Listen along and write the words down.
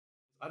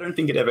I don't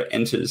think it ever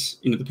enters,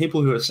 the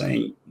people who are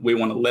saying we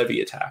want to levy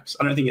a tax,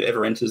 I don't think it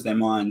ever enters their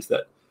minds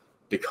that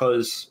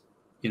because,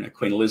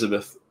 Queen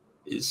Elizabeth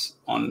is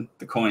on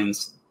the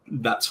coins,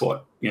 that's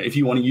what, if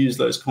you want to use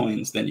those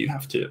coins, then you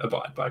have to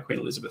abide by Queen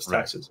Elizabeth's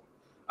taxes.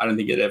 Right. I don't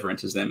think it ever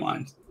enters their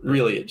mind.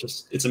 Really,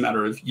 it's a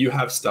matter of you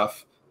have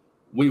stuff,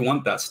 we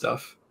want that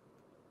stuff.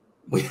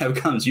 We have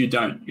guns, you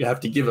don't. You have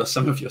to give us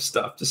some of your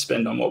stuff to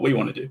spend on what we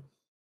want to do.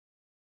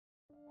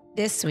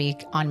 This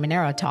week on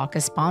Monero Talk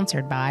is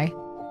sponsored by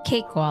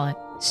Cake Wallet.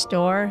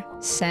 Store,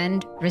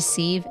 send,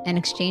 receive, and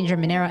exchange your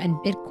Monero and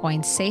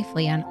Bitcoin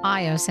safely on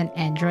iOS and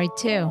Android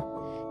too.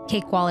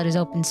 Cake Wallet is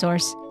open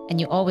source, and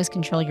you always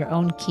control your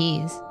own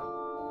keys.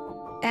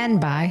 And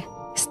by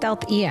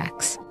Stealth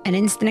EX, an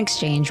instant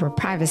exchange where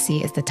privacy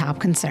is the top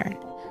concern.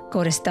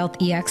 Go to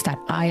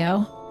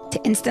stealthex.io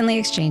to instantly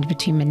exchange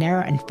between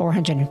Monero and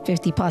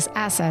 450 plus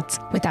assets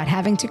without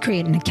having to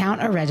create an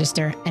account or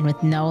register, and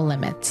with no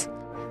limits,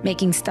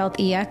 making Stealth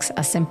EX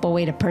a simple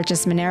way to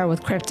purchase Monero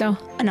with crypto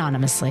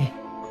anonymously.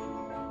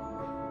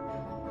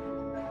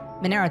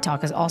 Monero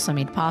Talk is also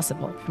made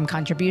possible from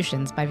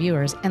contributions by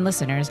viewers and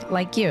listeners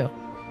like you.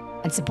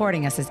 And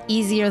supporting us is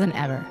easier than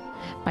ever.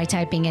 By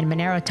typing in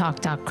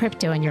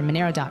monerotalk.crypto in your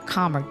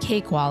monero.com or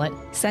Cake Wallet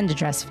send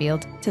address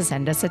field to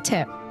send us a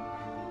tip.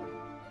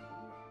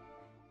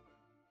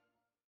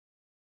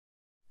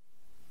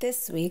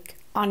 This week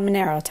on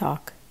Monero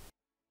Talk,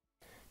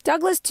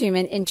 Douglas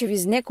Tuman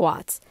interviews Nick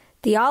Watts,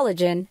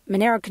 theologian,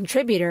 Monero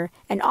contributor,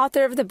 and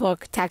author of the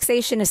book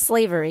Taxation is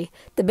Slavery,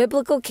 The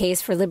Biblical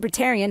Case for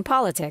Libertarian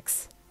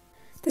Politics.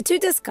 The two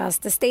discuss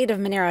the state of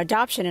Monero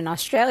adoption in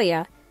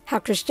Australia, how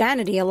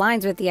Christianity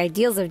aligns with the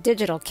ideals of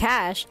digital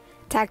cash,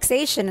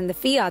 taxation in the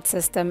fiat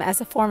system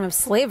as a form of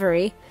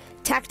slavery,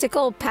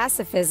 tactical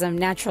pacifism,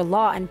 natural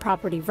law and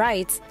property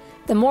rights,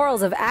 the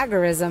morals of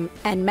agorism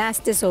and mass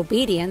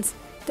disobedience,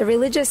 the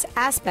religious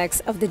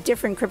aspects of the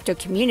different crypto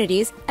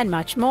communities, and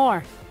much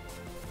more.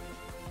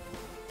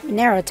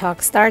 Monero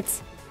Talk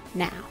starts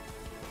now.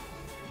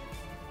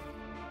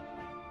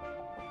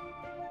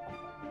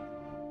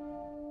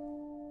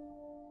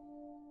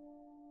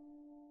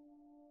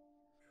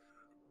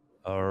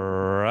 All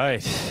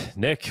right,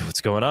 Nick,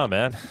 what's going on,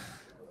 man?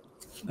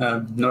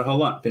 Not a whole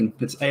lot.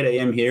 It's 8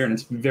 a.m. here, and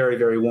it's very,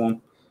 very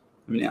warm.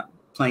 I'm out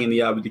playing in the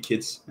yard with the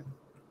kids.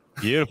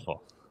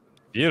 Beautiful,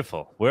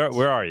 beautiful.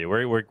 Where are you?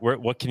 Where?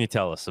 What can you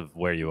tell us of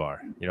where you are?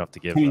 You don't have to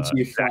give. Coming to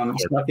you from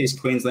Southeast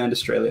Queensland,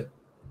 Australia.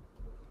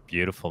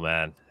 Beautiful,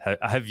 man.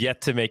 I have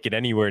yet to make it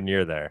anywhere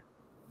near there.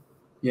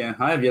 Yeah,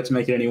 I have yet to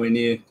make it anywhere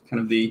near kind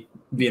of the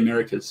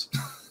Americas.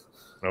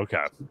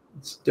 Okay.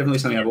 It's definitely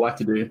something I'd like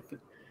to do.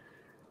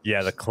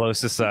 Yeah, the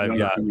closest I've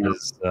got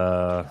is,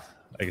 I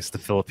guess, the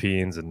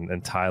Philippines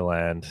and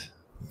Thailand.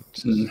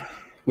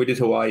 We did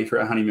Hawaii for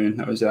our honeymoon.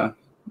 That was,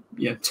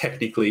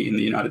 technically in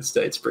the United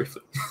States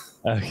briefly.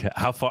 Okay.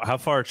 How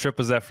far a trip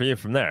was that for you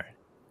from there?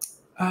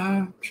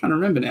 I'm trying to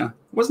remember now.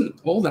 It wasn't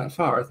all that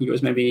far. I think it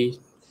was maybe...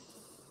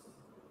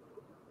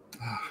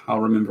 I'll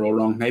remember all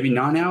wrong. Maybe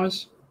 9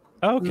 hours.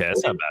 Oh, okay,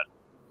 that's not bad.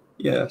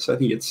 Yeah, so I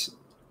think it's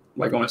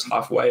like almost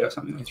halfway or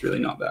something. It's really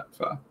not that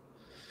far.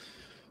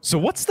 So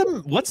what's the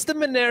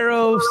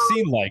Monero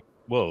scene like?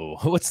 Whoa,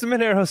 what's the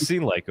Monero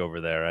scene like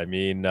over there? I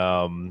mean,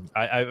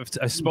 I've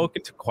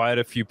spoken to quite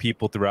a few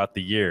people throughout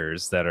the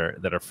years that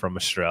are from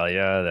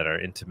Australia that are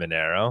into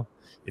Monero.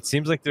 It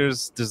seems like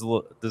there's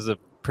a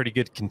pretty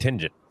good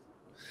contingent.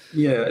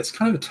 Yeah, it's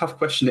kind of a tough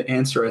question to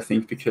answer, I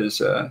think,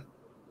 because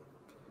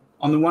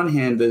on the one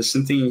hand, there's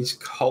some things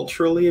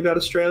culturally about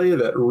Australia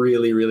that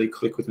really, really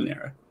click with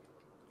Monero.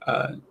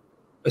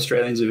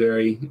 Australians are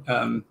very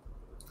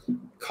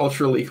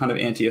culturally kind of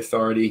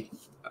anti-authority,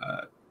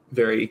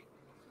 very,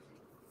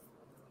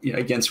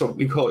 against what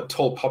we call it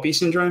tall poppy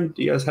syndrome.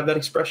 Do you guys have that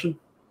expression?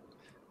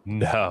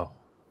 No.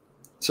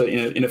 So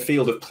in a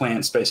field of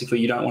plants, basically,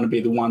 you don't want to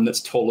be the one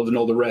that's taller than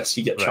all the rest.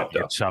 You get chopped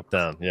up. Chopped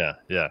down. Yeah.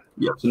 Yeah.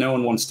 So no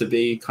one wants to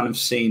be kind of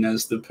seen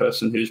as the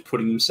person who's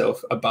putting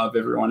himself above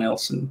everyone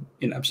else and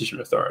in a position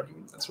of authority.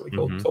 That's what we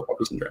call tall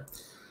poppy syndrome.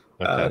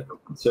 Okay.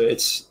 So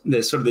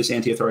there's sort of this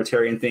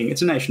anti-authoritarian thing.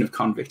 It's a nation of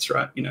convicts,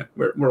 right?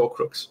 We're all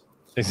crooks.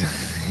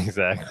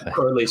 Exactly.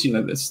 Or at least,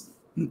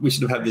 we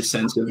should have this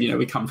sense of,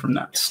 we come from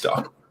that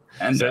stock.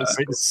 And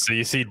so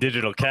you see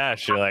digital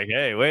cash, you're like,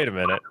 hey, wait a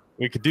minute,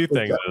 we could do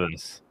things with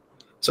this.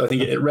 So I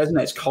think it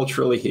resonates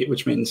culturally here,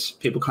 which means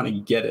people kind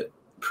of get it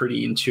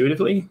pretty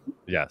intuitively.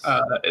 Yes.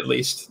 At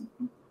least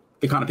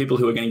the kind of people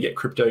who are going to get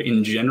crypto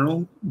in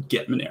general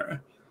get Monero.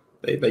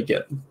 They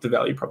get the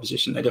value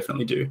proposition. They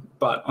definitely do.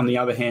 But on the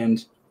other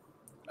hand,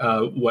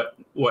 what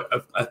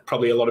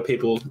probably a lot of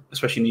people,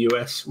 especially in the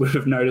US, would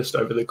have noticed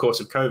over the course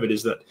of COVID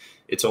is that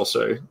it's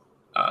also,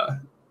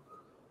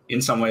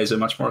 in some ways, a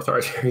much more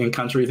authoritarian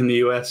country than the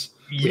US.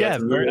 Yeah,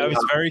 I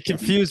was very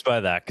confused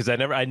by that because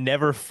I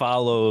never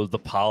followed the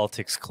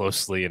politics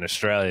closely in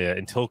Australia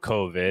until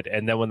COVID,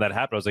 and then when that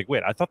happened, I was like,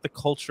 wait, I thought the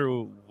culture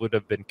would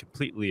have been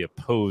completely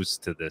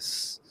opposed to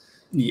this.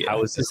 Yeah.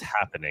 How is this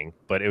happening?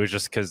 But it was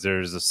just because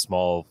there's a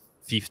small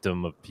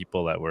fiefdom of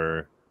people that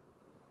were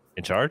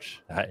in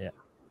charge. Yeah.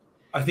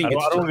 I think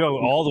I don't go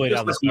all the way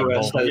down this rabbit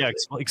hole. Yeah,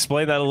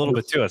 explain that a little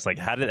bit to us. Like,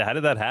 how did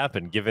that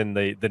happen, given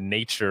the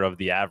nature of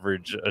the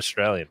average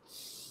Australian?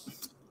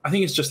 I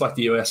think it's just like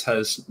the US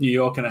has New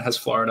York and it has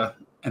Florida,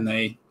 and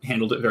they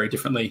handled it very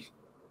differently.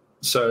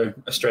 So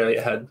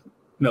Australia had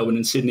Melbourne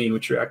and Sydney,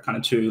 which are our kind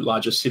of two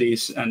largest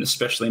cities, and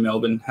especially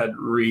Melbourne had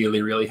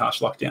really, really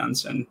harsh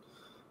lockdowns and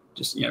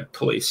just,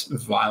 police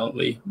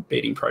violently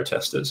beating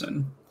protesters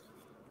and,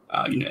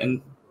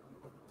 and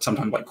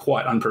sometimes like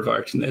quite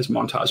unprovoked. And there's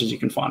montages you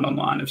can find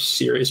online of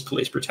serious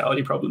police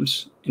brutality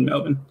problems in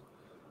Melbourne.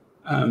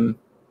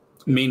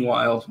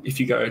 Meanwhile, if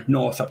you go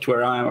north up to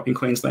where I am, up in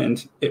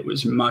Queensland, it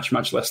was much,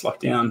 much less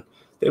locked down.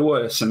 There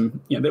were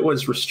there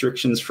was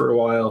restrictions for a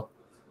while.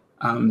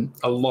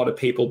 A lot of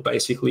people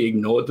basically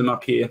ignored them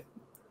up here,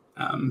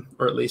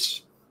 or at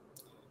least,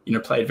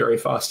 played very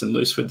fast and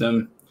loose with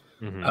them.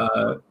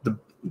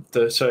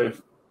 So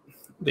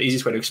the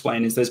easiest way to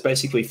explain is there's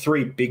basically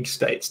three big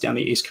states down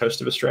the east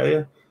coast of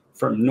Australia.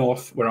 From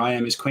north, where I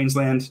am, is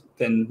Queensland,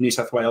 then New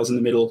South Wales in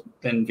the middle,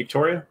 then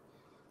Victoria.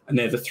 And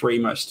they're the three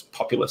most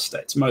populous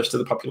states. Most of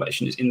the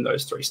population is in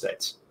those three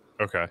states.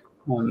 Okay.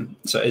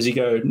 So as you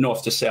go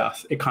north to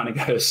south, it kind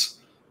of goes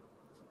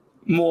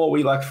more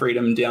we like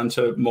freedom down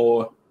to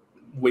more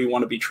we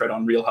want to be tread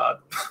on real hard.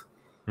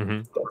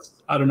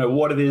 I don't know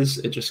what it is.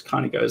 It just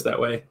kind of goes that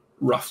way,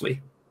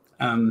 roughly.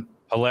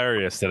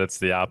 Hilarious that it's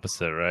the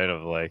opposite, right?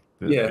 Of like,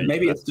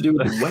 maybe it's to do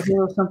with the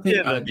weather or something.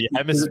 The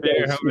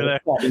hemisphere over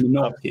there. In the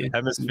north here.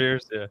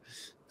 Hemispheres,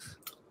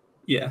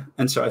 Yeah,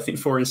 and so I think,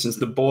 for instance,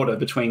 the border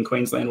between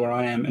Queensland, where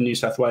I am, and New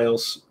South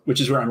Wales, which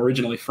is where I'm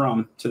originally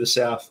from, to the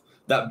south,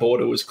 that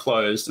border was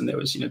closed, and there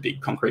was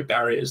big concrete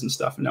barriers and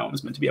stuff, and no one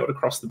was meant to be able to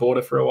cross the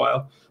border for a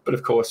while. But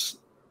of course,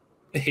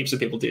 heaps of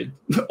people did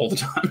all the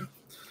time.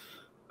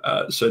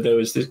 So there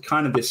was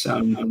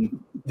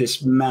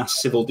this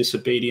mass civil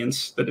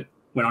disobedience that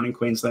went on in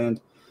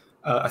Queensland.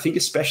 I think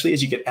especially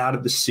as you get out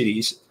of the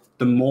cities,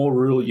 the more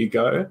rural you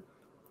go,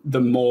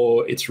 the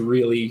more it's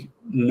really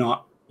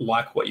not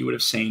like what you would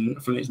have seen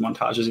from these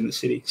montages in the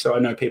city. So I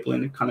know people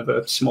in kind of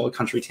a smaller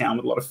country town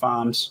with a lot of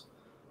farms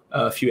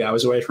a few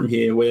hours away from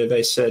here where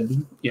they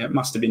said, it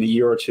must have been a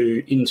year or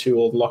two into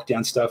all the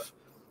lockdown stuff.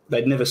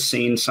 They'd never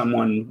seen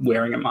someone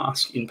wearing a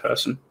mask in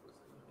person,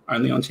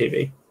 only on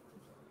TV.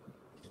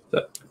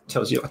 That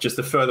tells you just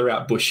the further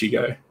out bush you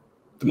go,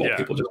 the more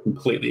people just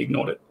completely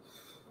ignored it.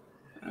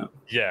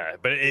 Yeah,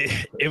 but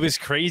it was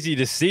crazy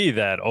to see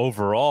that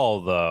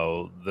overall,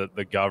 though,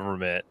 the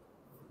government,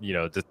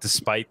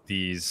 despite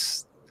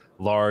these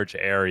large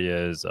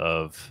areas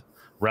of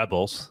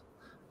rebels,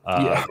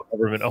 the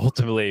government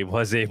ultimately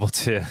was able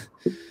to,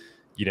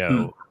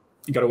 you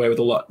got away with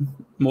a lot,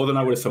 more than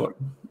I would have thought.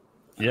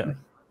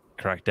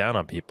 Crack down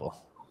on people.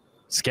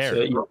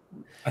 Scary. So,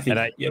 I think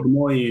the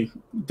more you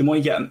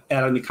get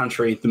out in the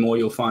country, the more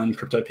you'll find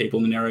crypto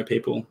people, Monero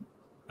people.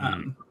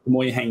 The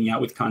more you're hanging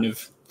out with kind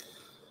of,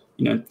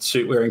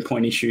 suit wearing,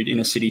 coin-issued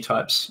inner city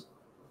types,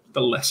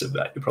 the less of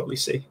that you'll probably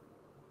see.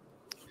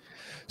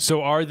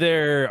 So are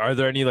there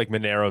any like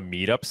Monero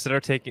meetups that are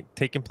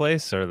taking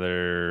place? Are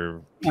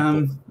there?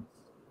 I'm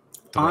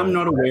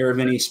not aware of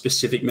any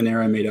specific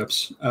Monero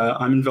meetups.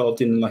 I'm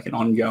involved in like an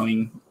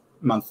ongoing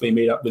monthly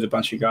meetup with a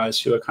bunch of guys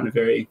who are kind of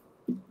very,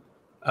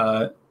 who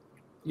are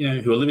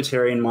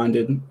libertarian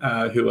minded,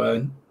 who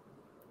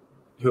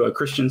are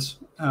Christians,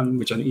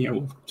 which I think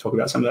we'll talk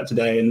about some of that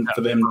today. And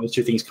for them, those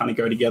two things kind of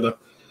go together.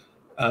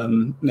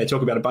 And they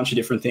talk about a bunch of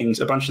different things.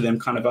 A bunch of them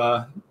kind of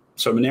are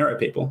Monero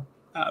people.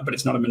 But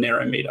it's not a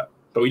Monero meetup.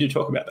 But we do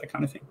talk about that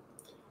kind of thing.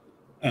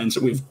 And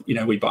so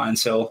we buy and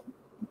sell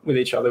with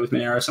each other with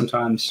Monero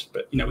sometimes.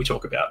 But, we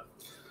talk about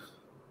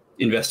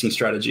investing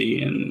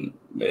strategy and,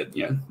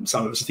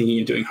 some of us are thinking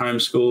of doing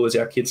homeschool as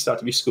our kids start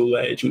to be school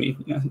age.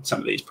 And some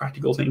of these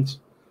practical things.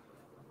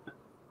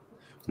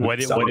 What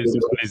is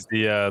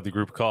the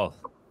group called?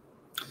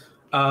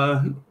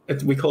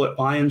 We call it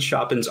Iron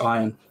Sharpens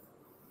Iron.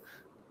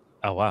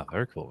 Oh, wow.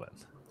 Very cool, man.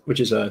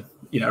 Which is a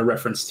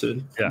reference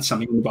to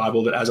something in the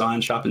Bible that as iron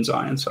sharpens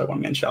iron, so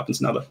one man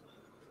sharpens another.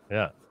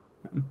 Yeah.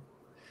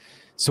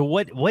 So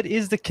what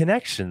is the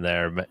connection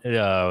there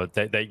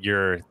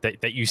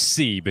that you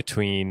see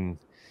between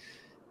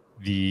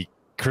the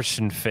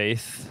Christian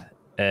faith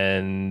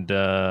and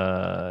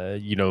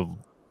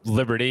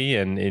liberty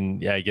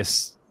and I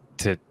guess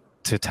to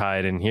tie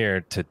it in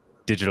here to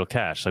digital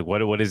cash? Like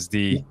what is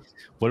the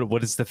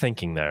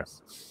thinking there?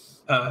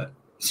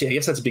 See, I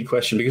guess that's a big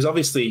question because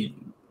obviously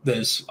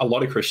there's a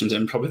lot of Christians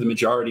and probably the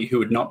majority who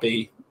would not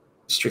be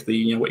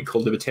strictly, what you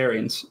call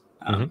libertarians.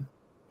 And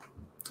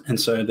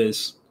so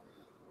there's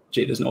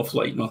an awful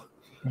lot more.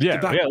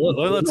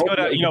 Let's go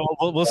down.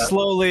 We'll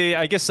slowly.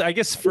 I guess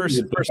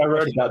first. I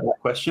wrote about that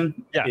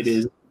question. Yes. It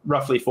is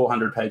roughly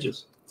 400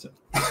 pages. So.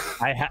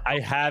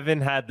 I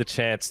haven't had the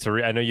chance to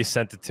read. I know you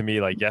sent it to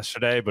me like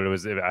yesterday, but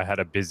I had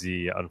a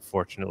busy,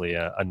 unfortunately,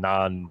 a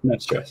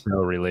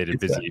non-related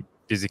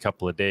busy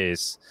couple of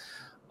days.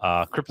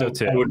 Crypto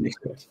too. I wouldn't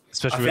expect.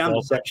 Especially I found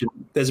a section.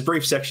 There's a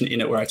brief section in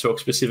it where I talk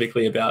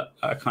specifically about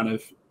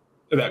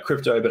about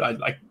crypto, but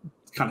I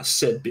kind of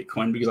said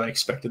Bitcoin because I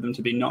expected them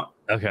to be not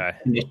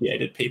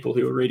initiated people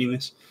who were reading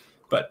this.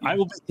 But I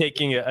will be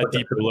taking a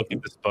deeper look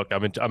at this book.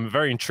 I'm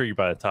very intrigued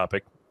by the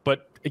topic.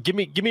 But give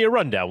me a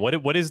rundown.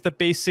 What is the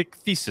basic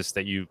thesis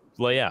that you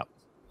lay out?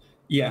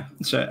 Yeah.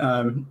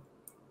 So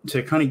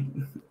to kind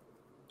of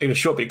give a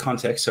short bit of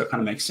context, so it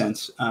kind of makes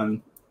sense.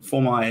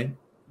 For my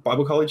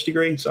Bible college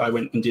degree, so I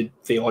went and did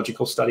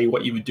theological study.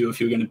 What you would do if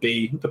you were going to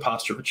be the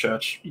pastor of a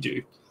church, you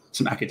do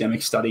some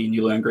academic study and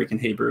you learn Greek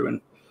and Hebrew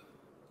and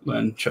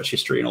learn church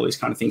history and all these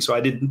kind of things. So I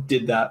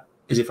did that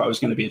as if I was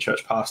going to be a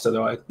church pastor,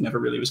 though I never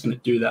really was going to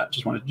do that.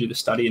 Just wanted to do the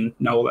study and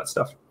know all that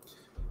stuff.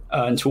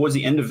 And towards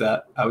the end of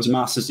that, I was a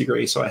master's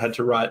degree, so I had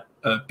to write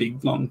a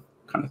big, long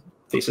kind of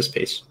thesis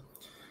piece.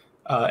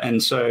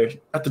 And so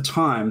at the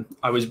time,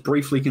 I was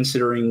briefly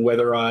considering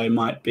whether I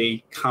might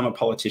become a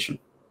politician,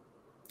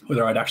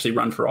 whether I'd actually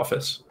run for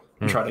office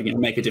and try to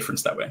make a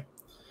difference that way.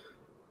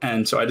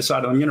 And so I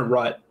decided I'm going to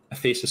write a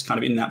thesis kind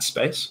of in that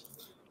space.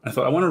 And I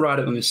thought I want to write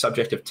it on the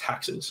subject of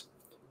taxes,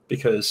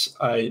 because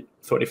I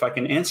thought if I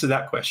can answer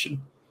that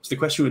question, so the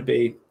question would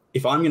be,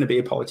 if I'm going to be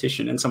a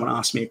politician and someone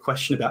asks me a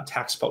question about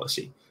tax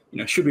policy,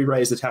 should we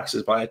raise the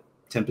taxes by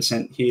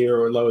 10% here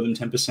or lower them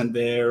 10%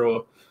 there,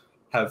 or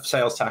have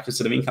sales tax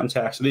instead of income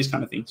tax, or these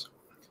kind of things.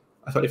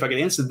 I thought if I could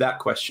answer that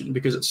question,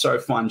 because it's so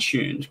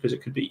fine-tuned, because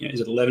it could be,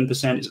 is it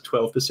 11%, is it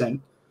 12%?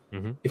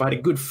 If I had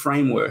a good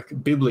framework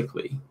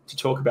biblically to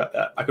talk about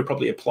that, I could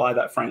probably apply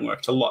that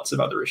framework to lots of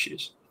other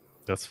issues.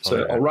 That's fine.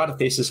 So I'll write a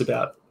thesis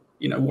about,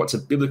 what's a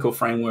biblical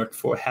framework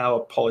for how a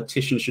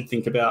politician should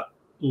think about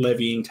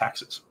levying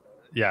taxes.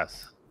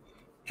 Yes.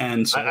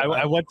 And so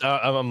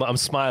I'm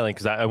smiling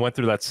because I went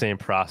through that same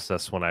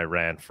process when I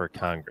ran for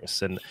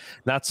Congress, and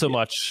not so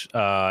much,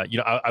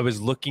 I was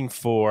looking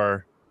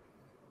for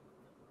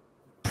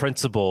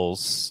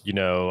principles.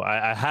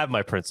 I have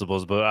my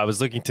principles, but I was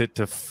looking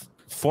to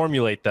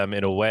formulate them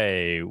in a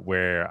way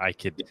where I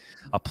could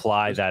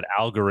apply that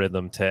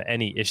algorithm to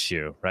any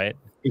issue, right?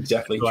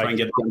 Exactly. So try and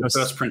get the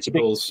first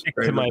principles. Stick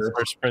to my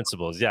first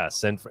principles,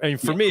 yes. And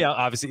for me,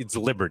 obviously, it's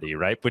liberty,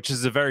 right? Which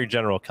is a very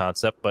general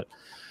concept, but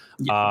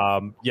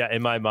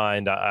in my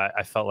mind,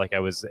 I felt like I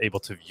was able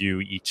to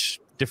view each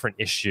different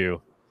issue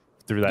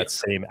through that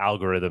same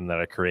algorithm that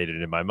I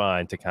created in my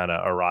mind to kind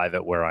of arrive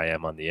at where I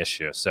am on the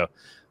issue. So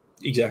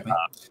exactly.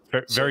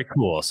 Very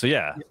cool. So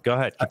go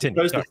ahead. Continue.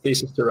 I proposed the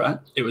thesis to write.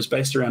 It was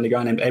based around a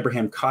guy named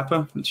Abraham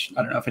Kuyper, which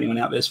I don't know if anyone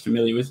out there is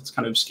familiar with. It's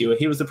kind of obscure.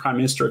 He was the Prime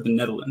Minister of the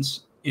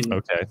Netherlands in,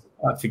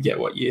 I forget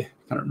what year.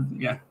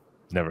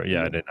 Never.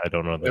 Yeah, I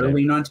don't know.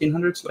 Early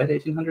 1900s, late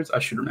 1800s. I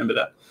should remember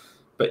that.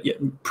 But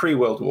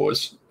pre-World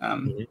Wars.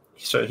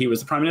 So he was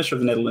the Prime Minister of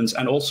the Netherlands,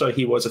 and also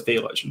he was a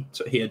theologian.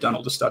 So he had done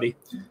all the study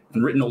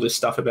and written all this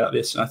stuff about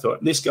this. And I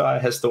thought, this guy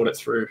has thought it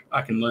through.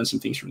 I can learn some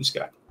things from this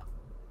guy.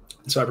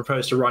 And so I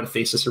proposed to write a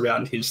thesis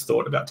around his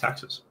thought about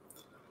taxes.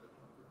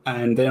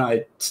 And then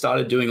I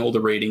started doing all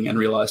the reading and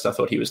realized I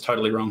thought he was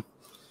totally wrong,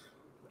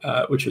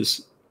 which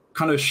was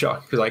kind of a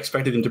shock because I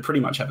expected him to pretty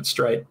much have it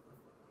straight.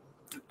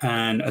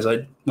 And as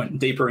I went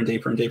deeper and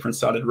deeper and deeper and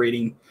started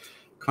reading,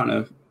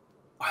 I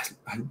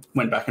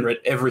went back and read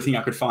everything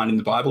I could find in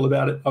the Bible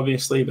about it,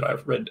 obviously, but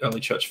I've read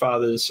early church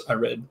fathers. I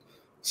read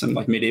some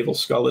medieval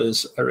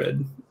scholars. I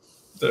read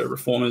the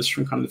reformers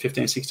from kind of the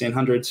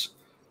 1600s.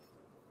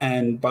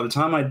 And by the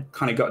time I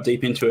kind of got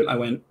deep into it, I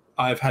went,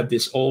 I've had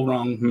this all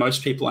wrong.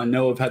 Most people I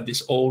know have had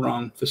this all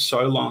wrong for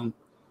so long.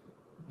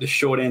 The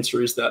short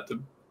answer is that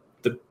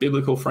the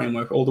biblical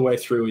framework all the way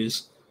through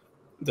is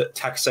that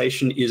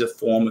taxation is a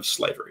form of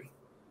slavery.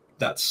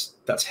 That's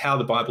how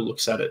the Bible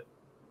looks at it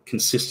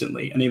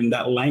consistently, and even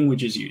that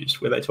language is used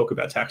where they talk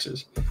about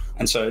taxes.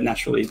 And so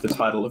naturally the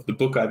title of the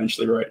book I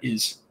eventually wrote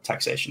is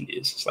Taxation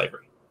is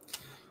Slavery.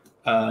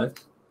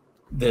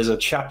 There's a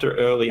chapter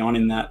early on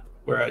in that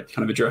where I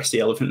kind of address the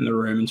elephant in the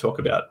room and talk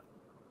about,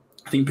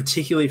 I think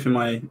particularly for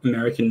my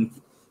American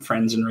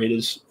friends and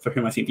readers for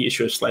whom I think the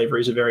issue of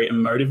slavery is a very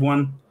emotive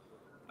one,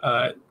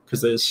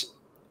 because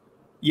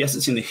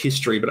it's in the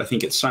history, but I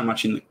think it's so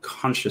much in the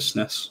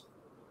consciousness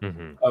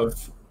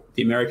of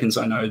the Americans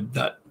I know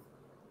that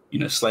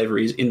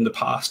slavery is in the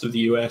past of the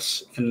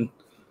US, and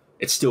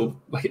it still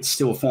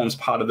forms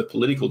part of the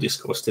political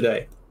discourse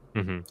today.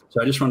 So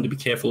I just wanted to be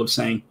careful of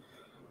saying,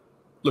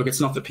 look,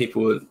 it's not that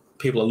people are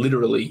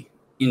literally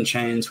in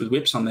chains with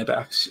whips on their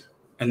backs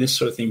and this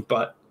sort of thing,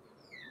 but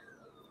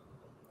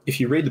if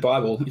you read the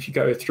Bible, if you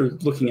go through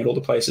looking at all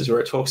the places where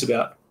it talks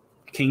about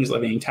kings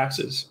levying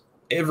taxes,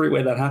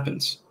 everywhere that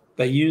happens,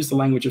 they use the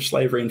language of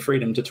slavery and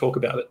freedom to talk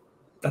about it.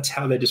 That's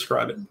how they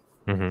describe it.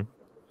 You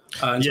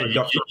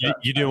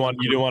do want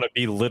to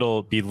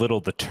belittle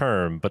the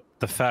term, but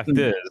the fact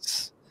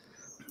is,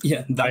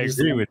 I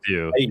agree with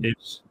you.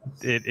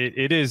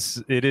 It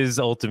is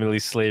ultimately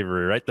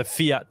slavery, right? The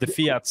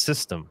fiat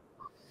system,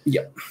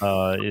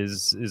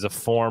 is a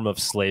form of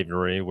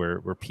slavery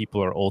where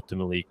people are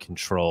ultimately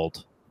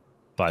controlled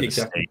by the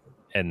state,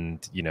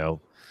 and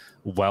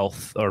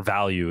wealth or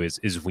value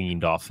is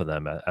weaned off of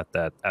them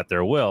at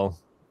their will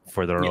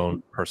for their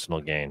own personal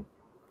gain.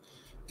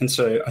 And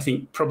so I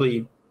think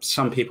probably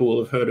some people will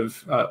have heard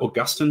of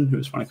Augustine, who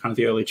was one of kind of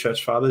the early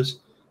church fathers.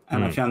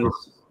 And I found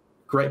this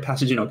great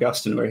passage in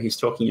Augustine where he's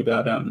talking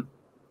about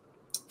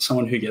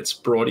someone who gets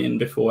brought in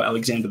before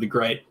Alexander the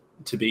Great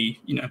to be,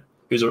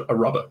 who's a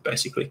robber,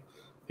 basically,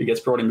 who gets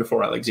brought in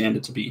before Alexander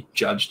to be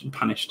judged and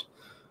punished.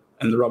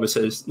 And the robber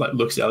says,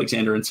 looks at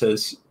Alexander and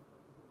says,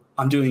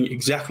 I'm doing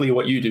exactly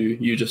what you do.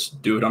 You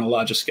just do it on a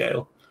larger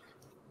scale.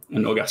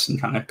 And Augustine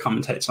kind of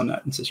commentates on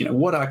that and says,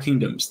 what are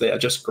kingdoms? They are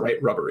just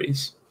great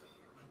robberies.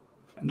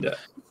 And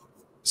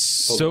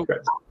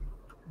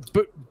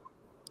but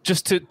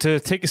just to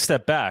take a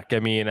step back, I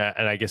mean,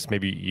 and I guess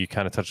maybe you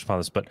kind of touched upon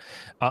this, but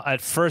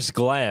at first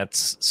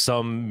glance,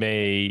 some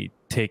may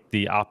take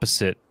the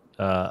opposite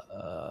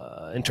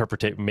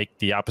make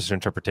the opposite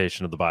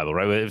interpretation of the Bible,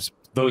 right? It was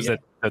those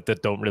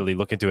that don't really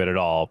look into it at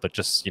all, but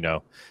just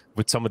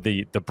with some of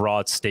the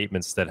broad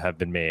statements that have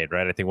been made,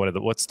 right? I think one of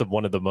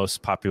the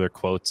most popular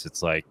quotes.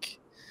 It's like,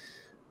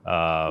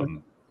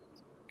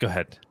 go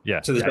ahead.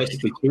 Yeah. So there's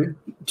basically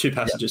two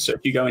passages. So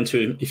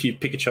if you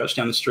pick a church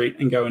down the street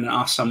and go in and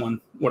ask someone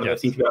what do they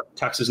think about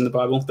taxes in the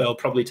Bible, they'll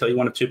probably tell you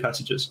one of two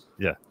passages.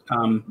 Yeah.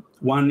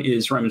 One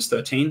is Romans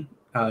 13.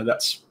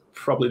 That's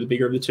probably the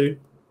bigger of the two.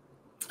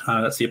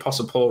 That's the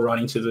Apostle Paul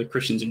writing to the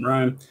Christians in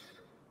Rome,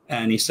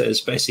 and he says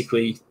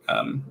basically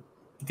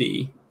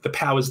the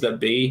powers that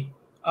be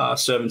are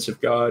servants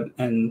of God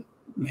and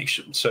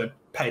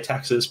pay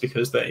taxes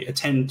because they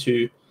attend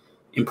to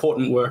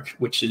important work,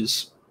 which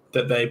is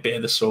that they bear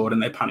the sword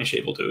and they punish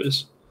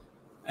evildoers,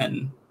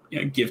 and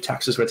give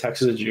taxes where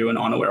taxes are due and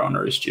honor where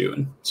honor is due,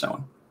 and so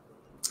on.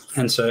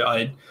 And so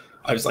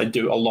I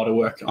do a lot of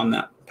work on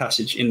that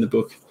passage in the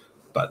book,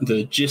 but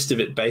the gist of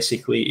it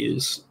basically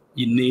is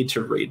you need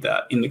to read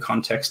that in the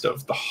context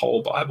of the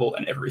whole Bible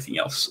and everything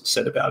else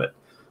said about it.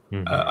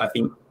 I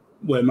think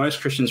where most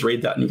Christians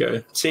read that and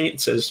go, see, it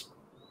says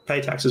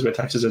pay taxes where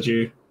taxes are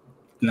due,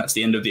 and that's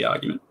the end of the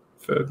argument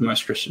for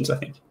most Christians, I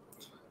think.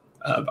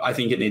 I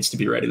think it needs to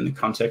be read in the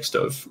context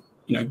of,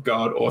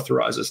 God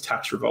authorizes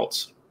tax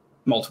revolts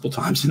multiple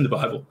times in the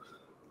Bible.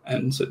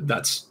 And so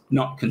that's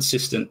not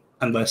consistent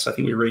unless I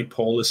think we read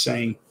Paul as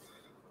saying,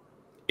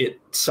 it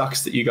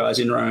sucks that you guys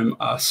in Rome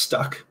are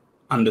stuck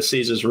under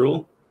Caesar's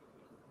rule,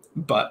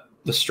 but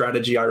the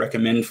strategy I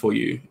recommend for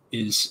you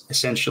is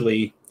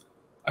essentially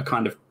a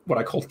kind of what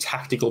I call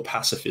tactical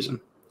pacifism.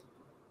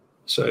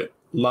 So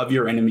love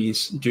your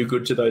enemies, do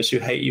good to those who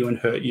hate you and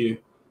hurt you,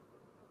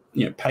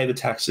 pay the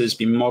taxes,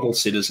 be model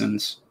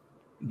citizens.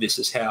 This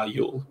is how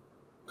you'll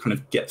kind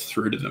of get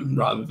through to them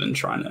rather than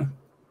trying to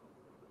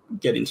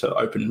get into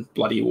open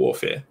bloody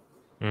warfare.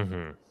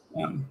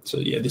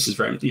 This is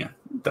very,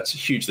 that's a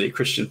hugely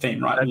Christian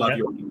theme, right? Love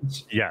your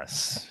enemies.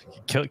 Yes.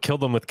 Kill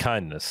them with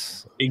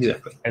kindness.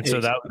 Exactly. And so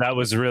that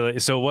was really,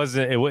 so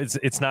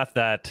it's not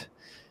that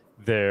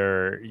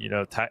their,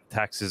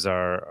 taxes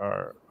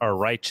are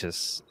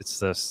righteous. It's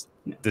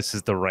this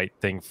is the right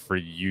thing for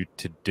you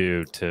to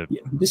do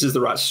this is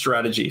the right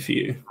strategy for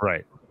you.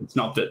 Right. It's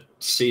not that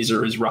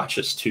Caesar is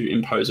righteous to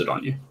impose it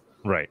on you.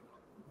 Right.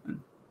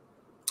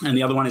 And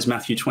the other one is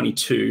Matthew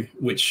 22,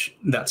 which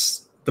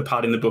that's the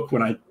part in the book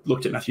when I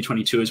looked at Matthew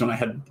 22 is when I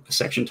had a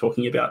section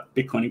talking about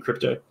Bitcoin and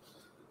crypto.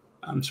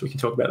 So we can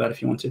talk about that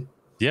if you want to.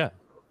 Yeah.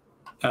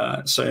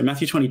 So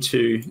Matthew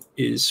 22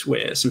 is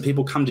where some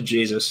people come to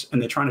Jesus and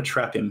they're trying to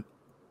trap him.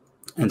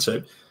 And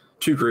so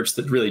two groups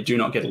that really do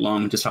not get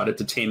along decided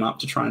to team up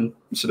to try and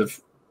sort of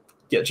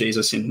get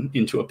Jesus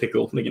into a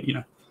pickle. They're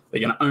going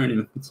to own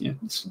him. It's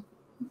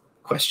a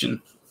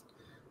question.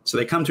 So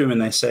they come to him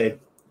and they say,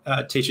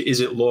 teacher, is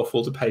it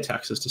lawful to pay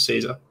taxes to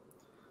Caesar?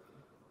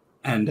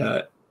 And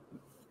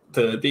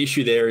the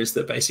issue there is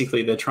that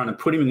basically they're trying to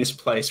put him in this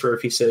place where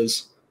if he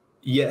says,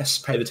 yes,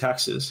 pay the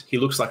taxes, he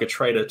looks like a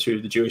traitor to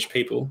the Jewish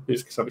people,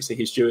 because obviously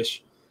he's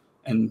Jewish,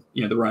 and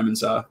the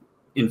Romans are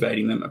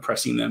invading them,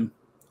 oppressing them,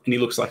 and he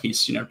looks like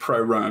he's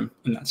pro-Rome,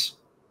 and that's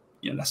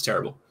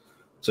terrible.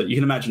 So you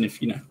can imagine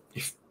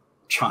if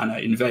China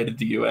invaded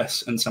the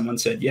US and someone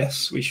said,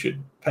 yes, we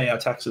should pay our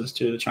taxes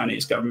to the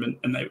Chinese government,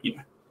 and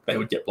they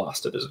would get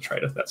blasted as a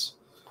traitor. That's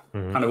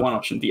kind of one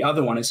option. The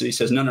other one is that he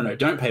says, no,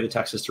 don't pay the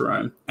taxes to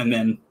Rome, and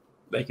then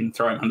they can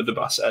throw him under the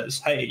bus as,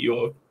 hey,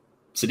 you're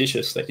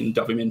seditious. They can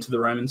dub him into the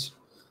Romans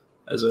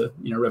as a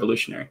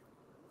revolutionary.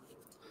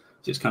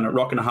 So it's kind of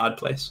rock and a hard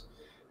place.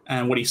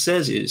 And what he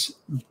says is,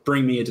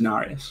 bring me a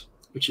denarius,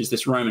 which is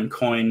this Roman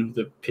coin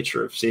with a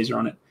picture of Caesar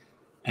on it.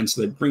 And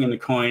so they bring in the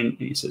coin, and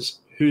he says,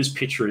 whose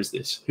picture is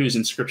this? Whose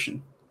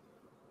inscription?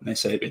 And they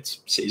say,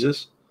 it's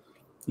Caesar's.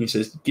 And he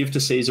says, give to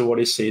Caesar what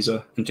is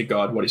Caesar, and to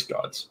God what is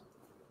God's.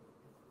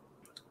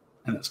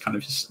 And that's kind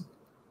of just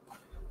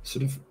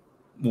sort of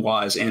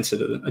wise answer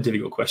to a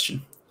difficult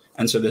question.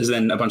 And so there's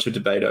then a bunch of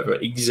debate over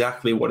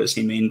exactly what does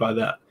he mean by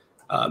that.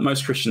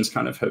 Most Christians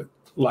kind of have,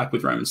 like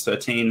with Romans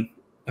 13,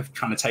 have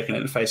kind of taken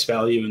it at face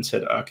value and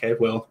said, okay,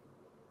 well,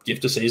 give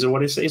to Caesar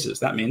what is Caesar's.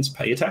 That means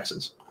pay your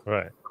taxes.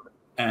 Right.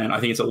 And I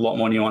think it's a lot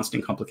more nuanced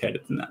and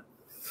complicated than that.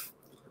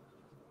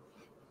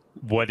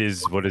 What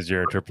is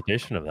your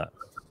interpretation of that?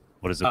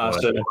 What is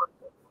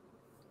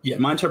it?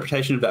 My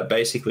interpretation of that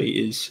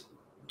basically is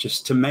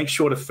just to make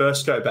sure to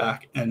first go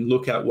back and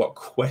look at what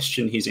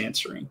question he's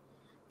answering.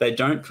 They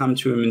don't come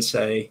to him and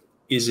say,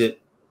 is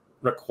it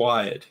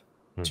required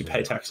to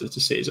pay taxes to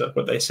Caesar?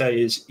 What they say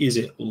is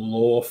it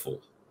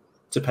lawful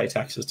to pay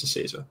taxes to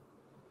Caesar?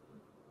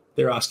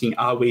 They're asking,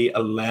 are we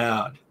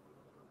allowed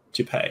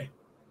to pay?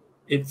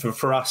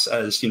 For us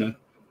as,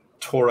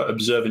 Torah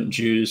observant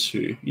Jews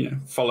who,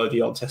 follow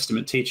the Old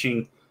Testament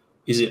teaching,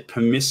 is it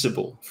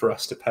permissible for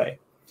us to pay?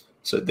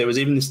 So there was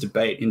even this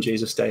debate in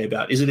Jesus' day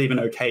about, is it even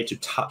okay to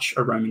touch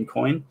a Roman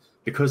coin?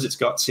 Because it's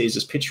got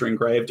Caesar's picture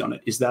engraved on it,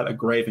 is that a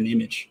graven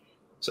image?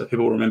 So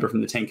people remember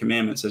from the Ten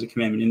Commandments, there's a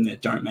commandment in there,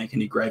 don't make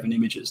any graven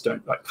images,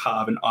 don't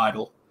carve an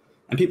idol.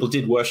 And people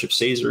did worship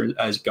Caesar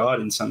as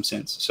God in some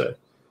sense. So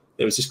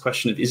there was this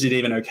question of, is it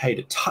even okay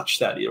to touch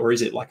that? Or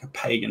is it like a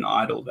pagan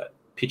idol, that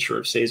picture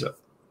of Caesar?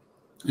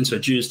 And so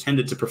Jews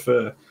tended to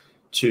prefer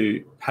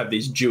to have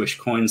these Jewish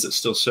coins that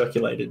still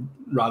circulated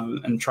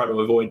and try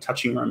to avoid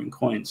touching Roman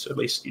coins. So at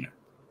least,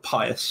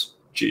 pious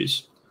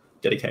Jews,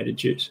 dedicated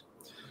Jews.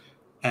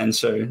 And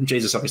so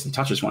Jesus obviously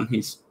touches one.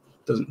 He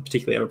doesn't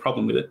particularly have a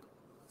problem with it.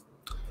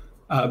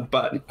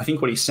 But I think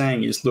what he's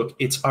saying is, look,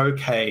 it's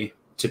okay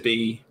to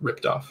be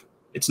ripped off.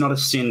 It's not a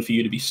sin for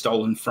you to be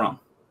stolen from.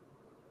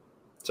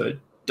 So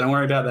don't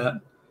worry about that.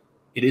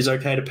 It is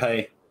okay to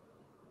pay,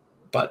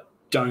 but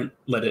don't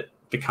let it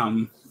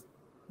become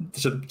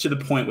to the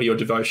point where your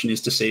devotion is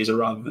to Caesar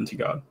rather than to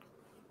God.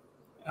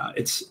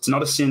 It's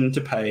not a sin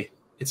to pay.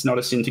 It's not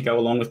a sin to go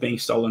along with being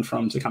stolen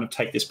from, to kind of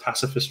take this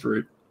pacifist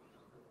route.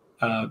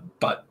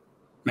 But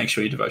make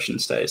sure your devotion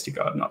stays to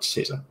God, not to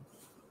Caesar.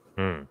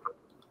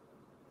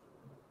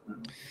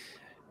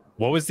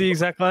 What was the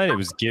exact line? It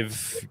was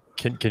give.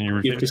 Can you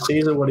repeat? Give to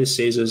Caesar what is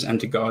Caesar's, and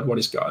to God what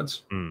is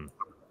God's. So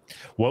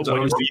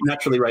you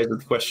naturally raise the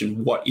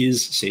question: what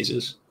is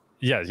Caesar's?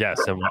 Yes,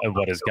 and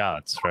what is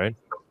God's? Right.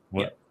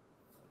 What? Yeah.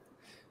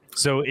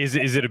 So is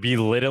it a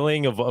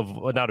belittling of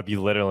not a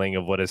belittling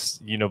of what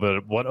is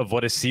but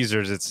what is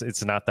Caesar's?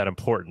 It's not that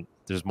important.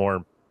 There's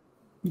more.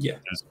 Yeah.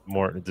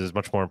 There's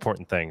much more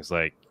important things,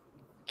 like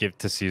give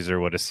to Caesar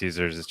what is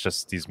Caesar's. It's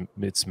just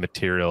it's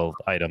material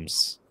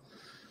items.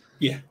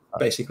 Yeah,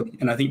 basically.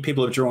 And I think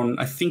people have drawn,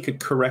 a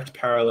correct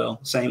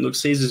parallel, saying, look,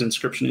 Caesar's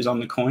inscription is on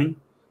the coin,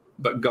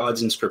 but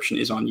God's inscription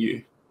is on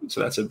you. So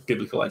that's a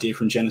biblical idea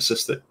from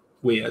Genesis, that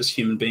we as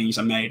human beings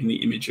are made in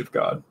the image of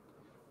God.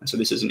 And so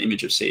this is an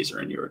image of Caesar,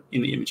 and you're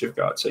in the image of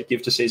God. So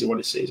give to Caesar what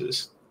is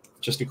Caesar's.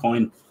 Just a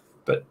coin,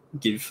 but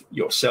give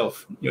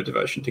yourself your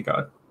devotion to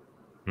God.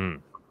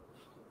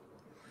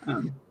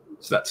 So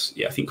that's,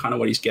 I think kind of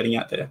what he's getting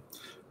at there.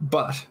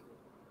 But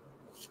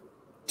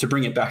to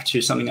bring it back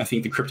to something I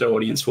think the crypto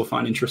audience will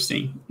find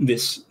interesting,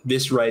 this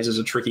raises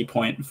a tricky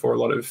point for a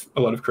lot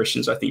of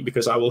Christians, I think,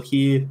 because I will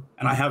hear,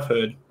 and I have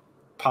heard,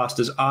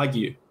 pastors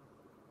argue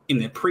in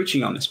their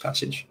preaching on this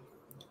passage,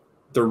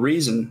 the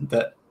reason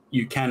that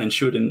you can and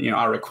should and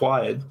are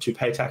required to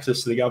pay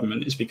taxes to the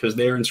government is because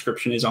their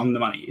inscription is on the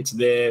money. It's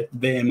their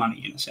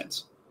money in a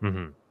sense.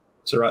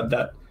 So right,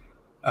 that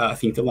I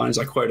think the lines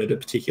I quoted, a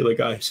particular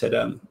guy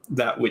said,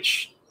 that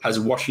which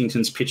has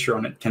Washington's picture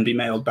on it can be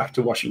mailed back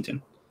to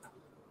Washington.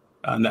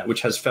 That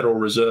which has Federal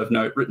Reserve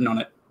note written on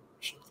it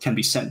can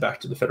be sent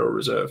back to the Federal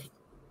Reserve.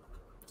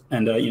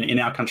 And in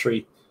our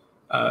country,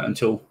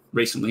 until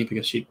recently,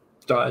 because she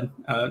died,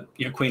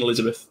 Queen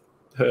Elizabeth,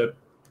 her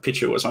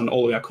picture was on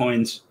all of our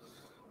coins.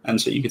 And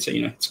so you could say,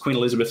 it's Queen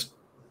Elizabeth's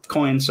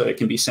coin, so it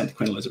can be sent to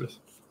Queen Elizabeth.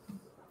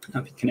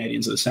 I think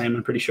Canadians are the same,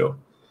 I'm pretty sure.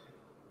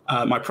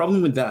 My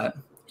problem with that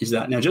is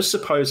that, now just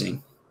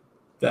supposing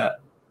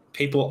that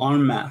people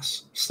en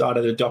masse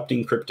started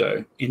adopting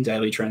crypto in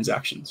daily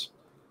transactions,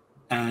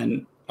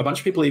 and a bunch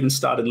of people even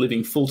started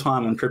living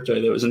full-time on crypto,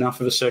 there was enough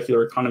of a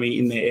circular economy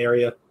in their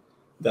area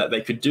that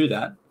they could do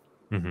that.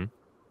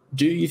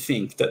 Do you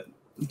think that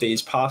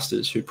these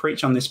pastors who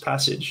preach on this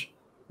passage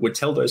would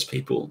tell those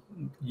people,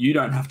 you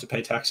don't have to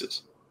pay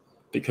taxes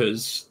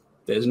because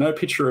there's no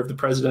picture of the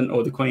president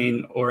or the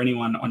queen or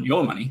anyone on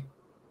your money,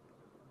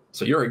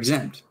 so you're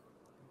exempt?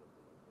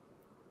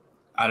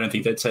 I don't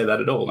think they'd say that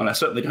at all, and I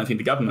certainly don't think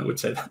the government would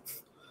say that.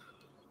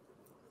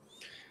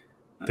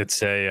 They'd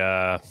say,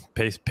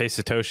 pay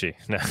Satoshi.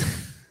 No.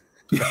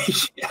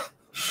 Yeah.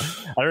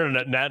 I don't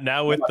know.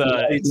 Now with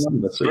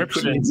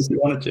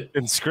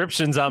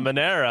inscriptions on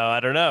Monero, I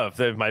don't know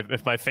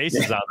if my face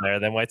is on there.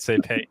 They might say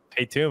pay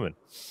Tuman.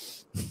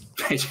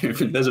 Pay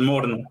Tuman. There's a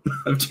modern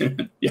of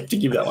Tuman. You have to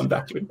give that one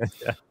back to him.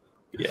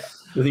 Yeah.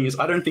 The thing is,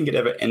 I don't think it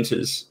ever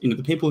enters. The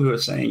people who are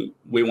saying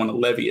we want to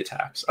levy a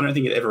tax, I don't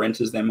think it ever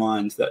enters their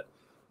minds that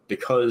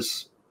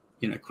because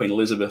Queen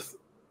Elizabeth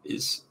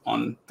is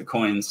on the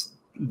coins,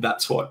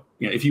 that's what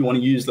if you want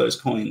to use those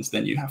coins,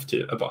 then you have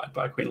to abide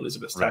by Queen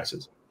Elizabeth's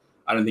taxes.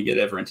 I don't think it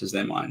ever enters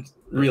their mind.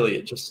 Really,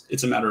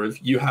 it's a matter of,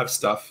 you have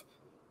stuff,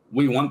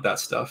 we want that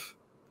stuff.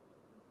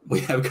 We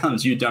have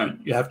guns, you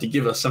don't. You have to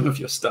give us some of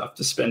your stuff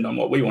to spend on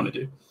what we want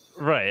to do.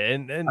 Right,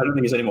 and I don't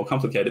think it's any more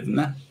complicated than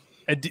that.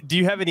 Do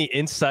you have any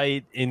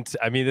insight into,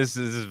 I mean, this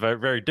is very,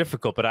 very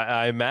difficult, but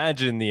I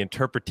imagine the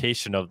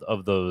interpretation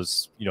of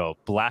those,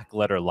 black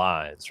letter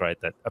lines, right,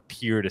 that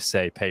appear to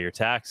say pay your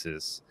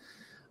taxes.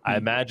 I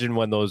imagine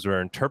when those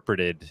were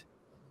interpreted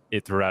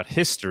throughout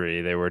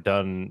history, they were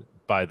done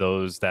by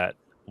those that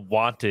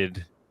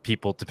wanted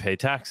people to pay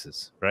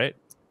taxes, right?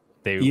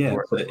 It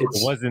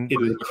was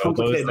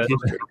complicated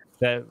history.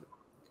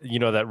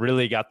 That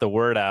really got the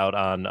word out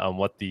on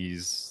what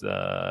these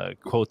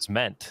quotes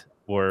meant,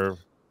 were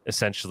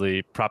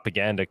essentially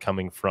propaganda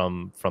coming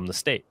from the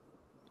state.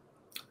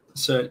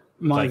 So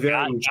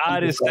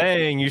God is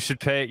saying you should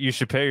pay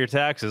your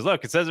taxes.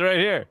 Look, it says it right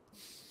here.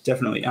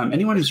 Definitely.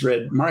 Anyone who's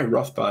read, Murray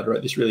Rothbard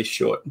wrote this really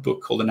short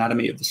book called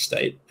Anatomy of the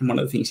State, and one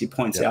of the things he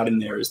points out in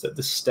there is that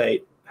the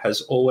state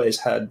has always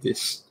had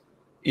this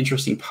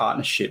interesting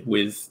partnership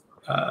with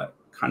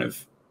kind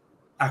of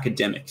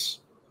academics,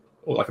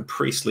 or like a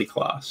priestly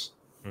class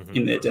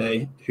in their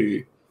day,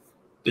 who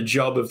the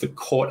job of the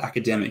court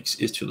academics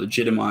is to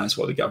legitimize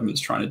what the government's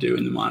trying to do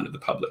in the mind of the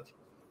public.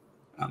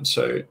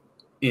 So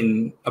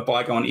in a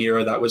bygone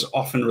era, that was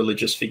often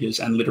religious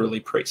figures and literally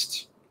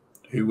priests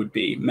who would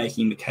be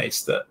making the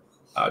case that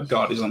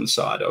God is on the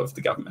side of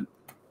the government.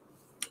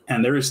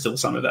 And there is still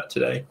some of that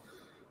today.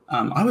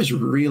 I was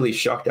really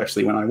shocked,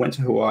 actually, when I went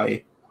to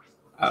Hawaii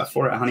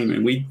for our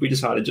honeymoon. We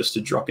decided just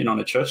to drop in on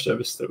a church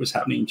service that was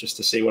happening just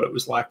to see what it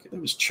was like. There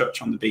was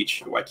church on the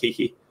beach at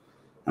Waikiki.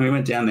 And we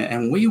went down there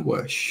and we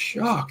were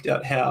shocked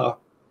at how,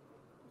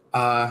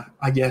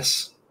 I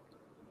guess,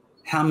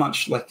 how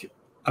much like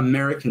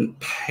American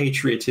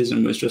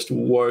patriotism was just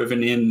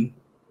woven in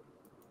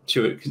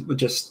to it.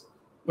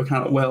 We're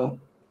kind of, well,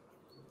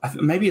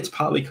 maybe it's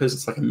partly because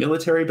it's like a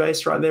military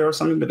base right there or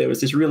something, but there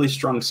was this really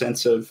strong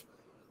sense of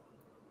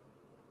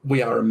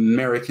we are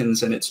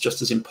Americans, and it's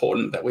just as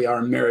important that we are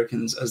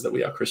Americans as that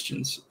we are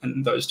Christians.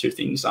 And those two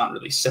things aren't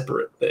really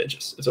separate.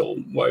 It's all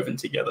woven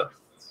together.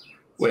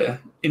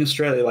 Where in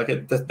Australia,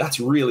 like that's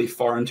really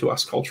foreign to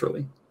us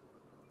culturally.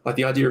 Like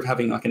the idea of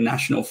having like a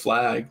national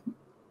flag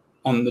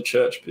on the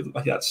church,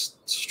 like that's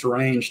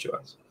strange to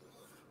us.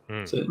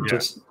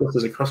 Just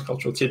as a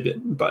cross-cultural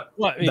tidbit. But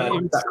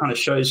that kind of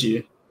shows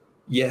you,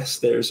 yes,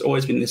 there's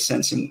always been this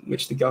sense in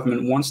which the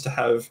government wants to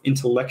have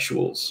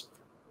intellectuals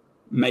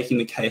making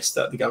the case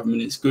that the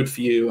government is good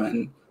for you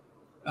and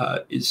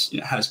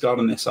has God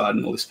on their side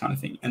and all this kind of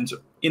thing. And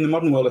in the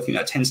modern world, I think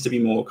that tends to be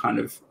more kind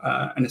of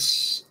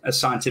a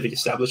scientific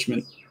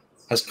establishment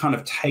has kind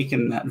of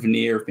taken that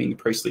veneer of being the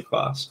priestly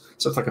class.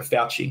 So it's like a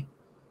Fauci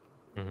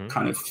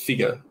kind of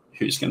figure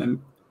who's going to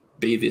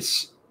be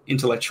this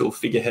intellectual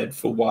figurehead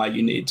for why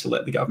you need to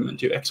let the government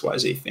do X, Y,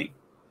 Z thing.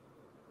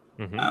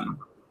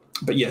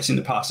 But yes, in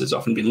the past, it's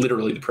often been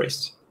literally the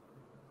priests.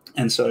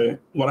 And so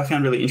what I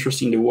found really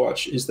interesting to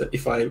watch is that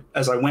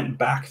as I went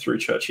back through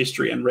church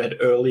history and read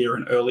earlier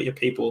and earlier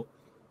people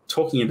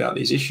talking about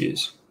these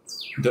issues,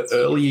 the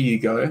earlier you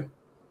go,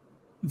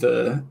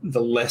 the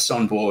less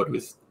on board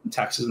with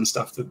taxes and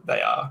stuff that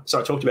they are. So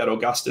I talked about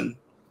Augustine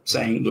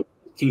saying, look,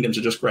 kingdoms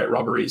are just great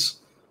robberies.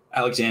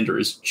 Alexander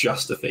is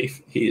just a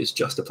thief. He is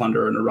just a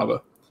plunderer and a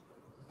robber.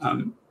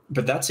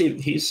 But that's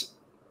it.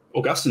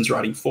 Augustine's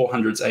writing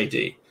 400s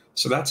AD.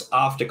 So that's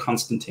after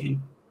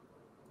Constantine,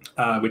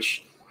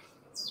 which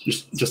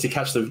just to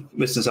catch the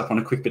listeners up on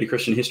a quick bit of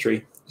Christian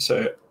history.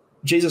 So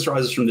Jesus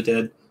rises from the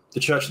dead, the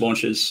church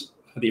launches,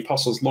 the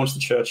apostles launch the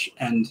church,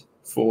 and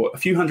for a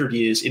few hundred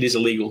years, it is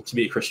illegal to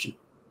be a Christian.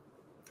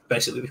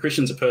 Basically, the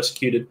Christians are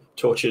persecuted,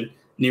 tortured.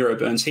 Nero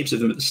burns heaps of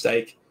them at the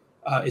stake.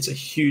 It's a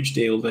huge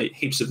deal.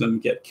 Heaps of them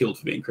get killed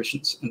for being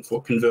Christians and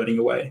for converting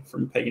away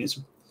from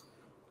paganism.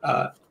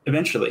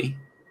 Eventually,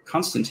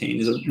 Constantine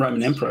is a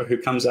Roman emperor who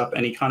comes up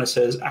and he kind of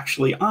says,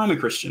 actually, I'm a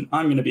Christian.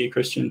 I'm going to be a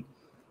Christian.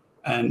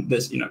 And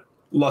there's,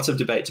 lots of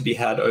debate to be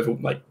had over,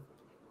 like,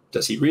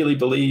 does he really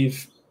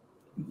believe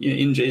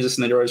in Jesus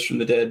and that he rose from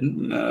the dead?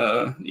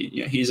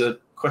 He's a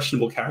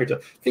questionable character.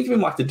 Think of him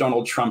like the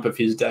Donald Trump of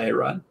his day,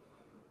 right?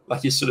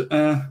 Like you're sort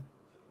of,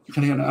 you're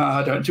kind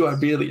of going, do I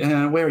really,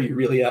 where are you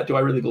really at? Do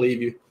I really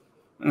believe you?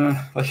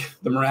 Like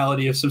the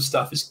morality of some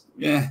stuff is,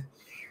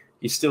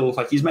 he's still,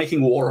 like, he's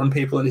making war on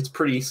people and it's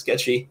pretty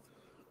sketchy.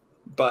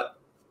 But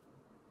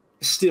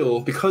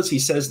still, because he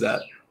says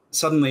that,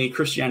 suddenly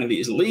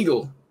Christianity is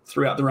legal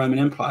throughout the Roman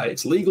Empire.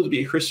 It's legal to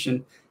be a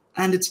Christian,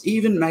 and it's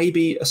even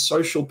maybe a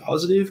social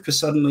positive because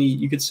suddenly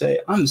you could say,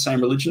 I'm the same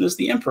religion as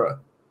the emperor.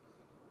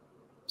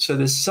 So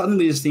there's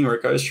suddenly this thing where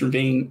it goes from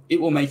being,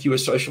 it will make you a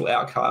social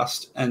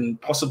outcast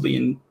and possibly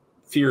in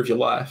fear of your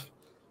life,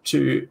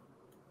 to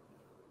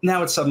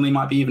now it suddenly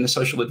might be even a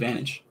social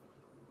advantage.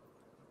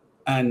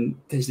 And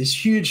there's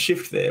this huge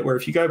shift there where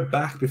if you go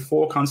back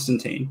before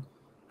Constantine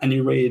and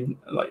you read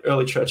like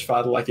early church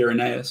father like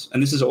Irenaeus,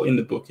 and this is all in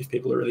the book if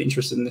people are really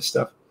interested in this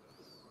stuff,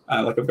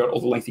 like I've got all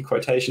the lengthy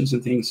quotations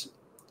and things.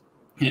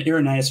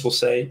 Irenaeus will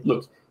say,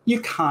 look, you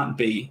can't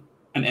be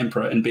an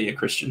emperor and be a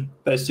Christian.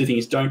 Those two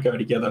things don't go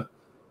together.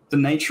 The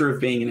nature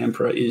of being an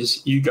emperor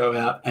is you go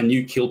out and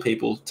you kill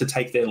people to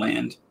take their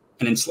land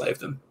and enslave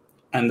them.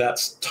 And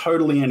that's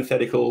totally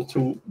antithetical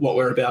to what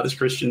we're about as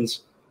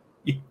Christians.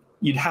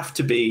 you'd have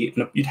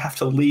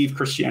to leave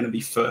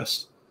Christianity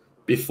first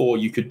before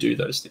you could do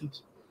those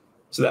things.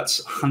 So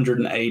that's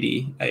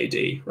 180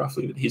 AD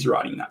roughly that he's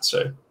writing that.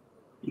 So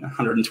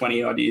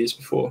 120 odd years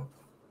before,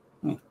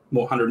 well,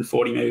 more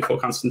 140 maybe before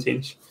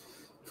Constantine,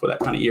 for that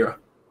kind of era.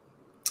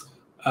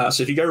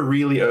 So if you go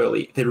really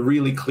early, they're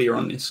really clear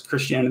on this.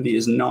 Christianity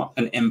is not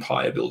an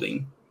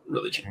empire-building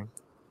religion.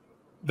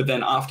 But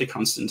then after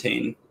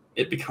Constantine,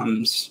 it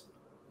becomes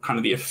kind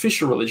of the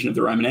official religion of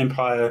the Roman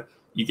Empire.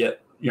 You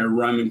get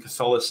Roman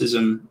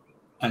Catholicism,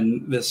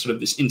 and there's sort of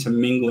this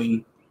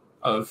intermingling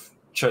of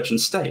church and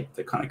state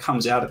that kind of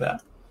comes out of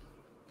that.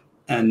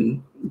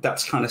 And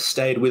that's kind of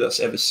stayed with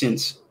us ever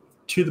since,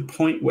 to the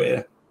point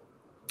where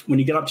when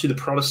you get up to the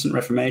Protestant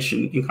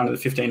Reformation in kind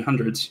of the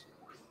 1500s,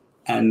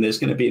 and there's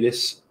going to be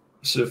this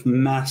sort of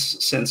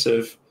mass sense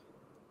of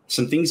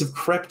some things have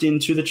crept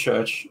into the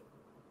church,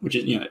 which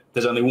is,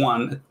 there's only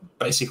one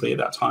basically at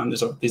that time.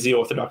 There's the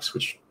Orthodox,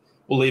 which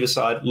we'll leave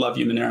aside. Love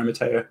you, Monero,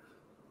 Matteo.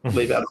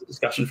 Leave out of the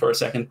discussion for a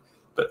second.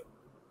 But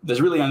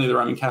there's really only the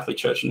Roman Catholic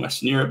Church in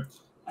Western Europe,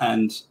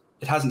 and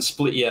it hasn't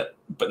split yet,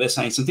 but they're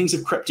saying some things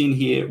have crept in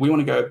here. We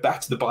want to go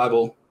back to the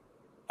Bible.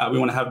 We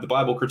want to have the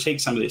Bible critique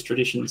some of these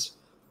traditions.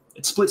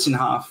 It splits in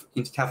half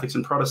into Catholics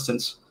and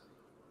Protestants.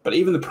 But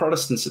even the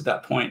Protestants at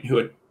that point, who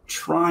are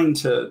trying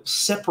to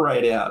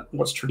separate out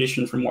what's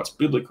tradition from what's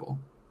biblical,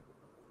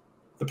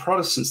 the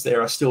Protestants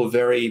there are still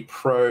very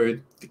pro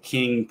the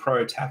king,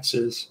 pro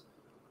taxes.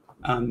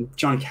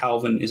 John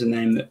Calvin is a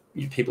name that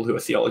people who are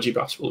theology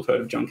buffs will have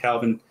heard of John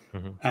Calvin.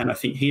 And I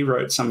think he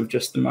wrote some of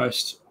just the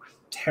most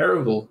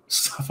terrible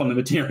stuff on the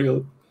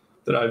material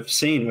that I've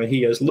seen, where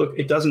he goes, look,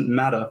 it doesn't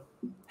matter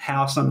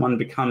how someone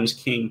becomes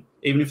king,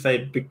 even if they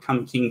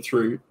become king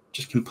through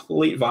just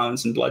complete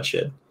violence and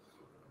bloodshed.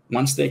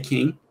 Once they're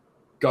king,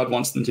 God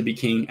wants them to be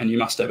king, and you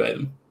must obey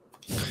them.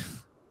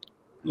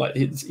 Like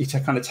he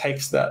kind of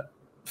takes that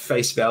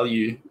face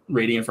value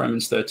reading of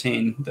Romans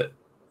 13 that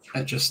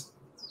it just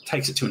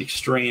takes it to an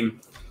extreme.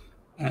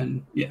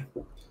 And yeah.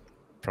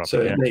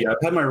 So there you go.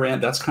 I've had my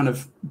rant. That's kind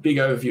of big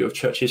overview of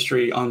church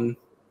history on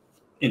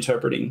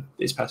interpreting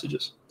these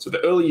passages. So the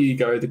earlier you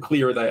go, the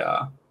clearer they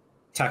are.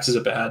 Taxes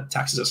are bad.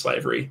 Taxes are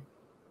slavery.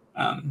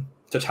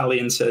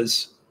 Tertullian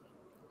says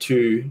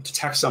to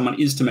tax someone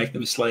is to make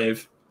them a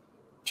slave.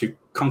 To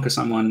conquer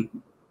someone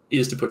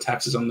is to put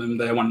taxes on them.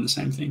 They are one and the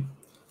same thing.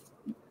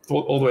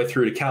 All the way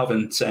through to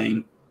Calvin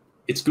saying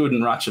it's good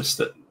and righteous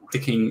that the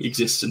king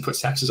exists and puts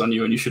taxes on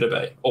you and you should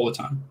obey all the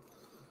time.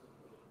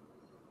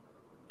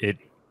 It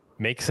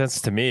makes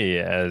sense to me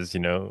as,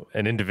 an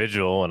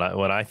individual, and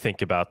when I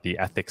think about the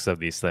ethics of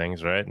these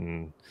things, right?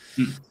 And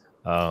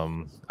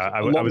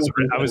I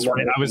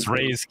was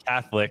raised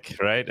Catholic,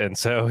 right? And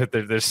so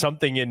there's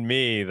something in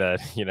me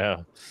that,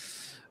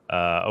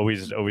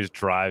 always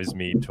drives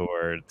me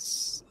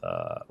towards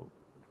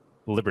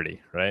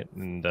liberty, right?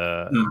 And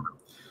I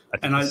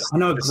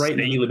know a great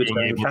many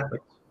libertarian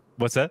Catholics.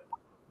 What's that?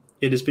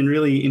 It has been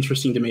really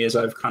interesting to me as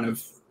I've kind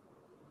of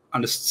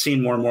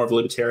seen more and more of the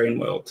libertarian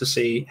world to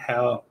see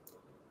how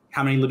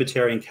many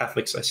libertarian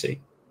Catholics I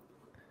see.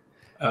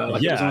 I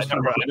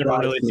never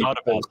really thought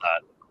about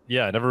that.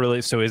 Yeah, I never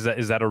really. So is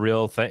that a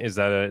real thing? Is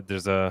that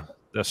there's a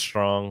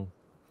strong?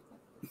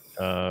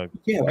 Yeah,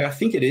 I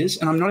think it is,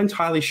 and I'm not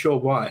entirely sure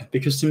why.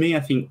 Because to me, I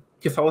think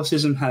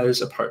Catholicism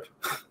has a pope.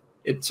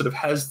 It sort of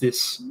has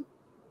this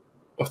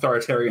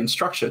authoritarian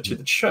structure to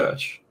the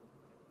church,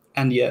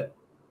 and yet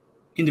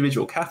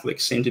individual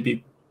Catholics seem to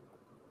be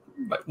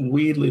like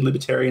weirdly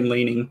libertarian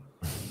leaning.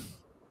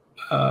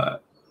 I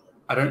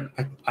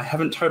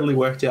haven't totally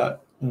worked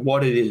out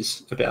what it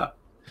is about.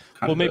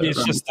 Maybe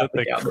it's just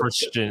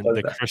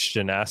the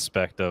Christian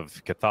aspect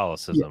of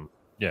Catholicism.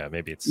 Yeah,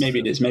 maybe it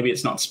is. Maybe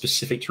it's not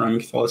specific to Roman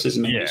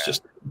Catholicism. Maybe it's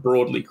just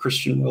broadly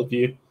Christian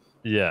worldview.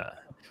 Yeah.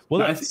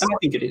 Well, I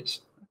think it is.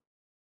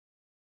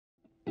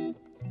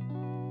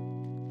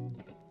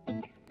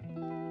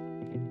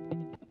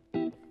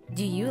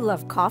 Do you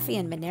love coffee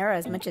and Monero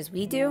as much as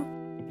we do?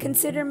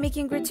 Consider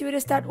making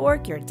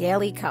gratuitous.org your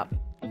daily cup.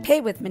 Pay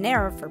with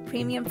Monero for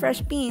premium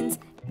fresh beans,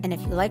 and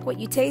if you like what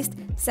you taste,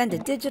 send a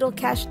digital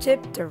cash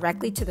tip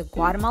directly to the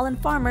Guatemalan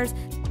farmers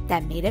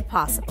that made it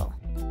possible.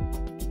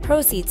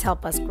 Proceeds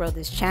help us grow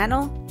this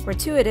channel,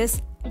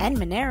 Gratuitous, and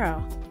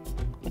Monero.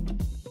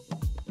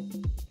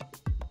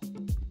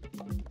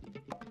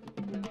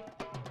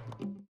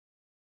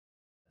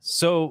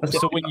 So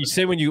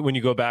when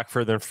you go back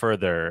further and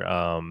further,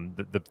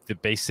 the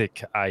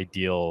basic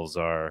ideals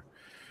are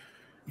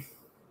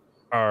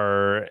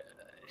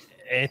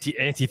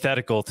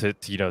antithetical to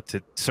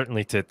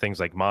certainly to things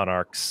like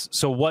monarchs.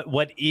 So what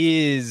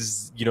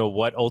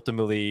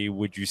ultimately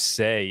would you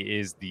say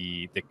is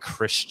the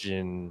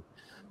Christian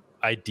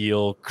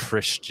ideal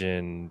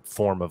Christian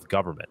form of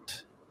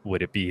government?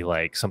 Would it be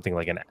like something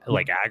like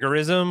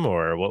agorism,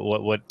 or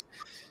what?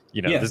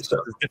 This is a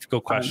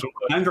difficult question.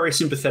 I'm very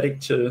sympathetic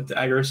to the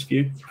agorist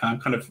view.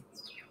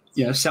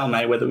 Sal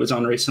Mayweather was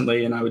on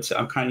recently, and I would say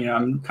I'm kind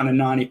of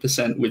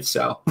 90% with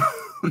Sal.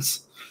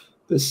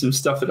 There's some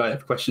stuff that I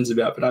have questions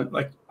about,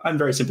 but I'm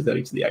very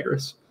sympathetic to the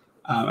agorists.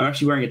 I'm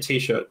actually wearing a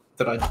T-shirt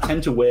that I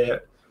tend to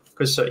wear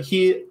because so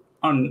here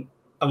on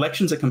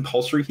elections are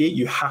compulsory here.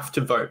 You have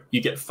to vote.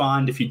 You get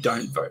fined if you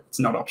don't vote. It's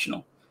not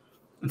optional.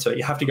 And so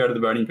you have to go to the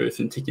voting booth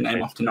and tick your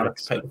name off to not have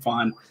to pay the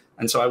fine.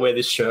 And so I wear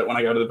this shirt when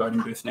I go to the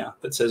voting booth now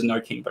that says "No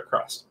King but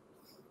Christ."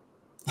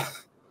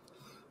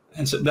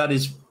 And so that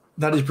is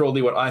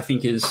broadly what I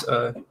think is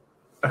a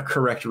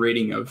correct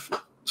reading of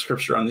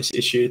Scripture on this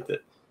issue,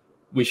 that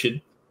we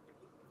should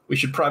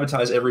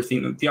privatize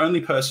everything. The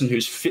only person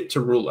who's fit to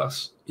rule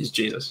us is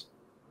Jesus.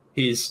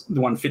 He's the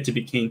one fit to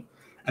be king.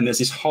 And there's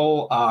this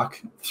whole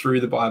arc through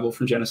the Bible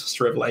from Genesis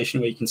to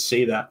Revelation where you can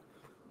see that.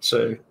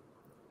 So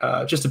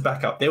just to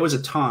back up, there was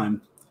a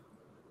time,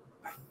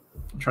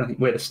 I'm trying to think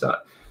where to start.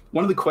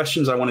 One of the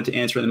questions I wanted to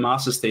answer in the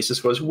master's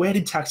thesis was, where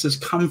did taxes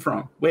come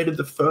from? Where did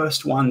the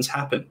first ones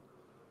happen?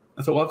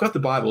 I thought, well, I've got the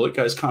Bible. It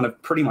goes kind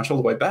of pretty much all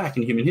the way back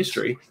in human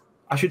history.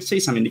 I should see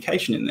some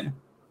indication in there.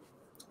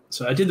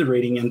 So I did the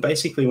reading and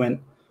basically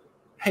went,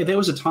 hey, there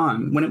was a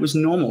time when it was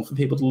normal for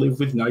people to live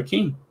with no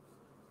king.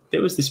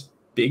 There was this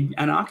big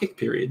anarchic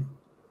period.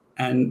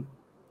 And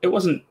it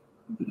wasn't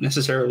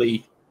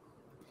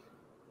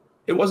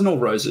all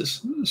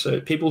roses. So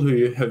people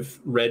who have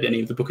read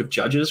any of the Book of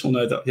Judges will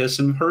know that there's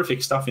some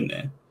horrific stuff in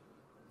there.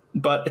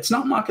 But it's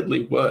not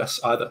markedly worse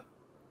either.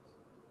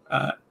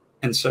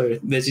 And so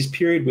there's this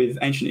period with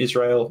ancient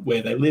Israel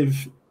where they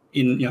live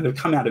in, they've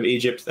come out of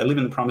Egypt, they live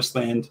in the Promised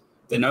Land,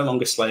 they're no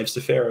longer slaves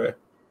to Pharaoh,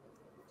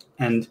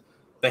 and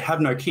they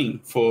have no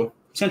king for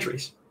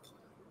centuries.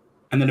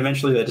 And then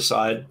eventually they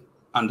decide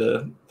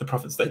under the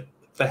prophets, they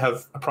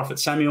have a prophet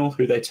Samuel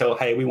who they tell,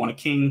 hey, we want a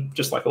king,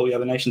 just like all the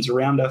other nations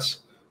around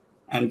us.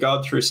 And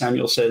God through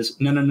Samuel says,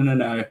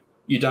 no,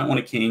 you don't want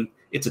a king.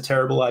 It's a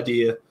terrible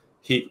idea.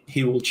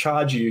 He will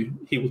charge you.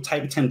 He will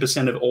take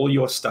 10% of all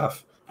your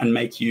stuff and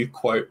make you,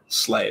 quote,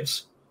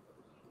 slaves.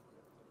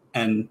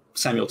 And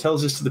Samuel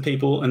tells this to the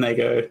people and they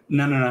go,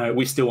 no,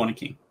 we still want a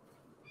king.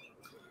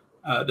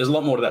 There's a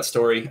lot more to that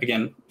story.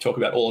 Again, talk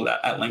about all of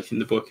that at length in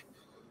the book.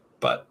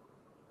 But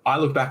I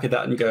look back at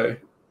that and go,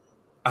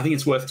 I think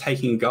it's worth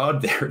taking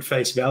God there at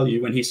face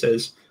value when he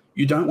says,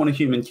 you don't want a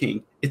human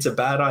king. It's a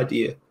bad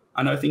idea.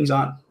 I know things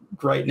aren't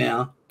great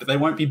now, but they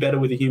won't be better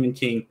with a human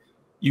king.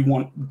 You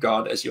want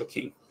God as your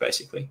king,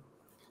 basically.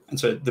 And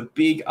so the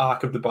big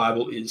arc of the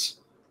Bible is,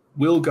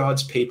 will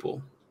God's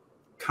people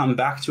come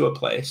back to a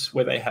place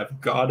where they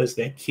have God as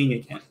their king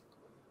again?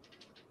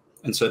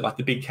 And so like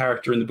the big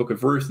character in the book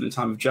of Ruth in the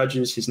time of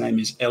Judges, his name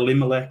is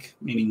Elimelech,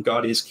 meaning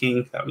God is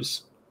king. That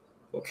was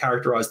what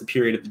characterized the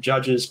period of the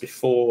Judges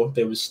before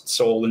there was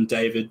Saul and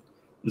David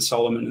and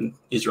Solomon, and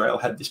Israel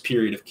had this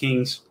period of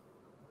kings.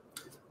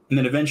 And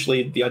then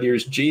eventually the idea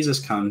is Jesus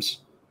comes.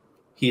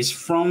 He's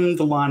from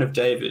the line of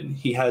David.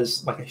 He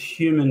has like a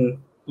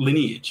human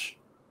lineage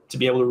to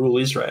be able to rule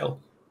Israel,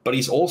 but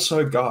he's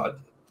also God.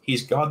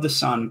 He's God the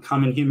Son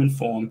come in human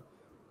form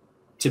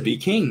to be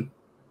king.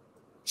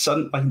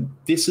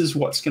 This is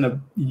what's going to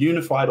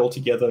unify it all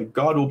together.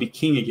 God will be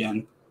king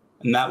again,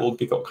 and that will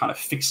be what kind of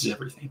fixes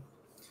everything.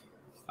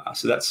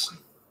 So that's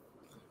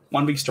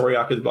one big story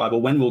arc of the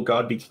Bible. When will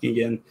God be king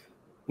again?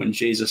 When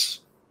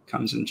Jesus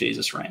comes and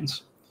Jesus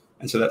reigns.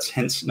 And so that's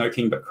hence no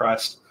king but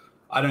Christ.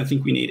 I don't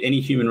think we need any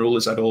human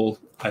rulers at all.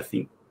 I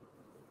think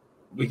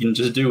we can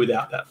just do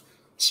without that.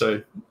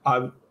 So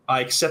I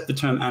accept the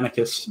term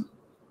anarchist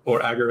or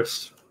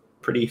agorist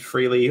pretty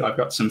freely. I've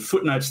got some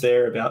footnotes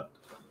there about,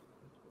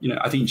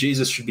 I think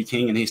Jesus should be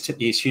king and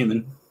he's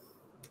human.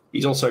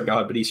 He's also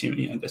God, but he's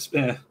human. There's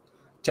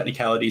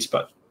technicalities.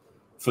 But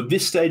for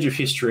this stage of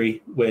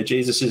history where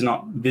Jesus is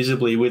not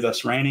visibly with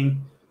us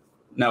reigning,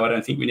 no, I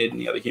don't think we need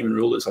any other human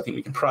rulers. I think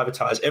we can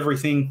privatize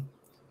everything.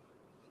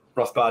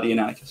 Rothbardian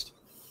anarchist.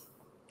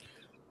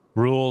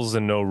 Rules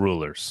and no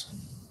rulers.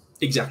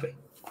 Exactly.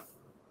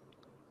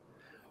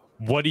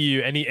 What do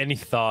you any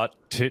thought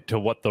to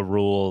what the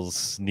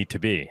rules need to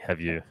be?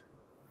 Have you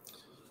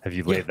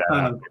laid that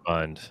out in your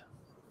mind?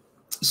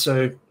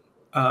 So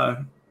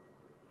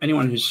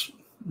anyone who's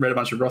read a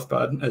bunch of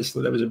Rothbard, as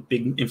that was a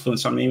big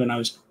influence on me when I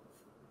was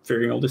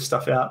figuring all this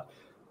stuff out,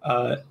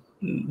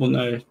 will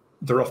know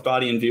the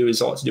Rothbardian view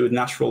is a lot to do with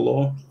natural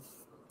law.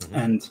 Mm-hmm.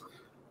 And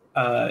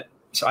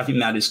so I think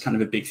that is kind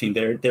of a big thing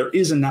there. There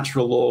is a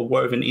natural law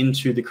woven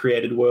into the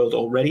created world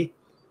already.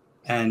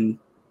 And,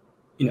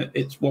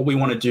 it's what we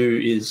want to do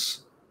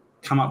is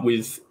come up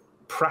with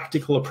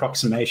practical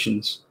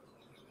approximations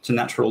to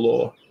natural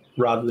law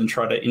rather than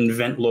try to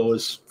invent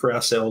laws for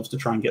ourselves to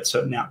try and get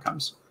certain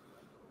outcomes.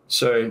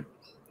 So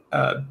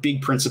a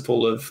big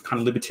principle of kind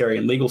of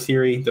libertarian legal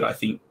theory that I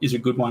think is a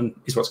good one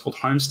is what's called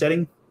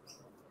homesteading.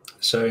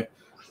 So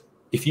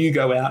if you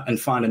go out and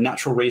find a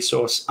natural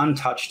resource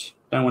untouched,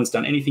 no one's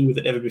done anything with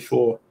it ever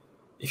before,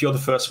 if you're the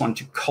first one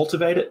to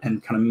cultivate it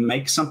and kind of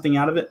make something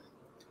out of it,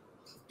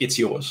 it's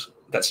yours.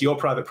 That's your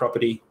private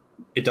property.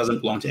 It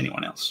doesn't belong to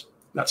anyone else.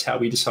 That's how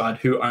we decide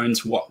who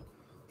owns what.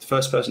 The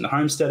first person to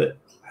homestead it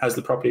has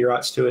the property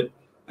rights to it,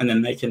 and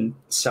then they can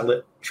sell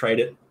it,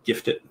 trade it,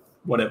 gift it,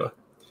 whatever.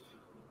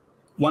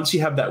 Once you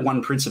have that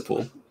one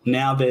principle,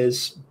 now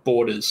there's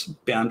borders,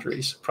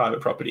 boundaries, private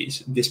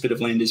properties. This bit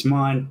of land is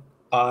mine.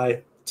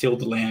 I tilled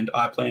the land,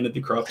 I planted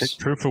the crops.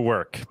 Proof of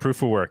work.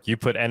 You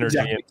put energy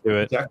into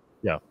it. Exactly.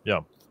 Yeah.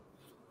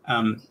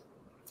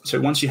 So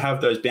once you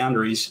have those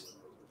boundaries,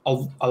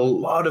 a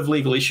lot of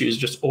legal issues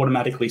just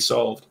automatically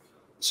solved.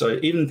 So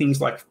even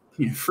things like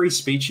free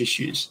speech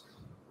issues.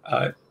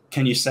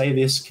 Can you say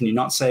this? Can you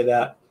not say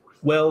that?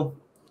 Well,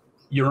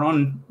 you're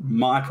on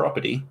my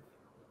property.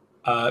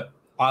 I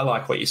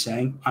like what you're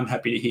saying. I'm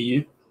happy to hear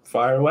you.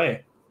 Fire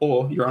away.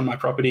 Or you're on my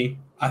property.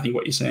 I think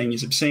what you're saying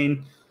is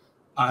obscene.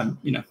 I'm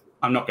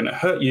not going to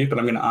hurt you, but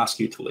I'm going to ask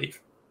you to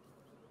leave.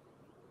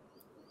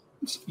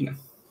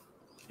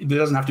 There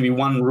doesn't have to be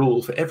one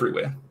rule for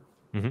everywhere.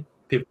 Mm-hmm.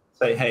 People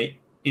say, hey,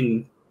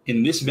 in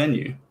this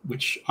venue,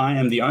 which I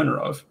am the owner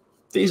of,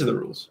 these are the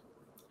rules.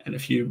 And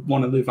if you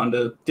want to live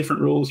under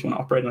different rules, you want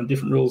to operate on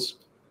different rules,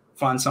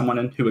 find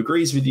someone who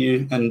agrees with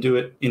you and do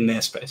it in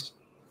their space.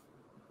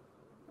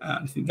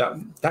 I think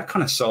that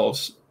kind of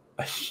solves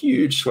a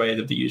huge swathe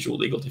of the usual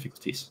legal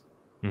difficulties.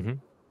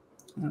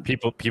 Mm-hmm.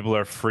 People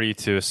are free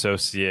to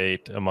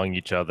associate among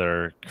each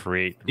other,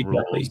 create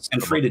rules,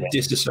 and free to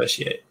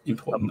disassociate.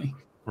 Importantly,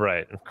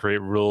 right?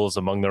 Create rules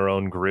among their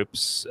own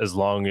groups, as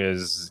long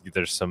as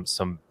there's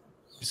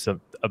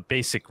a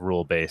basic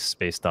rule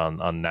based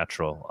on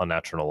natural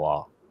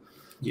law.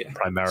 Yeah,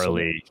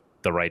 primarily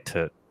the right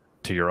to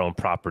your own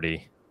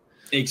property.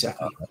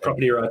 Exactly,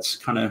 property rights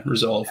kind of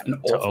resolve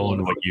to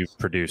own what you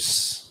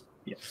produce.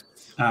 Yeah.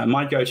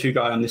 My go-to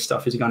guy on this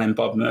stuff is a guy named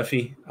Bob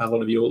Murphy. A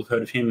lot of you all have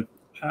heard of him.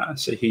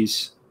 So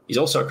he's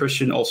also a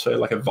Christian, also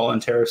like a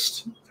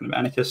voluntarist, kind of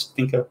anarchist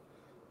thinker.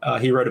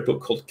 He wrote a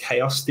book called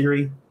Chaos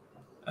Theory,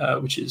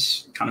 which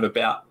is kind of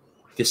about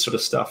this sort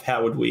of stuff.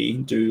 How would we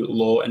do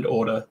law and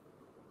order,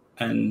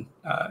 and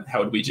how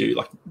would we do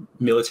like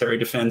military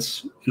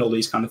defense and all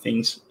these kind of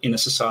things in a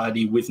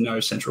society with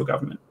no central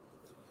government?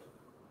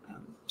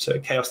 So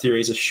Chaos Theory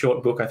is a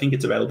short book. I think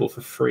it's available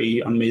for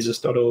free on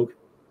Mises.org.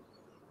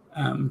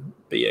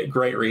 But yeah,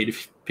 great read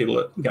if people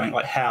are going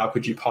like, how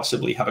could you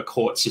possibly have a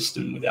court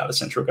system without a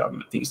central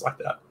government? Things like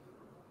that.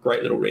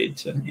 Great little read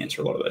to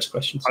answer a lot of those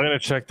questions. I'm going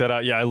to check that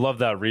out. Yeah, I love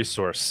that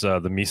resource.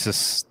 The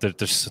Mises,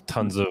 there's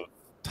tons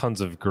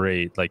of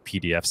great like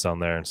PDFs on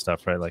there and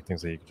stuff, right? Like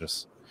things that you can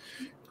just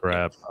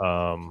grab.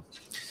 So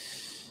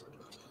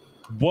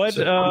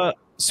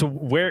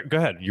where, go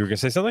ahead. You were going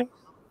to say something?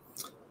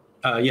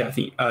 Yeah, I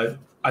think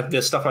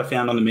there's stuff I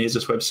found on the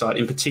Mises website,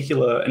 in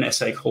particular an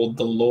essay called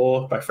The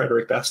Law by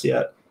Frederick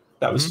Bastiat.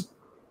 That was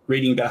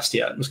reading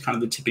Bastiat was kind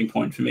of the tipping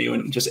point for me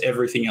when just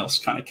everything else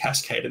kind of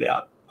cascaded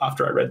out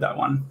after I read that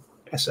one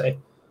essay.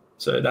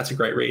 So that's a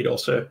great read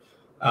also.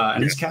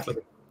 And he's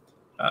Catholic.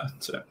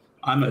 So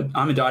I'm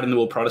a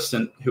dyed-in-the-wool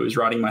Protestant who was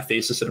writing my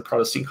thesis at a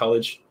Protestant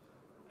college.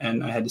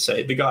 And I had to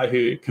say the guy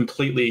who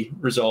completely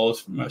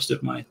resolved most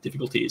of my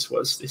difficulties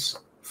was this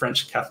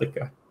French Catholic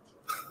guy.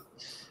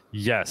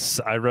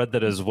 Yes, I read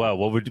that as well.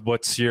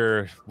 What's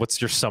your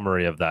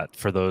summary of that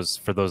for those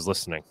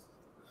listening?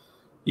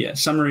 Yeah,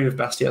 summary of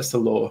Bastiat's The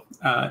Law.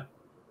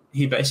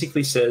 He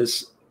basically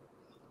says,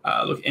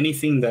 look,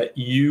 anything that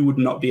you would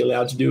not be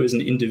allowed to do as an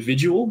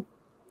individual,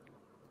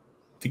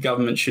 the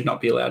government should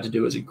not be allowed to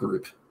do as a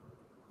group.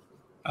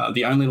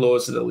 The only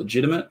laws that are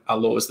legitimate are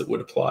laws that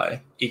would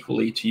apply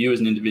equally to you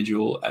as an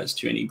individual as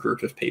to any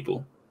group of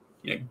people.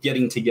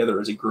 Getting together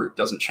as a group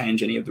doesn't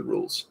change any of the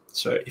rules.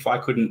 So if I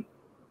couldn't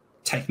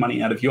take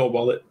money out of your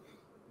wallet,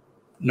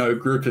 no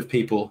group of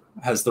people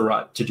has the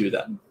right to do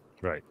that.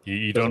 Right.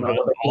 You don't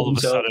all of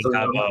a sudden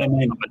have a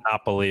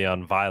monopoly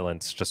on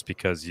violence just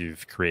because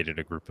you've created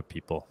a group of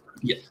people.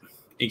 Yeah,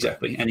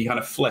 exactly. And he kind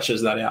of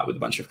fleshes that out with a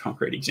bunch of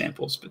concrete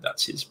examples, but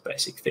that's his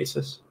basic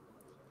thesis.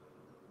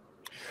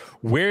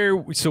 Where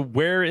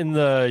in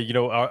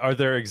the, are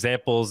there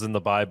examples in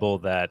the Bible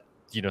that,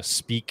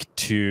 speak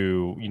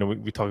to,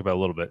 we talked about a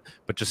little bit,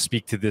 but just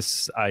speak to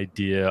this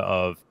idea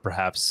of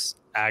perhaps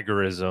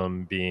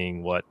agorism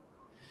being what,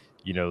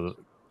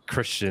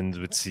 Christians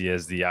would see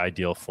as the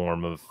ideal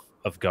form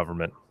of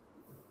government?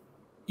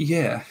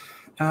 Yeah.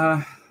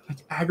 Like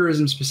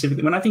agorism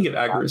specifically. When I think of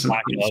agorism,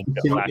 I think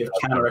specifically of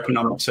counter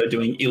economics, so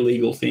doing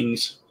illegal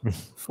things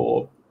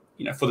for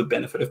the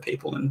benefit of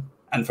people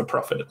and for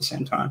profit at the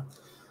same time.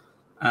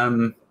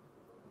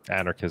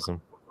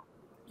 Anarchism.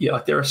 Yeah,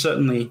 like there are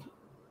certainly,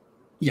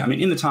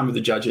 in the time of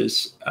the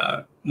judges,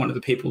 one of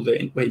the people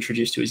that we're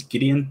introduced to is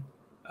Gideon.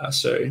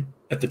 So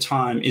at the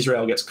time,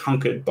 Israel gets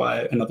conquered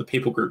by another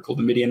people group called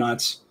the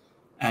Midianites,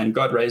 and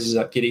God raises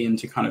up Gideon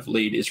to kind of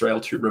lead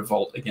Israel to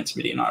revolt against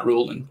Midianite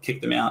rule and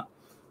kick them out.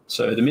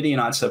 So the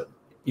Midianites are,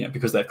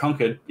 because they've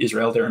conquered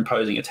Israel, they're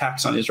imposing a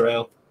tax on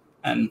Israel,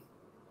 and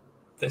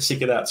they're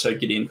sick of that. So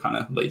Gideon kind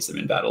of leads them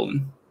in battle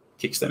and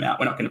kicks them out.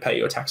 We're not going to pay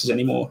your taxes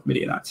anymore,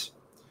 Midianites.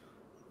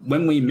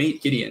 When we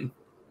meet Gideon,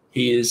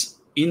 he is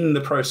in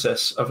the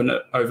process of an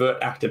overt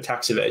act of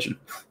tax evasion.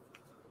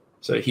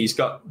 So he's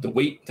got the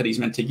wheat that he's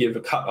meant to give a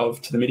cut of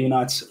to the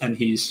Midianites, and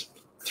he's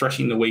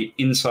threshing the wheat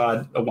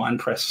inside a wine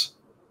press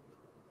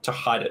to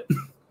hide it.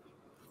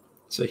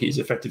 So he's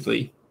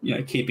effectively,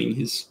 keeping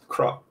his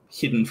crop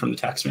hidden from the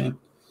taxman.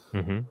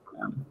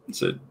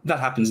 So that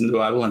happens in the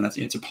Bible, and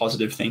it's a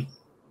positive thing.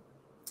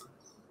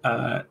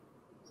 trying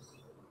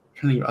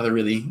to think of other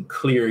really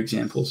clear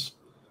examples.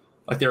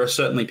 Like there are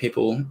certainly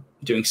people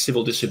doing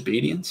civil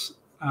disobedience.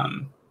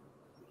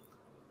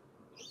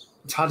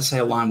 It's hard to say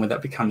a line where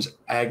that becomes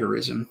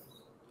agorism,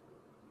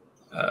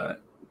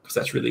 because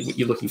that's really what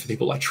you're looking for,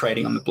 people like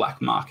trading on the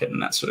black market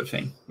and that sort of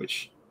thing,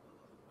 which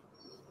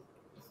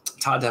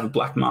it's hard to have a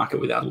black market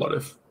without a lot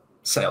of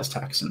sales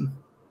tax and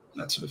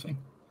that sort of thing.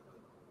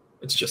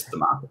 It's just the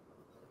market.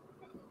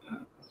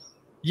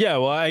 Yeah,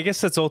 well, I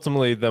guess that's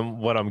ultimately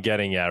what I'm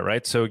getting at,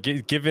 right? So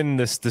given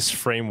this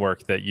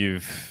framework that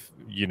you've,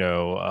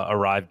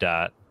 arrived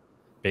at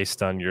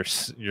based on your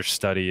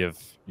study of,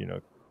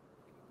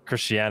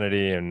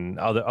 Christianity and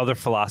other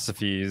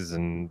philosophies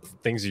and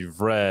things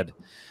you've read,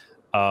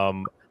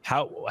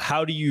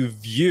 how do you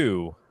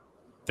view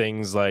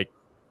things like,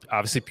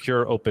 obviously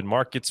pure open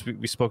markets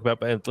we spoke about,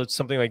 but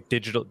something like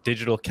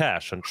digital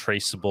cash,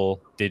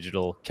 untraceable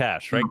digital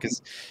cash, right?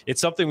 Because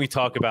it's something we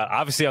talk about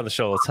obviously on the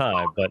show all the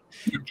time, but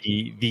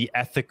the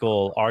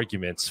ethical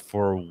arguments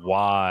for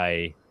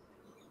why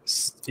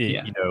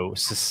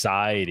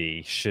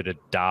society should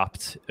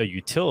adopt a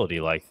utility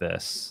like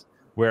this,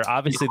 where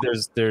obviously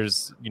there's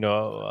bad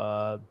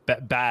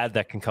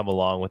that can come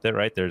along with it,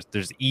 right?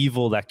 There's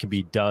evil that can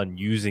be done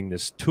using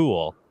this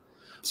tool.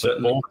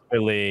 Certainly. But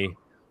ultimately,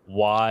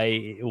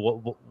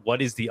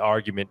 what is the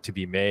argument to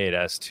be made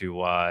as to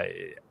why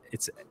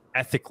it's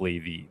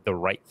ethically the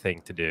right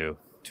thing to do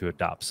to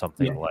adopt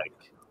something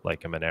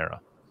like a Monero?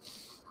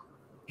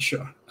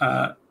 Sure.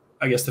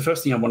 I guess the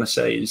first thing I want to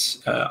say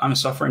is I'm a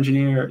software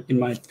engineer in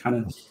my kind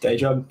of day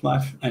job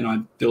life, and I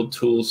build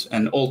tools,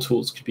 and all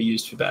tools could be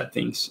used for bad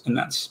things, and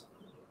that's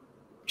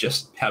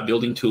just how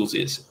building tools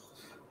is.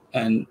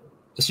 And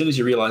as soon as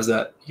you realize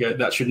that,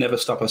 that should never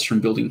stop us from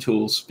building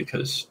tools,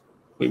 because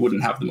we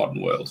wouldn't have the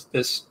modern world.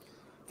 There's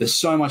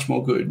so much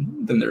more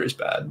good than there is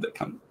bad that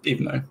come,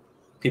 even though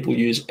people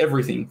use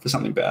everything for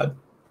something bad.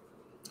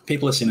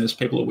 People are sinners,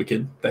 people are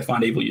wicked, they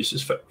find evil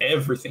uses for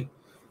everything.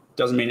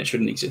 Doesn't mean it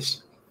shouldn't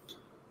exist.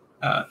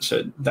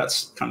 So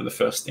that's kind of the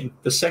first thing.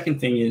 The second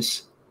thing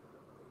is,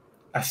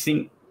 I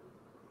think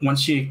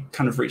once you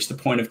kind of reach the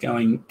point of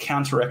going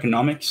counter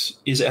economics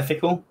is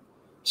ethical,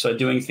 so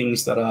doing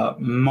things that are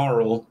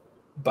moral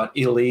but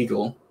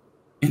illegal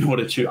in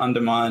order to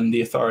undermine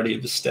the authority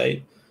of the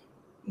state,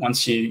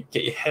 once you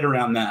get your head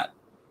around that,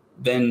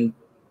 then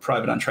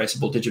private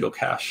untraceable digital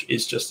cash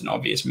is just an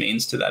obvious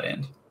means to that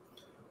end.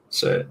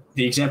 So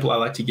the example I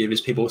like to give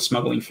is people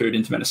smuggling food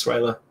into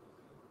Venezuela.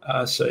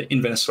 So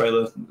in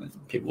Venezuela,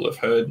 people have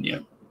heard,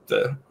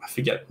 I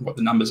forget what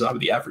the numbers are,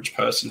 but the average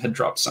person had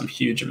dropped some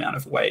huge amount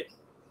of weight.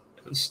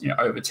 It was,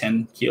 over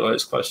 10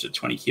 kilos, close to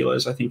 20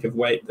 kilos, I think, of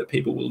weight that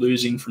people were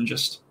losing from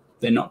just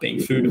there not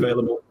being food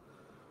available.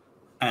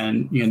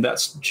 And,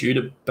 that's due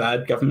to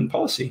bad government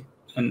policy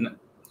and,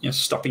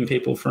 stopping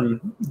people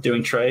from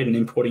doing trade and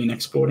importing and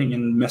exporting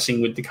and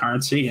messing with the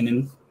currency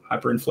and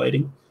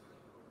hyperinflating.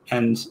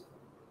 And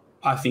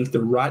I think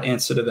the right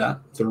answer to that,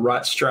 the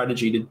right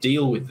strategy to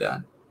deal with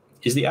that,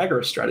 is the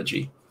agorist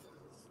strategy.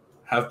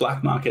 Have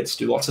black markets,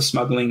 do lots of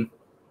smuggling,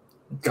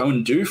 go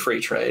and do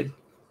free trade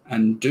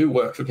and do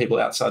work for people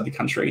outside the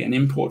country and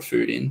import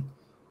food in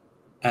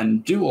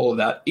and do all of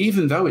that,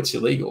 even though it's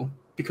illegal,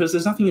 because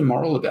there's nothing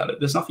immoral about it.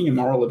 There's nothing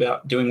immoral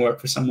about doing work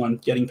for someone,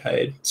 getting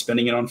paid,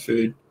 spending it on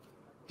food,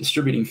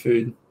 distributing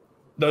food.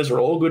 Those are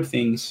all good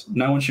things.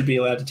 No one should be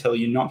allowed to tell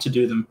you not to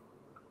do them.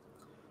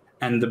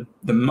 And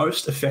the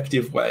most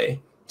effective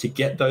way to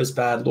get those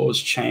bad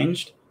laws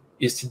changed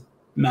is to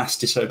mass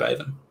disobey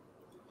them.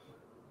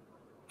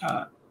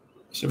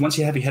 So once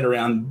you have your head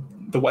around,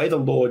 the way the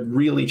law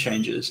really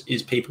changes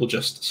is people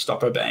just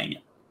stop obeying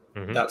it.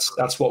 Mm-hmm.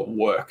 That's what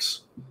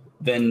works.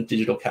 Then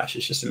digital cash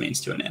is just a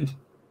means to an end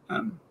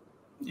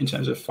in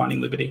terms of finding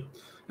liberty.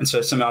 And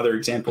so some other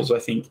examples, I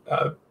think,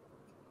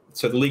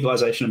 so the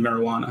legalization of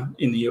marijuana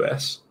in the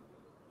US,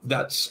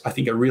 that's, I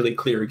think, a really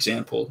clear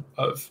example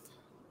of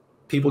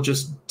people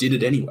just did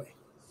it anyway.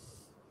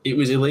 It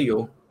was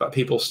illegal, but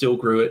people still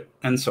grew it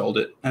and sold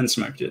it and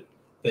smoked it.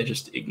 They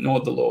just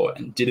ignored the law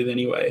and did it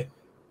anyway.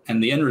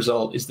 And the end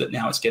result is that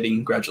now it's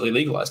getting gradually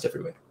legalized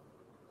everywhere.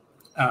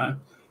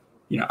 I'm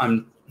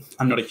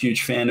not a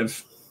huge fan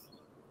of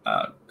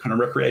kind of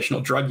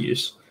recreational drug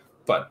use,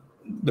 but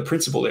the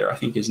principle there, I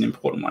think, is an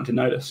important one to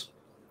notice.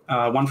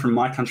 One from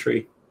my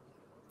country,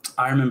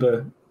 I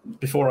remember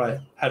before I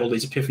had all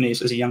these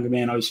epiphanies as a younger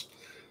man,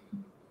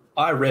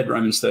 I read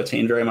Romans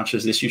 13 very much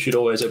as this: you should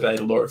always obey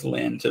the law of the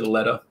land to the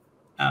letter.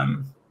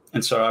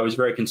 And so I was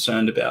very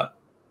concerned about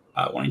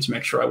wanting to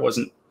make sure I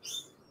wasn't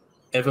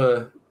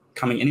ever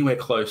coming anywhere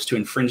close to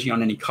infringing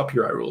on any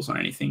copyright rules on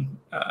anything,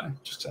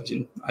 just as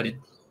I did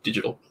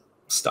digital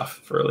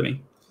stuff for a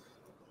living.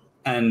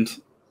 And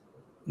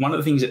one of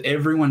the things that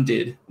everyone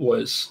did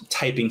was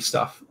taping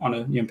stuff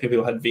on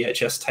people had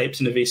VHS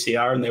tapes in a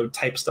VCR, and they would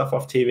tape stuff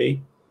off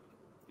TV.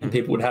 And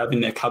people would have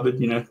in their cupboard,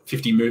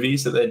 50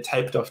 movies that they'd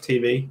taped off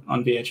TV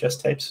on VHS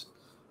tapes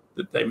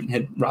that they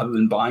had rather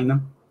than buying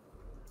them.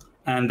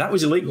 And that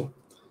was illegal.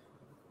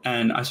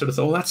 And I sort of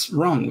thought, well, that's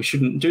wrong. We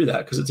shouldn't do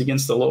that because it's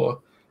against the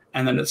law.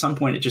 And then at some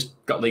point it just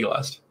got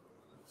legalized.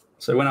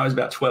 So when I was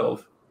about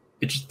 12,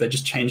 they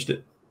just changed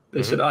it.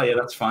 They said, oh yeah,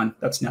 that's fine.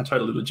 That's now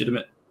totally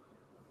legitimate.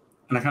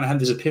 And I kind of had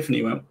this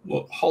epiphany, went,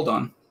 well, hold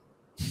on.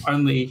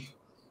 Only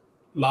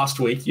last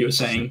week you were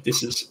saying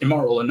this is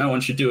immoral and no one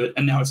should do it,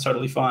 and now it's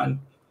totally fine.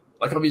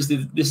 Like,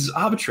 obviously this is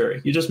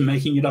arbitrary. You're just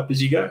making it up as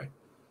you go.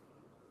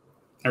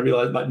 I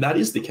realized like that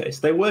is the case.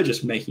 They were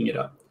just making it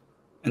up.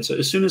 And so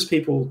as soon as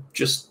people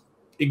just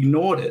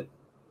ignored it,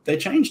 they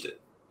changed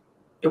it.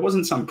 It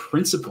wasn't some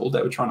principle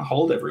they were trying to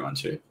hold everyone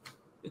to.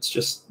 It's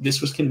just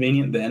this was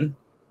convenient then,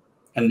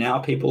 and now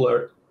people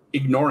are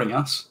ignoring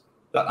us.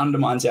 That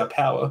undermines our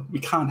power.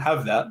 We can't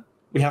have that.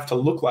 We have to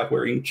look like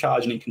we're in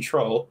charge and in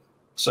control.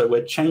 So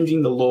we're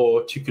changing the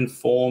law to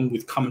conform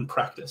with common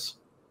practice.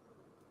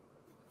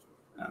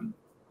 And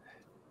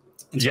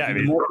so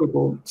the more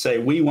people say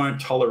we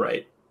won't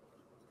tolerate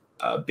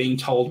being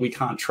told we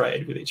can't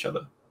trade with each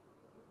other,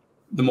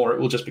 the more it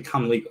will just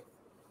become legal.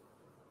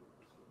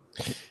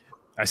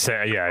 I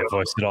say, I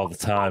voice it all the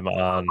time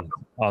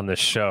on this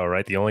show,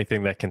 right? The only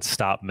thing that can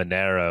stop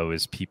Monero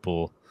is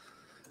people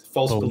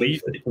false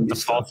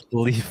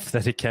belief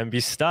that it can be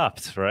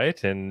stopped,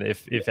 right? And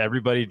if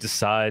everybody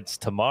decides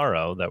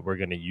tomorrow that we're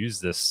going to use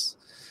this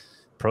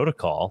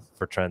protocol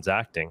for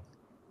transacting,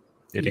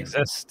 it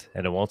exists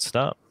and it won't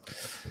stop.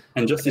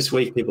 And just this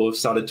week, people have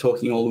started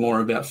talking all the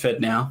more about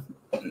Fed now,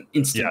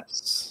 instant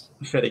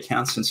Fed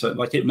accounts, and so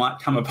like it might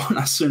come upon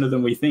us sooner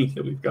than we think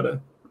that we've got to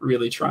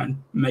really try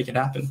and make it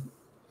happen.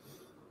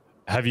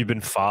 Have you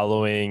been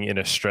following in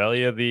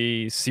Australia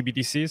the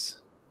CBDCs?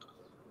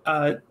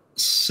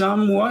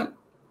 Somewhat,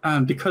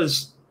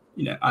 because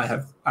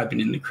I've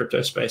been in the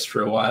crypto space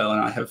for a while,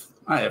 and I have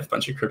a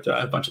bunch of crypto, I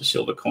have a bunch of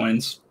silver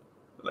coins.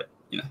 Like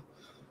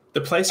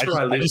the place where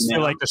I live, I just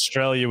feel like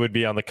Australia would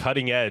be on the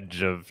cutting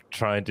edge of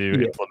trying to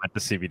implement the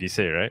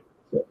CBDC, right?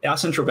 Our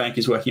central bank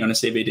is working on a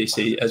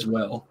CBDC as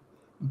well,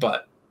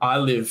 but I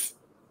live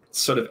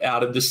sort of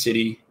out of the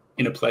city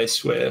in a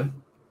place where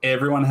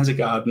everyone has a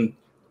garden,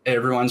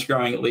 everyone's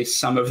growing at least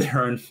some of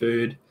their own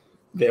food.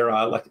 There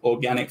are like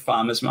organic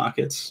farmers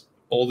markets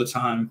all the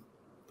time.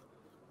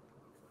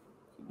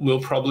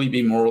 We'll probably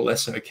be more or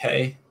less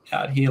okay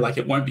out here. Like,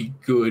 it won't be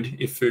good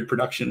if food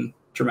production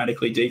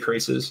dramatically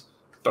decreases,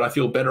 but I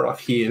feel better off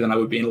here than I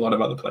would be in a lot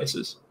of other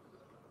places.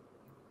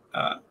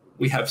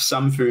 We have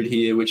some food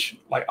here which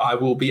like I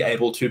will be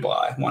able to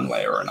buy one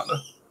way or another.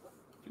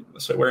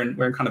 So we're in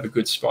kind of a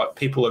good spot.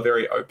 People are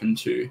very open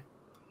to,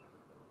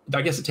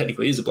 I guess it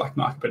technically is a black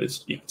market, but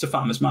it's a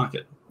farmer's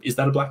market. Is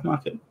that a black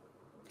market?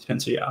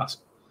 Depends who you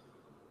ask.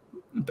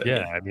 But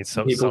I mean,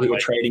 some people who are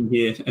trading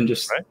here and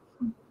just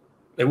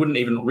they wouldn't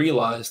even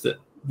realize that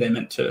they're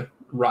meant to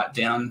write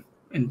down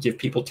and give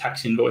people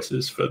tax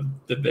invoices for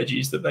the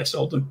veggies that they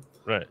sold them.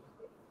 Right.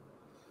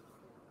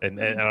 And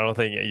I don't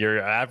think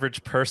your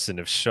average person,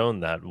 if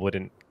shown that,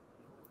 wouldn't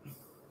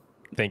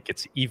think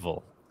it's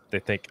evil. They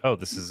think, oh,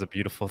 this is a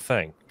beautiful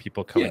thing.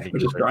 People coming we're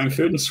just growing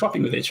food and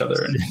swapping with each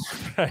other. And,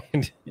 right.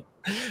 And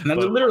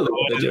that's literally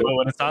what they do.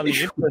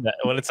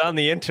 When it's on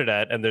the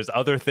internet and there's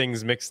other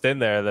things mixed in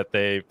there that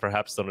they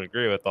perhaps don't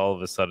agree with, all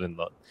of a sudden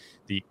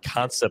the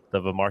concept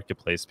of a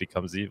marketplace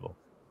becomes evil.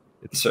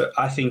 So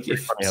I think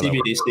if a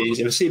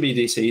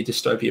CBDC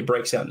dystopia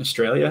breaks out in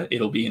Australia,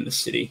 it'll be in the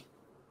city.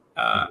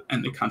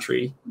 And the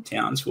country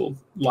towns will,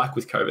 like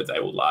with COVID, they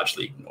will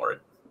largely ignore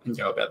it and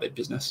go about their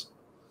business.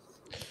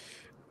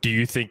 Do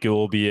you think it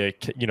will be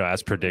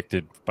as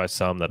predicted by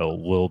some, that it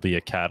will be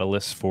a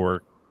catalyst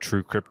for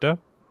true crypto?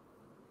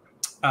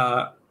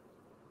 I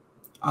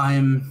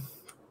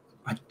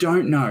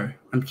don't know.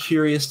 I'm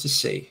curious to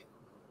see.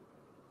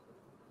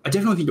 I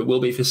definitely think it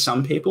will be for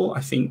some people.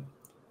 I think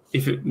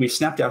if we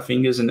snapped our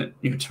fingers and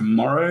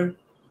tomorrow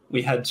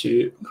we had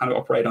to kind of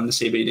operate on the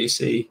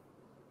CBDC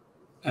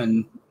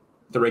and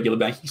the regular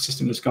banking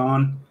system was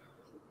gone,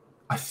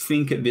 I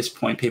think at this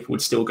point people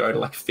would still go to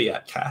like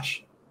fiat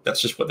cash.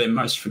 That's just what they're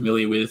most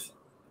familiar with.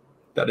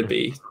 That'd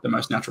be the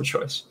most natural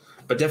choice.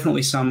 But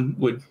definitely some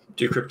would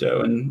do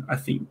crypto, and I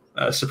think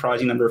a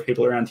surprising number of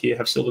people around here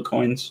have silver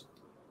coins.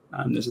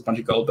 There's a bunch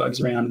of gold bugs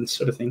around and this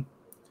sort of thing.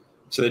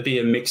 So there'd be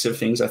a mix of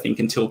things, I think,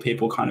 until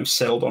people kind of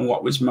settled on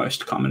what was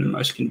most common and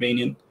most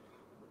convenient.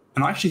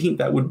 And I actually think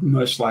that would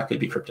most likely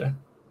be crypto.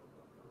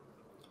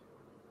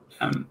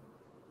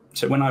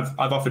 So when I've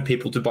offered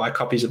people to buy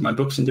copies of my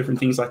books and different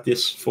things like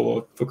this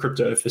for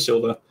crypto, for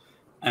silver,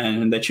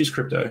 and they choose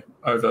crypto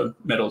over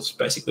metals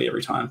basically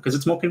every time because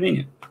it's more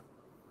convenient.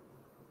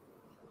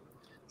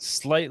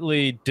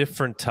 Slightly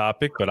different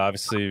topic, but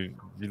obviously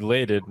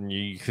related, and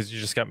because you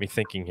just got me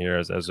thinking here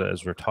as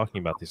we're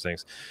talking about these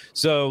things.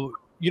 So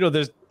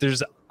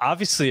there's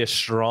obviously a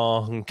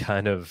strong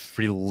kind of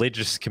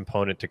religious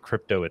component to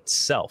crypto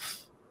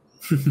itself.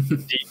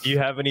 Do you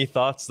have any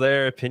thoughts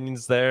there,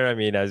 opinions there? I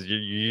mean, as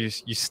you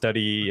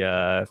study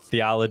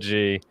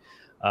theology,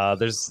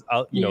 there's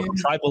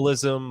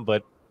tribalism,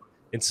 but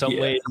in some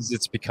ways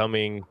it's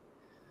becoming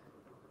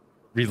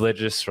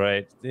religious,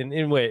 right?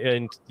 In way,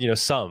 and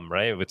some,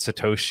 right, with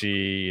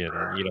Satoshi,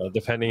 and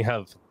depending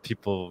how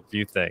people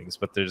view things,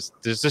 but there's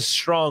this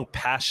strong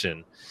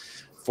passion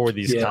for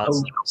these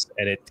concepts,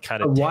 and it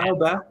kind of a while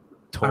back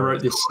I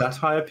wrote this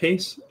satire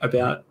piece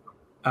about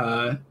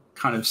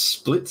kind of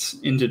splits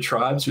into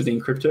tribes within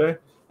crypto,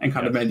 and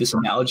kind of made this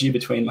analogy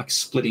between like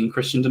splitting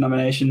Christian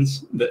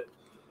denominations that,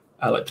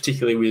 like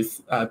particularly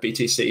with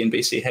BTC and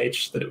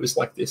BCH, that it was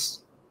like this.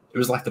 It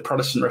was like the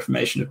Protestant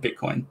Reformation of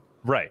Bitcoin.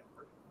 Right.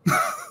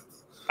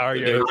 Are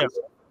you?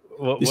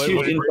 This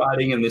huge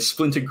infighting and this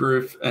splinter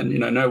group, and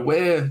no,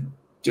 we're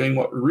doing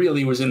what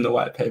really was in the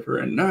white paper,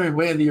 and no,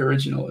 we're the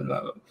original, and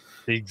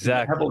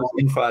exactly. Have all this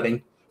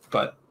infighting.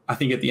 But I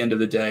think at the end of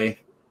the day,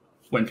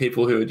 when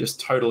people who are just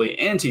totally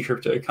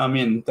anti-crypto come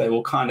in, they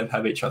will kind of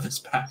have each other's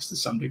backs to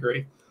some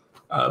degree.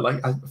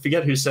 Like I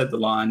forget who said the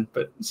line,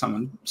 but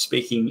someone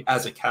speaking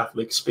as a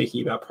Catholic,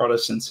 speaking about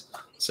Protestants,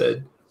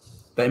 said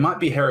they might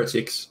be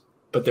heretics,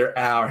 but they're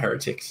our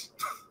heretics.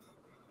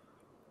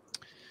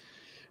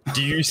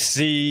 Do you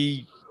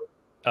see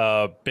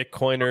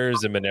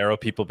Bitcoiners and Monero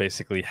people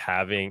basically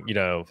having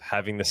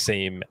the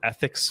same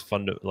ethics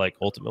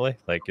ultimately?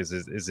 Like is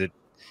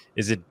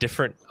it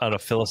different on a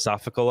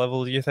philosophical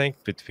level, do you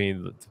think,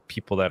 between the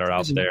people that are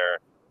out there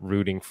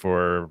rooting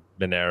for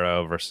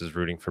Monero versus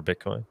rooting for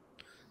Bitcoin?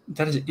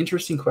 That is an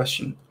interesting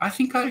question. I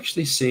think I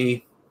actually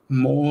see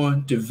more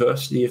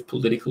diversity of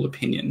political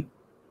opinion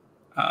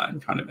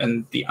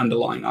and the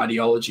underlying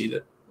ideology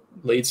that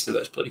leads to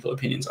those political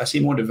opinions. I see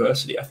more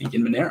diversity, I think,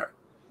 in Monero.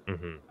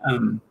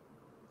 Mm-hmm.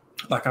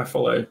 Like I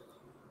follow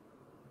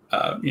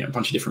a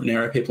bunch of different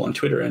Monero people on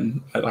Twitter,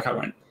 and I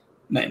won't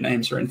name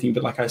names or anything,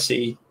 but like I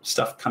see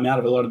stuff come out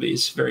of a lot of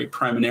these very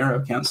pro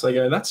Monero accounts. They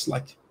go, that's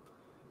like,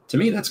 to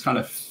me, that's kind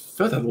of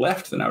further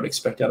left than I would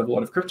expect out of a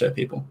lot of crypto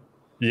people.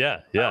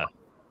 Yeah.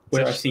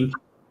 Where I think,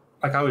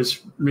 like, I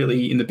was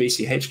really in the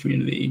BCH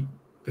community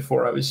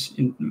before I was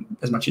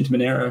as much into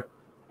Monero,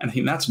 and I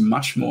think that's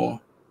much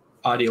more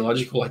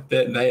ideological. Like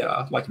they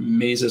are like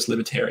Mises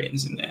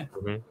libertarians in there.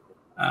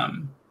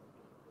 Mm-hmm.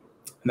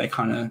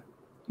 And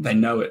they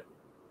know it.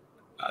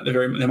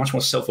 They're much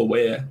more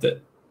self-aware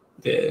that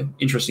their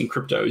interest in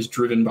crypto is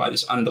driven by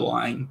this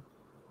underlying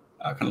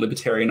kind of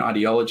libertarian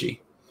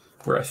ideology,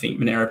 where I think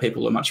Monero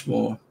people are much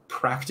more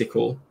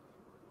practical.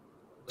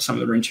 Some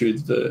of them are into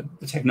the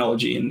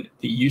technology and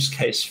the use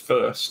case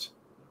first,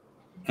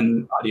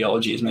 and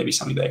ideology is maybe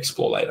something they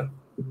explore later.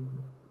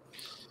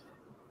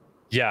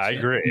 Yeah, I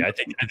agree. I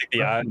think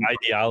the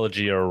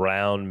ideology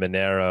around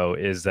Monero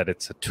is that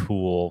it's a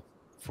tool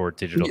for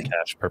digital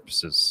cash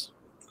purposes.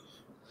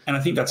 And I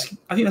think that's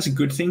a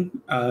good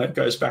thing. It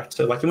goes back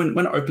to like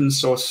when open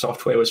source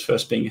software was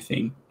first being a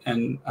thing,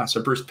 and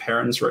so Bruce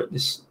Perens wrote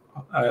this.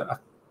 I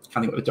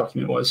can't think what the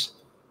document was.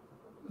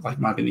 Like,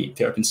 might be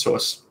the open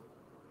source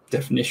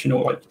definition,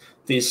 or like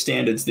these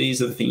standards.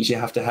 These are the things you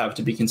have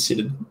to be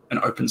considered an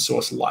open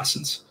source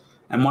license.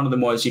 And one of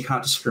them was you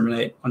can't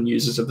discriminate on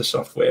users of the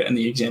software. And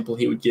the example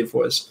he would give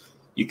was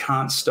you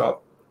can't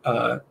stop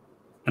an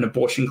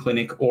abortion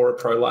clinic or a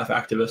pro-life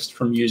activist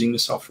from using the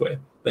software.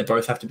 They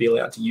both have to be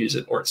allowed to use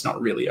it, or it's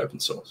not really open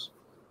source.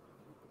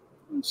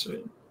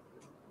 So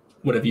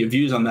whatever your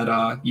views on that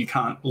are, you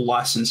can't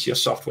license your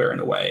software in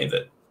a way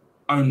that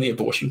only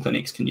abortion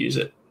clinics can use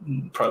it.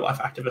 Pro-life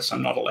activists are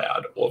not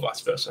allowed, or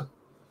vice versa.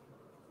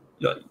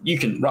 You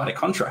can write a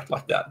contract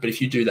like that, but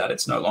if you do that,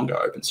 it's no longer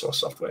open source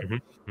software.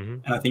 Mm-hmm.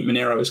 Mm-hmm. And I think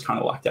Monero is kind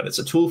of like that. It's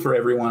a tool for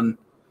everyone.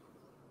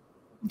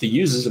 The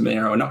users of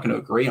Monero are not going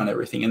to agree on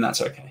everything, and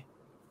that's okay.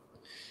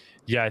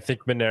 Yeah, I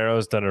think Monero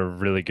has done a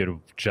really good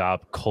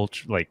job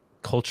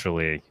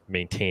culturally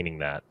maintaining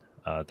that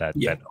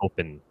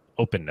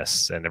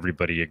openness, and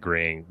everybody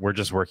agreeing we're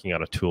just working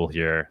on a tool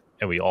here,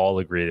 and we all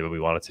agree that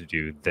we wanted to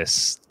do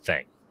this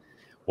thing.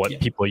 What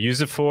people use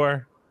it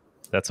for,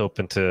 that's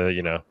open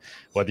to,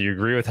 whether you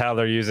agree with how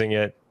they're using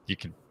it, you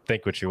can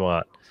think what you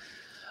want.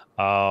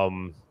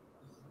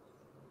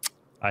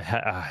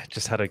 I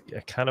just had a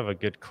kind of a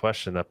good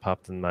question that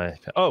popped in my...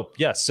 Oh,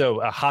 yeah.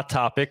 So a hot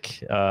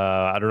topic.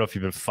 I don't know if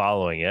you've been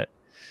following it,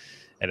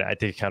 and I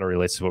think it kind of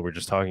relates to what we we're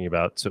just talking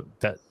about. So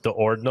that the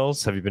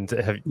ordinals, have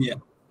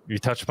you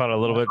touched upon it a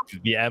little bit,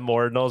 the M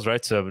ordinals,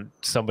 right? So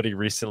somebody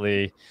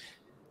recently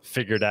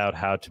figured out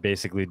how to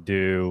basically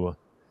do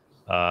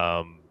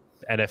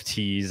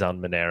NFTs on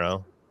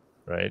Monero,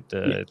 right?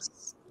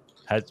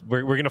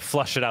 We're going to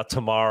flush it out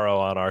tomorrow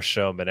on our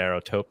show,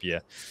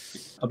 Monerotopia.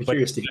 I'll be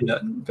curious to hear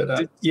that.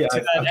 But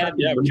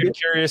we're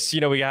curious.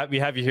 We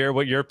have you here.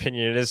 What your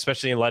opinion is,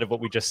 especially in light of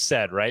what we just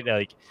said, right?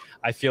 Like,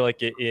 I feel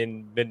like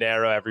in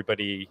Monero,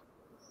 everybody,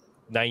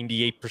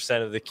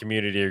 98% of the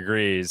community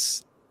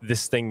agrees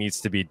this thing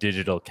needs to be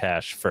digital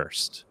cash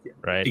first,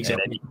 right?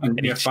 Exactly. And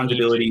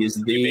fungibility is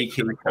the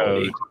key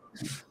quality.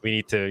 We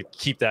need to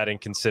keep that in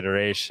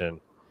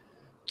consideration.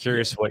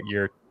 Curious what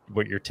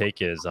your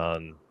take is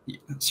on.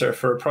 So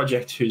for a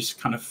project whose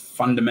kind of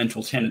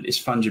fundamental tenet is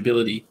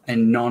fungibility, a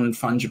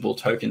non-fungible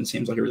token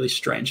seems like a really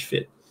strange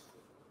fit.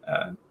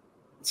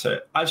 So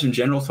I have some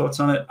general thoughts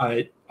on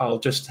it. I'll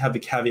just have the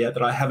caveat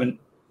that I haven't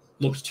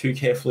looked too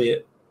carefully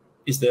at,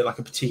 is there like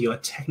a particular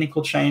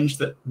technical change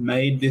that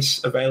made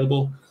this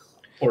available?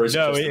 Or is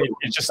no, it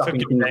just took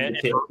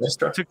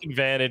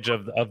advantage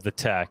of the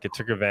tech. It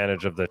took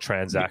advantage of the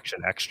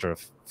transaction extra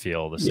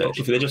field. Yeah,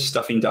 if they're just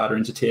stuffing data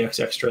into TX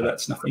extra,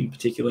 that's nothing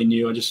particularly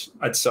new.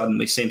 I'd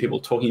suddenly seen people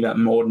talking about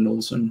more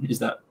ordinals, and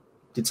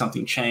did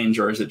something change,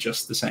 or is it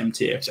just the same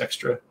TX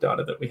extra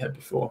data that we had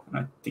before? And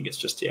I think it's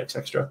just TX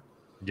extra.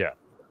 Yeah.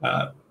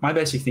 My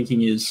basic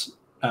thinking is,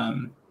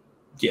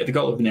 the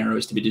goal of Monero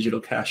is to be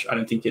digital cash. I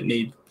don't think it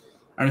needs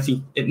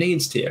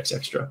TX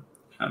extra.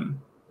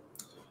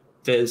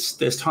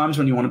 There's times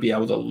when you want to be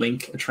able to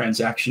link a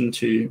transaction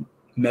to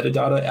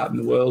metadata out in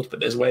the world, but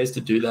there's ways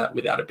to do that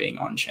without it being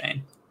on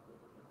chain.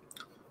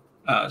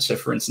 So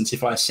for instance,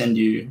 if I send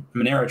you a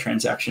Monero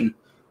transaction,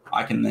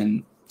 I can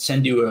then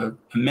send you a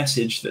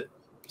message that,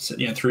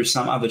 through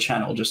some other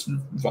channel, just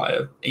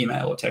via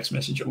email or text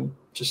message, or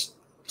just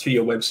to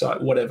your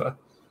website, whatever,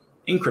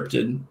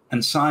 encrypted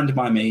and signed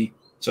by me.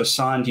 So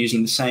signed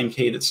using the same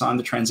key that signed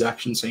the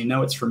transaction, so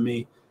it's from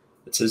me.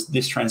 It says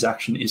this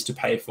transaction is to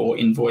pay for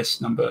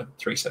invoice number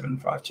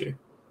 3752.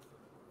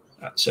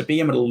 So being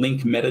able to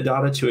link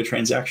metadata to a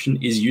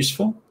transaction is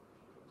useful,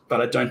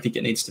 but I don't think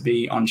it needs to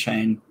be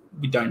on-chain.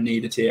 We don't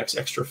need a TX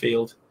extra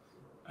field.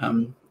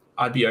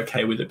 I'd be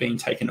okay with it being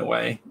taken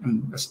away,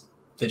 and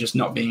they're just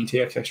not being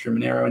TX extra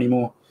Monero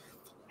anymore.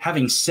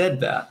 Having said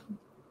that,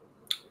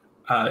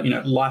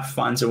 life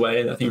finds a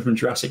way. I think from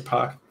Jurassic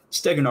Park,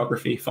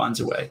 steganography finds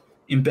a way.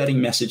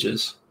 Embedding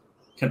messages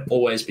can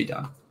always be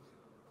done.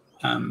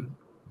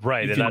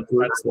 Right, and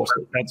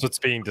that's what's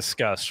being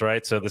discussed,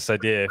 right? So this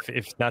idea,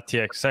 if not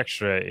TX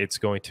extra, it's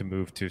going to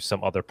move to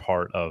some other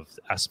part of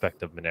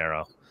aspect of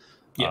Monero.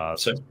 Yeah,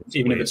 so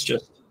even if it's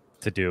just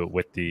to do it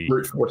with the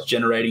brute force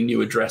generating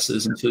new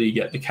addresses until you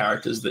get the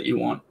characters that you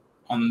want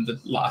on the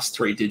last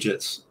 3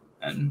 digits,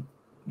 and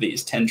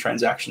these 10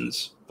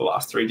 transactions, the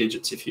last 3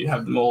 digits, if you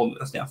have them all,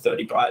 that's now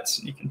 30 bytes,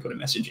 and you can put a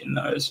message in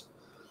those.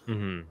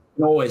 Mm-hmm. You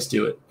can always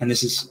do it. And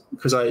this is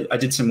because I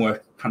did some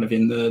work kind of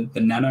in the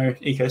Nano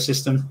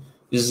ecosystem.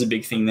 This is a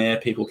big thing there.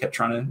 People kept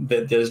trying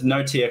to, there's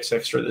no TX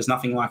extra. There's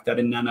nothing like that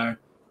in Nano.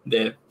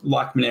 They're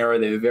like Monero.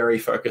 They're very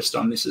focused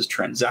on this is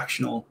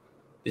transactional.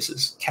 This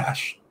is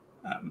cash.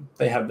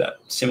 They have that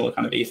similar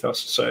kind of ethos.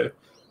 So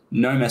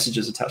no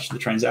messages attached to the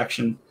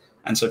transaction.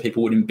 And so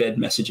people would embed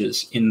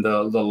messages in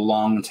the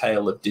long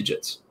tail of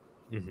digits,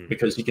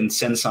 because you can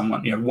send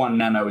someone, 1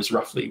 nano is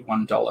roughly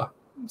 $1.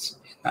 It's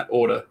in that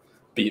order.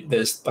 But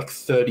there's like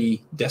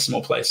 30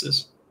 decimal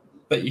places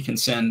that you can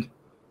send.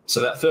 So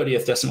that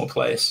 30th decimal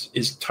place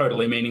is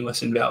totally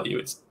meaningless in value.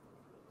 It's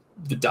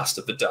the dust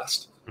of the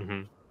dust.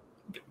 Mm-hmm.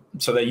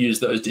 So they use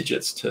those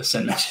digits to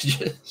send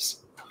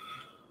messages.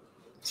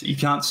 So you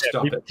can't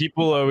stop it.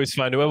 People always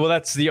find a way. Well,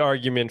 that's the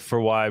argument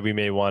for why we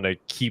may want to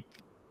keep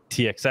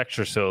TX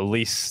extra. So at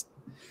least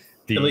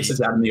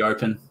it's out in the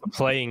open.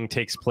 Playing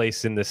takes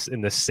place in this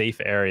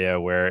safe area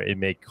where it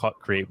may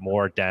create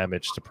more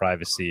damage to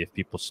privacy if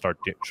people start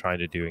trying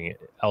to doing it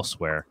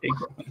elsewhere.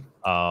 Exactly.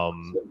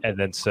 And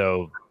then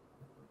so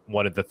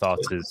one of the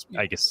thoughts is,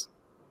 I guess,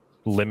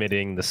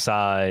 limiting the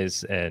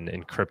size and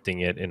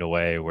encrypting it in a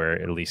way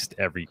where at least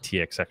every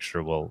TX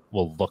extra will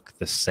look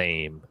the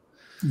same.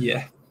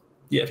 Yeah.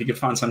 If you could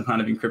find some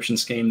kind of encryption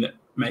scheme that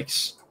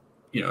makes,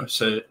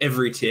 so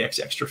every TX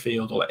extra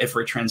field or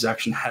every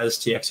transaction has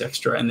TX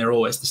extra and they're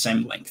always the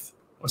same length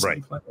or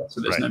something like that.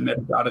 So there's no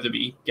metadata to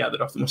be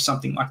gathered off them or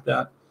something like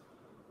that.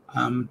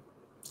 I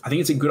think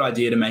it's a good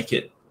idea to make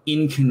it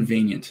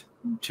inconvenient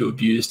to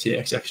abuse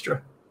TX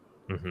extra.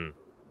 Mm-hmm.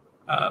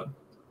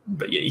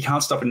 But yeah, you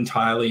can't stop it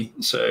entirely.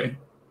 So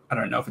I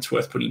don't know if it's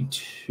worth putting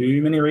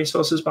too many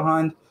resources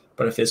behind,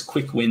 but if there's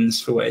quick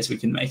wins for ways we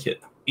can make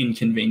it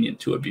inconvenient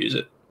to abuse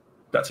it,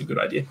 that's a good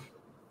idea.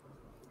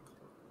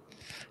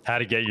 How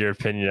to get your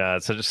opinion on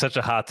it. Such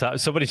a hot topic.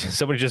 Somebody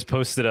just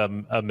posted a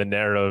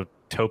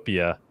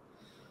Monero-topia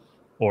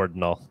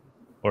ordinal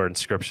or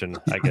inscription,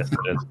 I guess it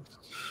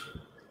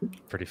is.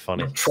 Pretty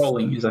funny. Yeah,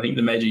 trolling is, I think,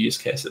 the major use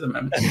case at the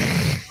moment.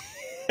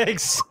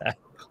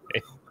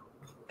 Exactly.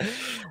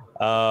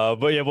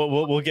 But yeah,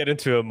 we'll get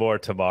into it more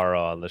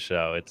tomorrow on the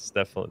show. It's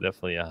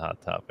definitely a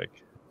hot topic.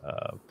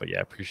 But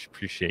yeah,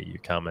 appreciate you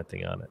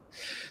commenting on it.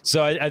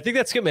 So I think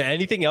that's good, man.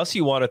 Anything else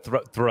you want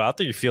to throw out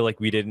there you feel like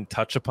we didn't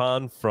touch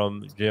upon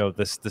from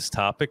this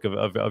topic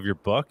of your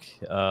book?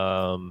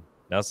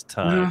 Now's the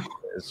time.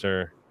 Is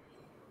there?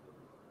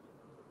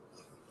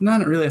 No,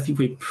 not really. I think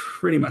we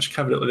pretty much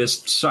covered it.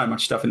 There's so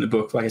much stuff in the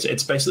book. Like I said,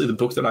 it's basically the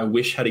book that I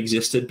wish had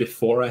existed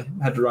before I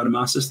had to write a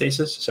master's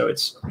thesis. So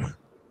it's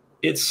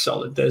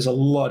solid. There's a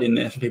lot in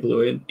there for people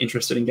who are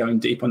interested in going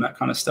deep on that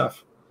kind of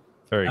stuff.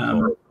 Very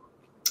cool.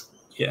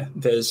 Yeah,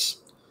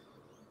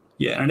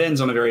 and it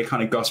ends on a very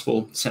kind of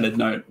gospel-centered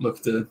note.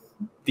 Look, the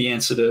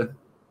answer to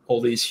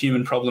all these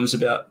human problems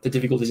about the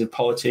difficulties of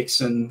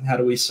politics and how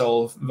do we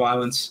solve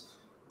violence,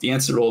 the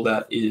answer to all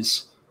that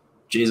is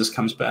Jesus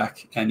comes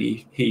back and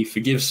he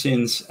forgives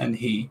sins and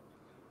he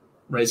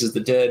raises the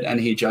dead and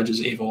he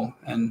judges evil,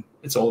 and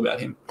it's all about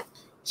him.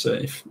 So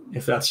if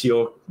that's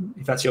your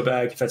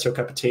bag, if that's your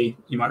cup of tea,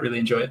 you might really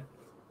enjoy it.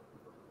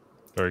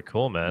 Very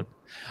cool, man.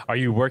 Are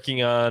you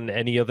working on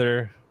any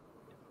other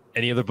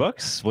Any other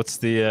books? What's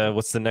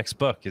the next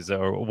book? Is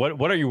there, or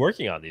what are you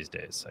working on these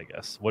days? I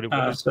guess what are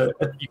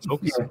you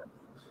focusing on?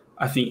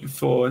 I think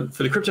for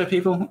the crypto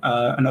people,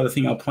 another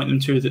thing I'll point them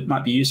to that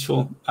might be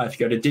useful, if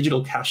you go to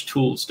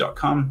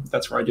digitalcashtools.com,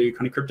 that's where I do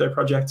kind of crypto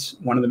projects.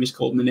 One of them is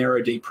called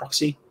Monero D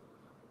Proxy.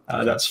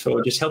 That's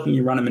for just helping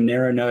you run a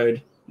Monero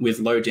node with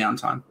low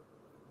downtime.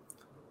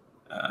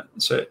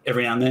 So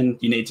every now and then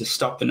you need to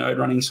stop the node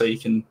running so you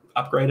can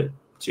upgrade it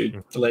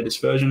to the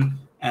latest version.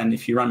 And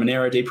if you run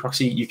Monero D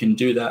Proxy, you can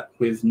do that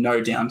with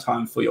no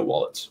downtime for your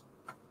wallets.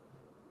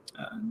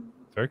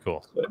 Very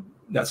cool. So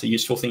that's a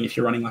useful thing if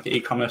you're running like an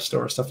e-commerce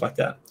store or stuff like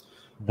that.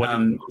 What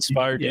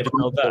inspired you to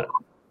build that?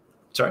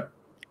 Sorry?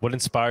 What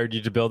inspired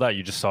you to build that?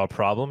 You just saw a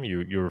problem?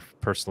 You were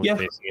personally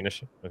facing an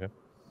issue? Okay.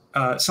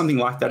 Something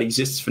like that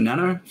exists for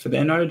Nano, for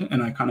their node.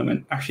 And I kind of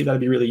went, actually,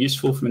 that'd be really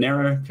useful for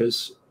Monero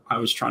because I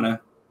was trying to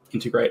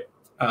integrate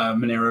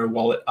Monero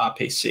wallet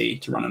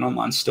RPC to run an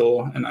online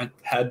store. And I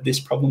had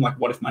this problem, like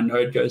what if my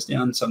node goes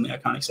down? Suddenly I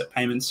can't accept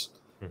payments.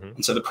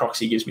 And so the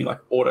proxy gives me like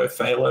auto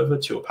failover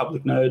to a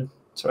public node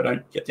so I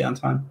don't get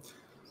downtime.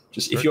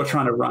 Just if you're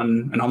trying to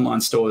run an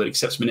online store that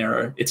accepts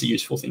Monero, it's a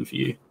useful thing for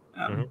you,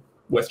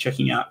 worth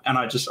checking out. And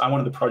I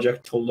wanted the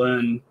project to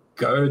learn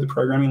Go, the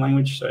programming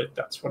language, so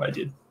that's what I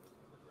did.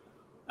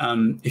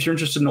 If you're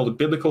interested in all the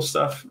biblical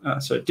stuff,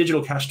 so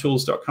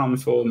digitalcashtools.com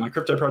for my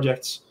crypto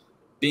projects,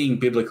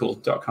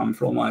 beingbiblical.com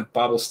for all my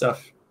Bible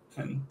stuff.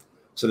 And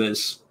so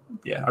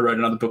I wrote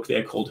another book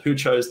there called Who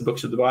Chose the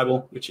Books of the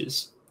Bible, which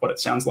is what it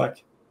sounds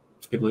like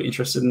if people are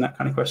interested in that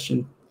kind of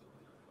question.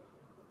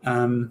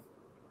 I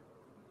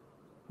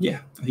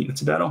think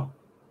that's about all.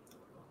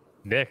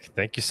 Nick,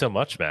 thank you so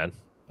much, man.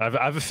 I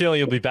have a feeling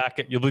you'll be back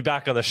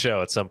on the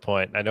show at some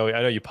point. I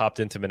know you popped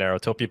into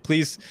Monerotopia.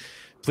 Please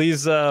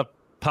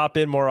pop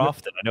in more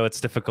often. I know it's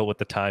difficult with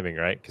the timing,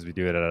 right? Because we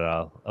do it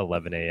at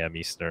 11 a.m.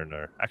 Eastern,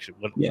 or actually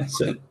what? Yeah,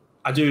 so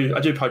I do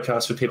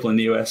podcasts with people in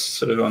the US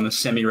sort of on the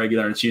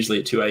semi-regular. It's usually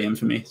at 2 a.m.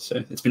 for me. So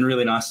it's been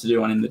really nice to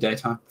do one in the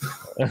daytime.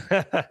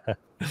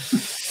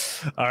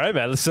 All right,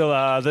 man.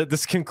 So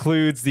this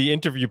concludes the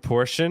interview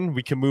portion.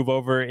 We can move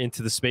over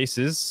into the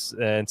spaces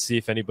and see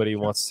if anybody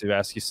wants to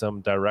ask you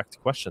some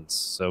direct questions.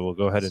 So we'll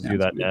go ahead and do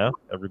that now,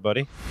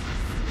 everybody.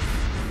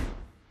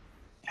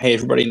 Hey,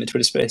 everybody in the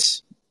Twitter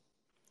space.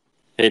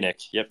 Hey,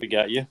 Nick. Yep, we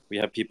got you. We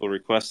have people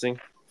requesting,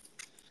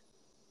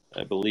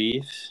 I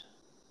believe.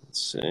 Let's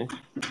see.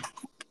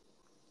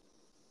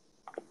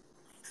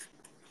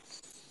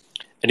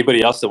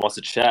 Anybody else that wants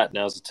to chat,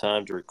 now's the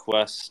time to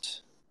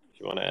request. If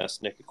you want to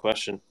ask Nick a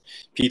question.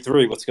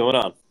 P3, what's going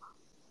on?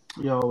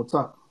 Yo, what's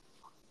up?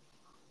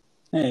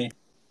 Hey.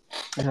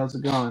 Hey, how's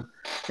it going?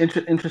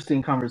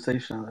 Interesting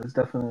conversation. It's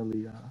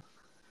definitely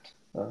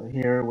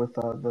here with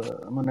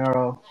the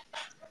Monero.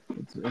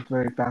 It's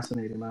very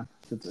fascinating, man.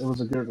 It was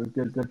a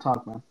good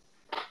talk, man.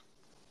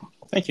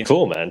 Thank you.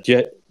 Cool, man. Do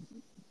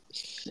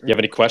you have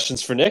any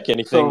questions for Nick?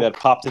 Anything that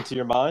popped into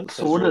your mind?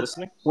 So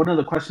one of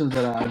the questions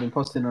that I've been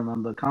posting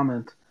on the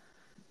comment,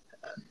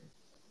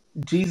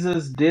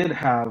 Jesus did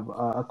have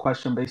a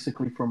question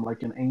basically from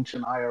like an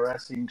ancient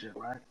IRS agent,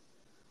 right?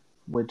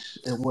 Which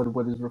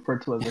what is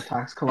referred to as a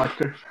tax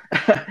collector.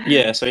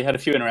 Yeah, so he had a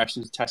few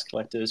interactions with tax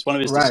collectors. One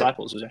of his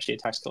disciples was actually a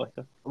tax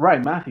collector.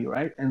 Right, Matthew,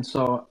 right? And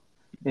so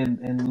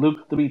in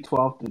Luke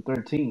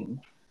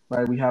 3:12-13,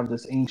 right, we have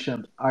this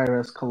ancient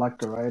IRS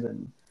collector, right?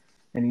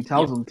 And he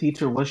tells him,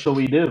 "Teacher, what shall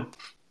we do?"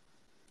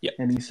 Yeah.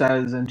 And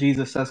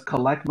Jesus says,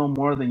 "Collect no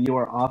more than you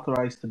are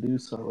authorized to do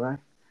so," right?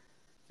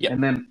 Yeah.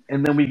 And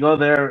then we go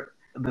there,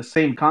 the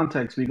same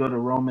context, we go to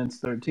Romans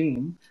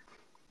 13,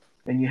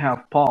 and you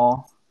have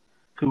Paul,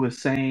 who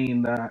is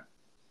saying that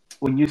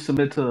when you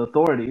submit to the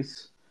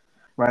authorities,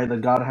 right,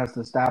 that God has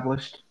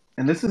established,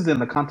 and this is in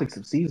the context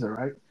of Caesar,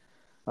 right?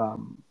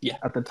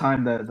 At the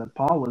time that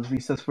Paul was, he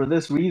says, "For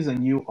this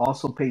reason, you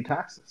also pay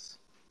taxes.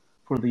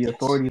 For the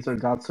authorities are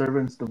God's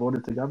servants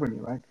devoted to govern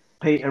you," right?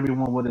 Pay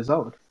everyone what is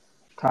owed.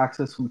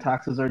 Taxes whom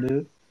taxes are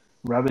due,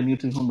 revenue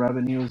to whom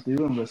revenue is due,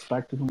 and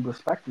respect to whom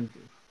respect is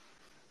due.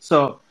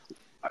 So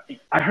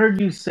I heard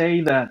you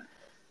say that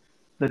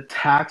the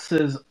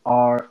taxes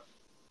are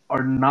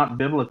not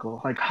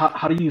biblical. Like,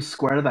 how do you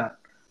square that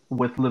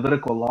with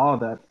Levitical law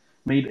that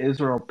made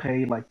Israel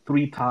pay like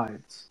 3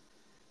 tithes,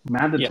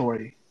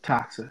 mandatory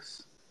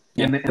taxes?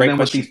 And then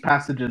with these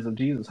passages of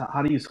Jesus,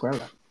 how do you square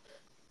that?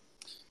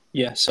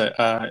 Yeah, so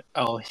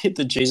I'll hit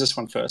the Jesus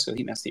one first. I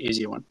think that's the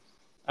easier one.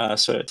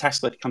 So a tax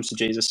collector comes to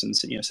Jesus and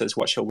says,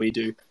 "What shall we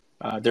do?"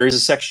 There is a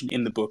section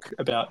in the book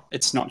about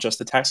it's not just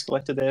the tax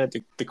collector there.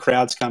 The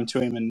crowds come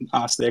to him and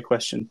ask their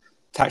question.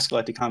 Tax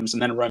collector comes,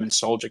 and then a Roman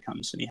soldier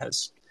comes, and he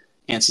has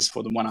answers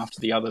for them one after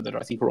the other that I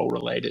think are all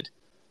related.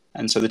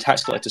 And so the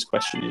tax collector's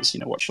question is,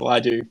 "What shall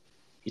I do?"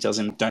 He tells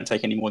him, "Don't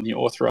take any more than you're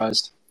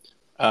authorized."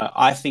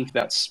 I think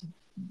that's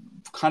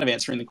kind of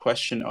answering the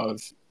question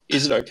of,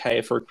 is it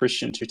okay for a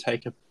Christian to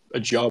take a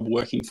job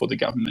working for the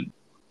government?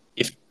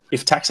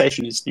 If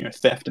taxation is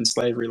theft and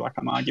slavery, like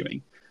I'm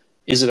arguing,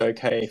 is it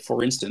okay,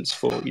 for instance,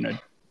 for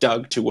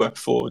Doug to work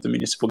for the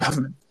municipal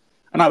government?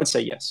 And I would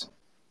say yes.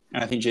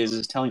 And I think Jesus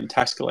is telling the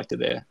tax collector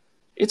there,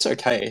 it's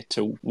okay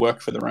to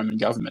work for the Roman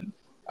government.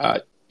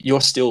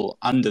 You're still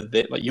under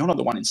their, like, you're not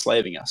the one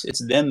enslaving us.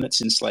 It's them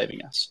that's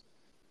enslaving us.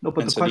 No,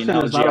 but And the so question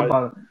the is not analogy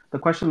about the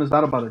question is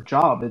not about a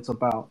job. It's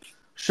about,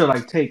 should I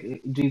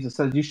take? Jesus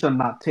says you should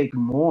not take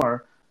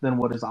more than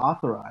what is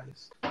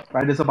authorized.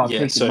 Right? It's about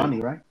taking money,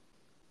 right?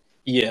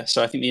 Yeah.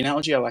 So I think the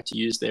analogy I like to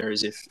use there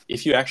is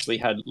if you actually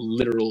had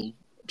literal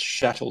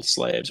chattel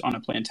slaves on a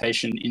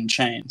plantation in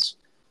chains,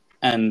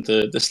 and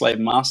the slave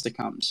master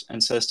comes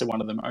and says to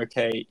one of them,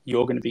 okay,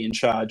 you're going to be in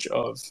charge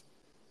of,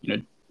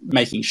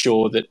 making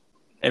sure that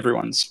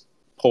everyone's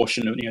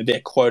portion of, their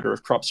quota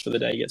of crops for the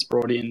day gets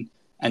brought in,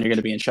 and you're going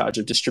to be in charge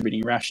of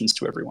distributing rations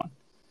to everyone.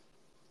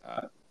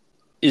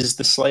 Is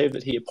the slave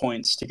that he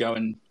appoints to go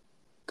and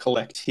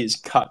collect his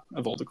cut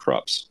of all the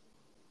crops,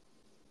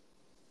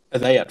 are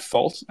they at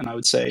fault? And I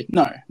would say,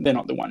 no, they're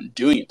not the one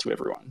doing it to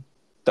everyone.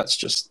 That's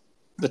just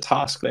the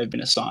task they've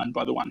been assigned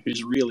by the one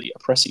who's really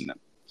oppressing them.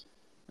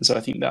 And so I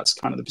think that's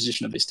kind of the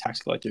position of this tax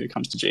collector who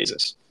comes to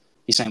Jesus.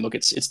 He's saying, look,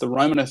 it's the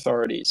Roman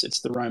authorities, it's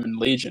the Roman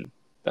legion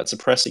that's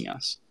oppressing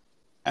us.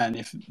 And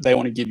if they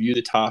want to give you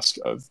the task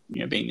of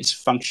being this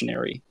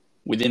functionary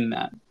within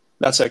that,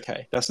 that's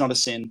okay. That's not a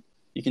sin.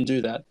 You can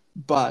do that.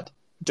 But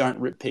don't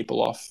rip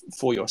people off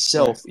for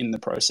yourself in the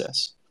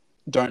process.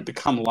 Don't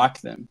become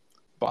like them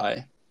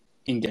by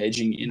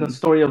engaging in the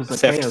story of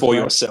Zacchaeus, theft for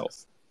right?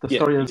 yourself. The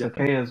story of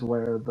Zacchaeus,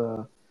 where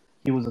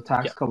he was a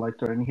tax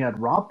collector and he had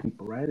robbed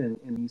people, right?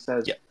 And he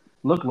says,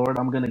 look, Lord,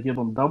 I'm going to give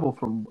them double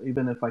from,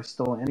 even if I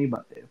stole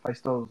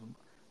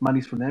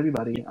monies from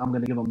everybody, I'm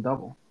going to give them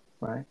double,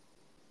 right?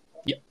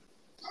 Yeah.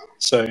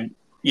 So,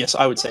 yes,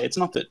 I would say it's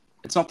not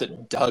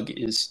that Doug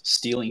is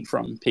stealing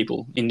from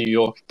people in New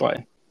York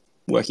by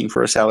working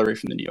for a salary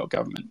from the New York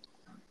government.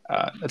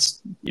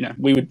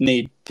 We would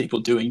need people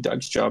doing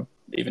Doug's job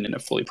even in a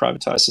fully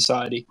privatized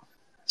society.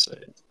 So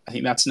I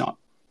think that's not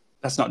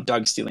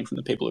Doug stealing from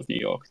the people of New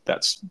York.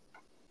 That's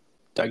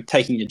Doug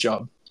taking a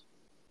job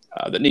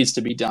that needs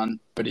to be done,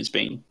 but is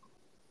being,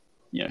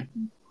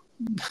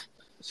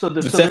 So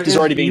the theft is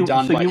already being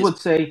done. So by you his would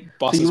say,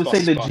 bosses, so you would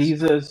say that boss.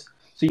 Jesus.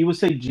 So you would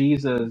say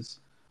Jesus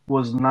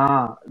was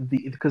not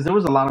because there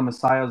was a lot of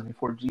messiahs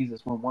before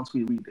Jesus. Once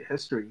we read the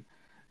history,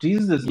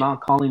 Jesus is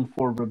not calling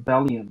for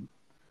rebellion,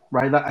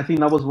 right? I think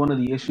that was one of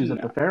the issues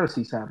that the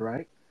Pharisees had,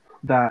 right?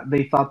 That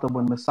they thought that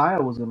when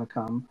Messiah was going to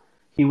come,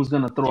 he was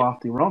going to throw off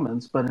the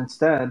Romans, but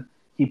instead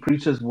he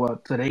preaches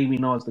what today we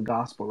know as the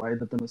gospel, right?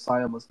 That the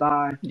Messiah must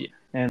die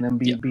and then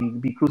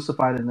be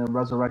crucified and then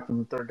resurrect on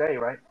the third day,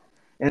 right?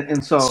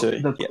 And so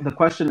the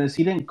question is,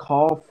 he didn't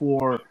call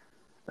for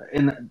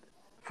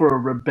a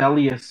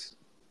rebellious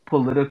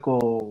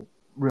political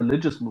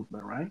religious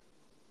movement, right?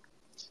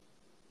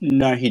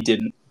 No, he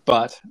didn't.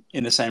 But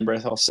in the same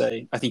breath, I'll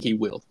say I think he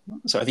will.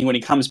 So I think when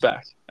he comes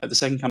back at the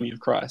second coming of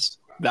Christ,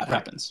 that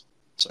happens.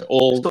 So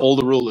all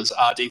the rulers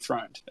are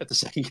dethroned at the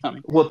second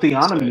coming. Well,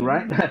 theonomy,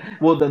 right?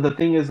 Well, the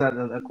thing is that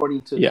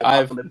according to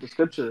the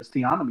scripture, it's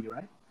theonomy,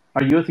 right?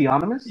 Are you a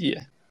theonomist?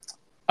 Yeah.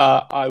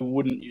 I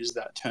wouldn't use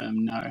that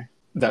term, no.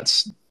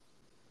 That's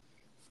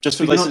just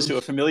for listeners who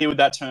are familiar with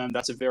that term,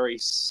 that's a very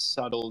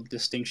subtle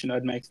distinction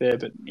I'd make there.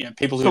 But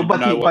people who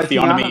know what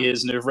theonomy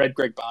is and who've read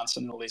Greg Barnson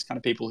and all these kind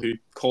of people who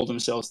call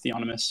themselves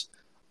theonomists,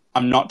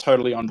 I'm not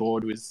totally on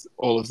board with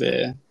all of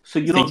their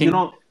thinking.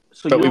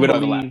 But we would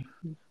overlap.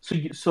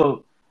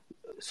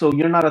 So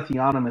you're not a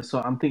theonomist. So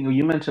I'm thinking,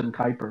 you mentioned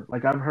Kuiper.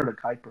 Like, I've heard of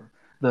Kuiper,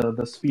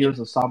 the spheres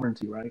of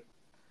sovereignty, right?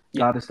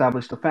 God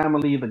established a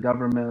family, the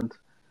government,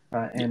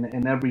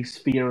 and every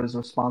sphere is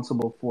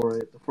responsible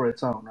for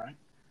its own, right?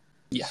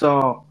 Yeah.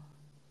 So,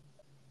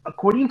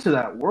 according to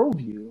that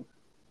worldview,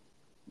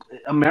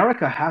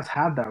 America has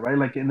had that, right?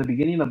 Like in the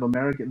beginning of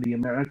the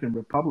American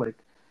Republic,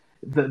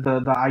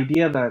 the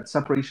idea that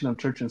separation of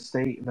church and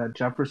state,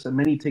 that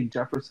many take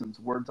Jefferson's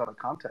words out of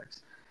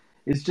context,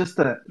 is just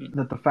that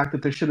the fact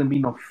that there shouldn't be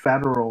no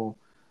federal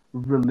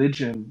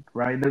religion,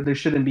 right? There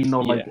shouldn't be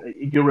no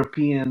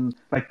European,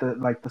 like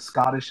the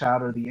Scottish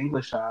had or the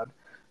English had,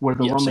 where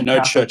the Roman so no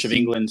Catholics, Church of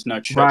England, no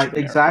Church of America.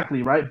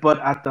 Exactly, right?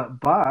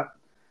 But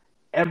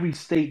every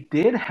state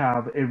did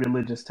have a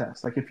religious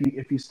test. Like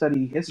if you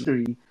study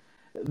history,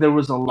 there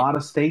was a lot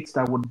of states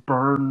that would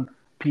burn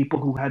people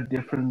who had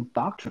different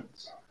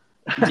doctrines.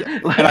 Yeah.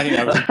 And I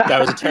think that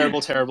was a terrible,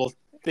 terrible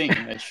thing.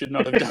 They should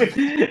not have done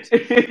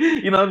that.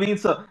 You know what I mean?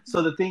 So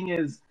the thing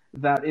is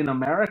that in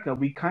America,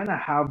 we kind of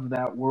have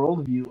that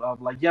worldview of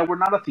like, we're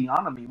not a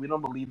theonomy. We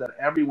don't believe that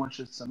everyone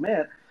should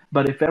submit.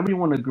 But if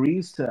everyone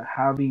agrees to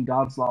having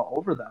God's law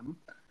over them,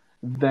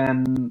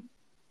 then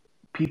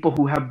people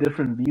who have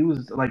different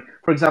views, like,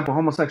 for example,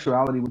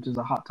 homosexuality, which is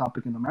a hot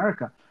topic in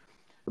America,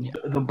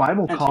 the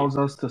Bible calls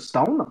us to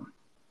stone them,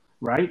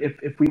 right?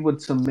 If we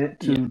would submit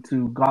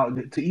to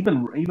God, to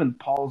even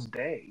Paul's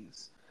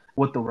days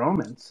with the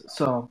Romans.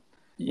 So,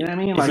 you know what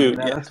I mean? Like,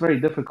 that's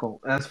very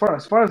difficult. As far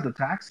as the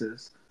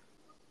taxes,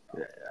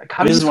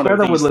 how do you square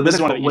that with Levitical? This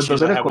is one of the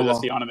issues I have with the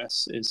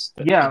theonomists is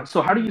that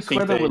so how do you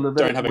square that with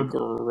Levitical? Don't have a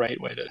great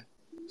way to.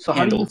 So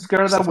how do you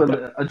square that with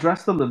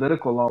address the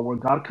Levitical law where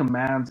God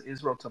commands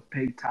Israel to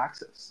pay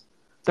taxes?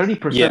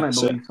 30%, I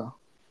believe so.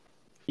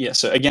 Yeah,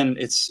 so again,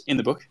 it's in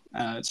the book.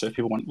 So if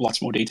people want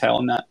lots more detail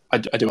on that, I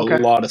do a Okay.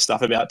 lot of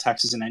stuff about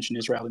taxes in ancient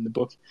Israel in the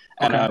book.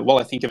 And Okay. while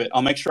I think of it,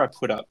 I'll make sure I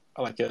put up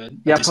like a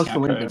Yeah, post the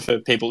discount link code there. for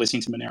people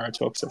listening to Monero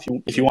Talk. So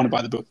if you want to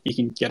buy the book, you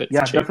can get it Yeah,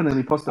 for cheap.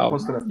 definitely post it.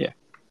 Post it up. Yeah.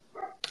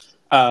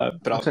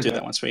 But I'll check do it that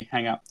out. once we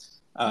hang up.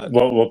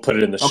 We'll put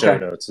it in the show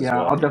Okay. notes as Yeah,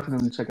 well. I'll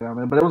definitely check it out,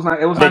 man. But it was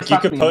nice. It was Nick, nice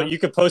talking to you, man. you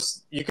could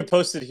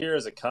post it here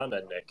as a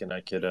comment, Nick, and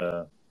I could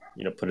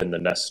put it in the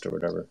nest or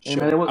whatever. Hey,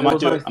 Sure. man, I might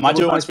do it. I might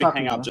do it once we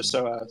talking hang to up, you, just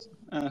so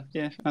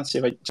yeah, I'll see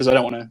if because I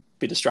don't want to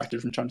be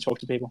distracted from trying to talk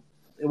to people.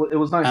 It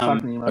was nice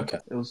talking to you, man. Okay.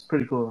 It was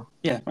pretty cool.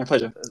 Yeah, my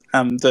pleasure.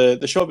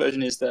 The short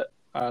version is that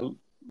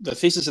the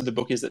thesis of the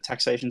book is that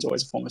taxation is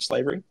always a form of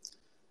slavery,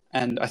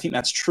 and I think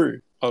that's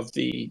true of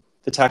the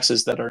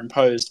taxes that are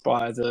imposed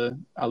by the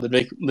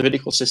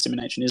Levitical system in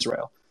ancient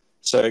Israel.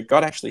 So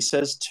God actually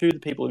says to the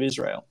people of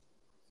Israel,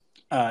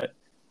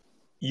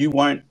 you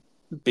won't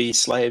be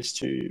slaves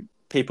to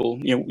people,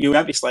 you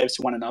won't be slaves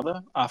to one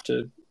another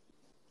after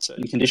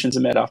certain conditions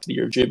are met, after the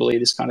year of Jubilee,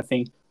 this kind of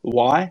thing.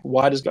 Why?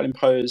 Why does God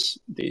impose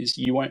these?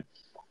 You won't.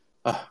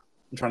 I'm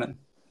trying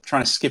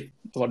to skip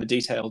a lot of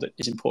detail that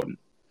is important.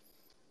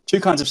 Two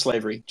kinds of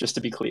slavery, just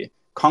to be clear.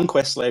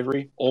 Conquest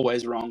slavery,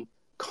 always wrong.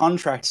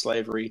 Contract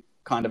slavery,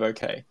 kind of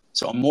okay.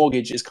 So a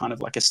mortgage is kind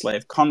of like a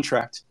slave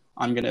contract.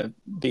 I'm going to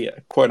be a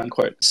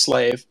quote-unquote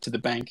slave to the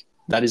bank.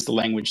 That is the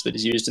language that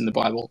is used in the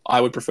Bible.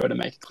 I would prefer to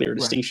make a clearer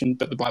distinction,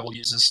 but the Bible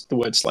uses the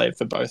word slave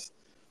for both.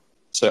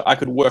 So I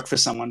could work for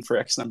someone for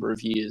X number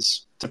of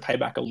years to pay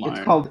back a loan.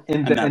 It's called,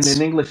 and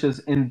in English is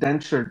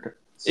indentured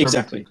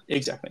servitude.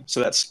 Exactly. So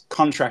that's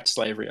contract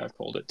slavery, I've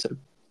called it, to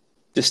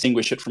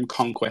distinguish it from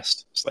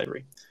conquest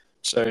slavery.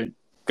 So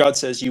God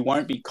says you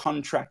won't be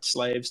contract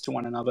slaves to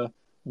one another.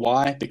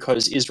 Why?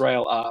 Because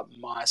Israel are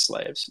my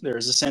slaves. There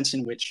is a sense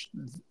in which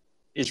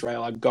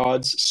Israel are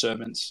God's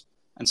servants,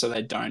 and so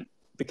they don't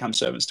become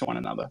servants to one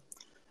another.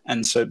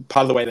 And so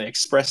part of the way they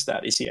express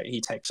that is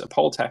he takes a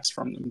poll tax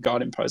from them.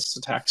 God imposes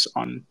a tax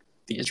on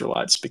the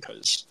Israelites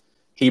because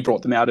he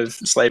brought them out of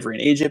slavery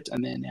in Egypt,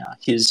 and they're now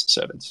his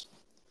servants.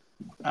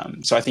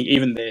 So I think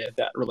even there,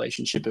 that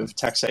relationship of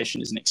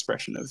taxation is an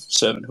expression of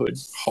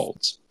servanthood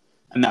holds.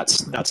 And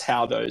that's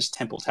how those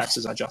temple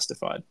taxes are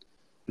justified.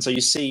 And so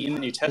you see in the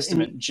New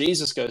Testament,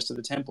 Jesus goes to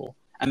the temple,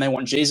 and they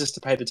want Jesus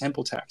to pay the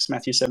temple tax,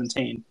 Matthew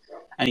 17.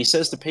 And he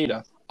says to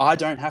Peter, I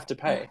don't have to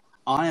pay.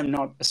 I am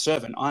not a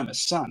servant. I'm a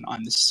son.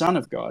 I'm the son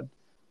of God.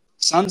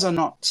 Sons are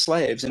not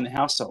slaves in the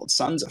household.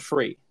 Sons are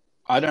free.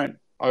 I don't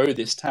owe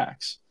this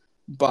tax.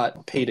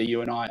 But Peter,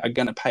 you and I are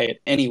going to pay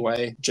it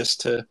anyway,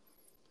 just to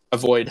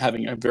avoid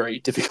having a very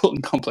difficult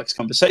and complex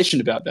conversation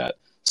about that.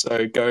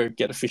 So go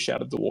get a fish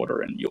out of the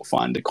water and you'll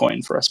find a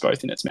coin for us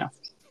both in its mouth.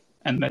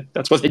 And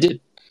that's what they did.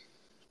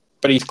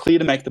 But he's clear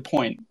to make the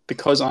point,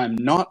 because I am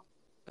not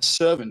a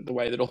servant the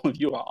way that all of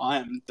you are. I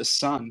am the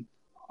son.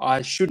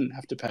 I shouldn't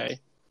have to pay,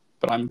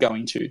 but I'm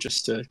going to,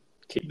 just to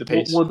keep the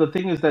peace. Well, the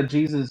thing is that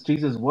Jesus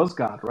was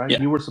God, right?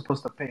 Yeah. You were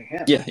supposed to pay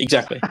him. Yeah,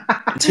 exactly.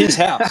 It's his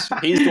house.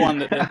 He's the one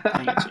that they're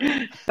paying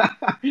it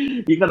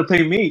to. You got to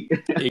pay me.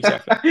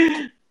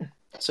 Exactly.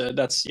 So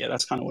that's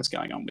kind of what's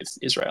going on with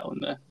Israel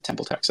and the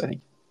temple tax, I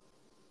think.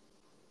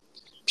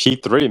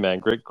 P3, man,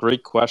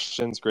 great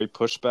questions, great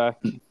pushback.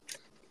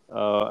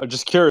 I'm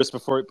just curious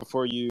before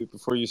you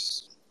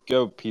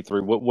go,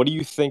 P3. What do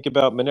you think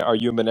about Monero? Are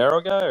you a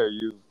Monero guy, or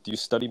do you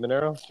study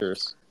Monero?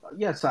 Curious.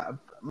 Yes,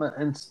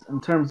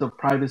 in terms of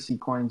privacy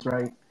coins,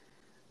 right?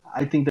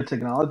 I think the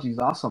technology is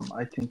awesome.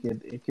 I think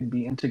it can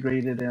be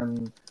integrated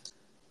in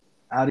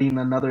adding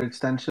another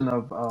extension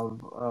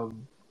of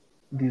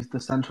these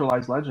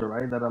decentralized ledger,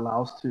 right? That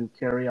allows to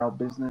carry out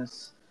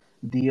business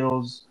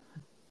deals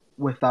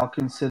without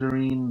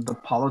considering the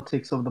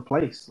politics of the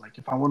place. Like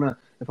if I want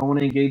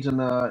to engage in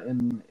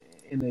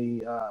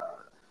a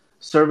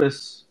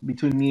service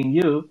between me and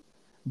you,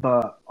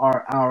 but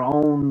our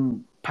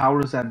own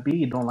powers that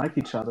be don't like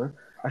each other,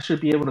 I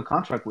should be able to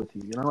contract with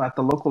you. At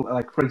the local,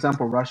 like for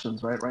example,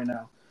 Russians, right? Right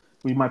now,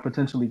 we might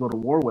potentially go to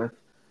war with.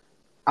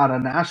 At a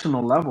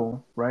national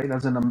level, right?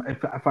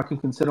 If I can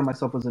consider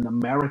myself as an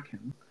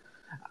American,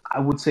 I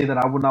would say that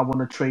I would not want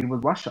to trade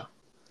with Russia,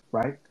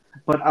 right?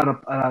 But at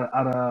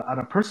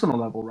a personal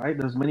level, right?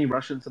 There's many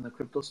Russians in the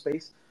crypto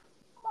space.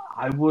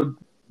 I would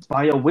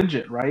buy a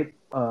widget, right?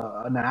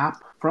 An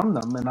app from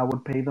them, and I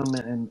would pay them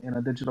in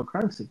a digital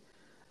currency.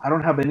 I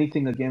don't have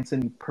anything against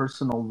any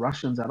personal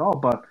Russians at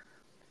all,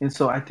 and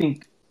so I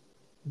think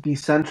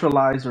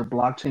decentralized or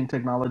blockchain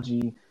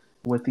technology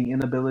with the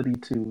inability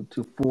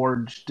to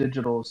forge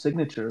digital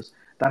signatures,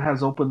 that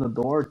has opened the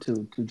door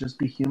to just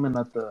be human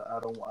at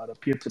a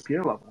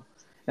peer-to-peer level.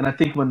 And I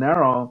think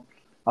Monero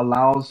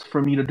allows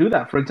for me to do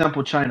that. For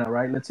example, China,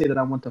 right? Let's say that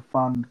I want to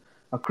fund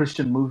a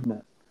Christian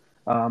movement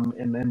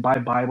and buy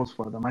Bibles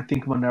for them. I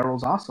think Monero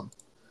is awesome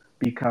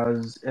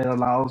because it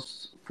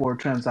allows for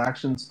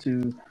transactions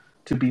to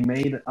be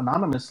made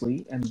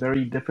anonymously and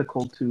very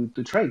difficult to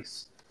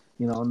trace.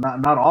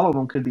 Not all of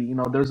them could be,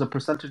 there's a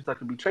percentage that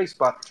could be traced,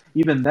 but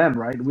even then,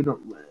 right,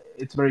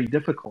 it's very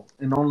difficult,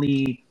 and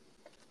only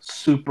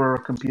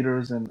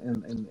supercomputers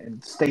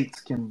and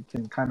states can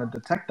kind of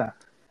detect that.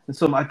 And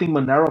so I think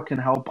Monero can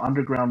help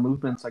underground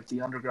movements like the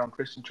underground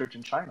Christian church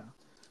in China.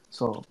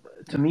 So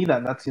to me,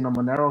 that's,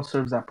 Monero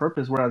serves that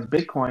purpose, whereas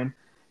Bitcoin,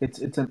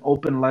 it's an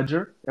open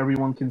ledger.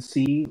 Everyone can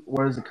see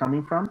where is it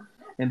coming from,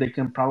 and they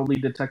can probably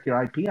detect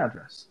your IP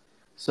address.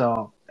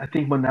 So I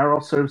think Monero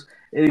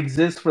it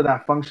exists for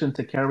that function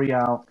to carry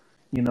out,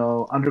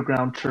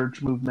 underground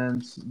church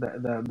movements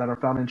that are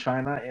found in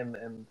China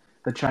and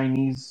the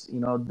Chinese,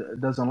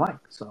 doesn't like.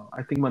 So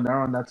I think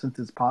Monero in that sense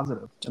is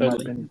positive, in my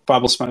opinion.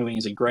 Bible smuggling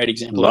is a great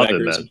example Love of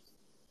it, agorism. man.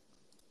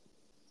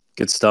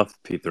 Good stuff,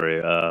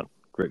 P3.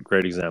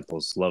 Great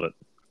examples. Love it.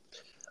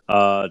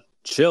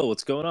 Chill,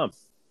 what's going on?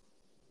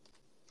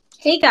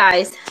 Hey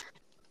guys,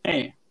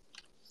 Hey,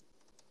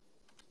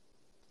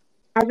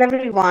 how's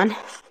everyone?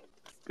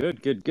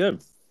 Good.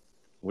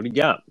 What do you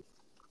got?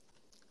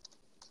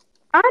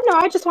 I don't know,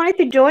 I just wanted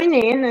to join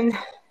in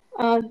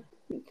and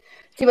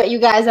see what you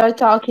guys are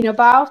talking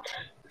about.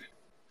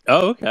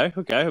 Oh, okay.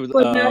 It was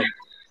a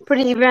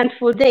pretty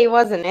eventful day,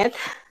 wasn't it?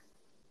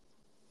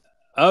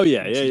 Oh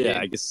yeah.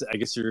 I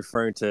guess you're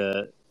referring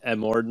to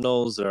M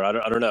ordinals, or I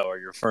don't know, or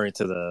you're referring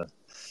to the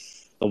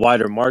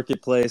wider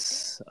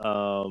marketplace.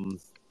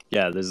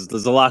 Yeah,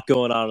 there's a lot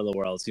going on in the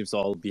world. It seems to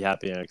all be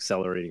happening at an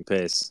accelerating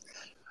pace.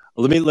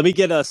 Let me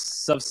get a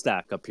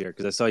Substack up here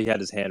because I saw he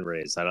had his hand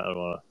raised. I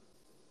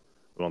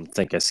don't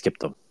think I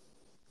skipped him.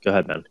 Go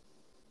ahead, man.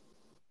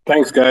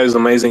 Thanks, guys.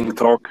 Amazing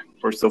talk.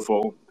 First of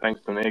all,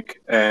 thanks to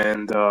Nick,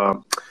 and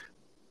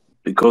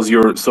because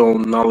you're so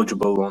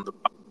knowledgeable on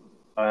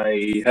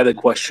I had a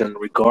question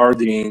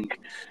regarding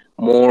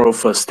more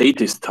of a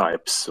statist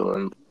types,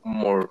 so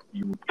more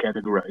you would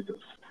categorize as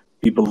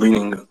people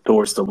leaning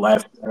towards the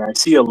left, and I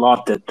see a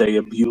lot that they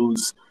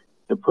abuse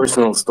the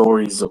personal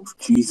stories of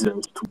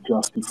Jesus to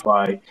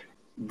justify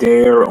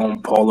their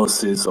own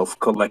policies of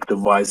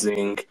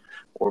collectivizing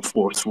or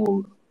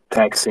forceful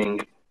taxing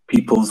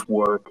people's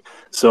work.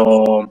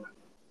 So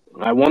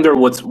I wonder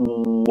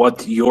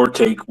what your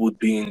take would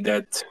be in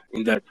that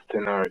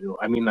scenario.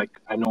 I mean, like,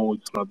 I know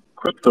it's not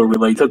crypto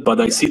related, but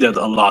I see that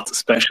a lot,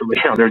 especially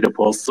under the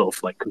posts of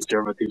like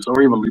conservatives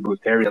or even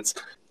libertarians.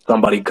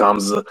 Somebody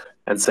comes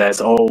and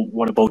says, "Oh,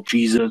 what about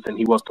Jesus?" And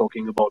he was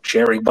talking about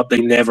sharing, but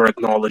they never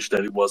acknowledge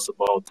that it was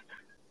about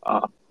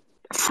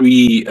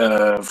free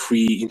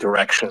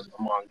interaction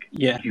among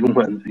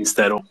humans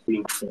instead of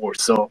being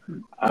forced. So,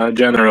 in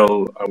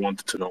general, I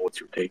wanted to know what's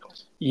your take on.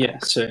 Yeah.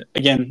 So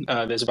again,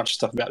 there's a bunch of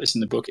stuff about this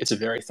in the book. It's a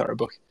very thorough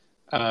book.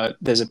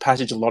 There's a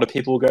passage a lot of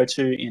people go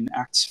to in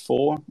Acts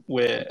 4,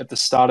 where at the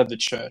start of the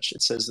church,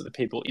 it says that the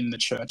people in the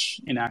church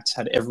in Acts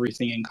had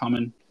everything in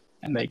common,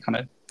 and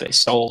they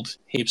sold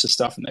heaps of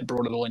stuff and they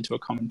brought it all into a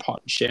common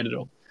pot and shared it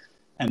all.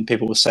 And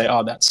people will say,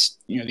 "Oh, that's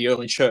the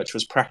early church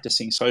was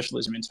practicing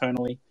socialism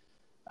internally."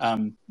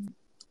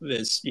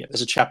 There's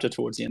a chapter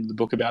towards the end of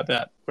the book about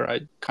that, where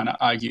I kind of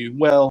argue,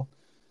 well,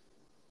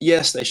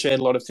 yes, they shared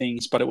a lot of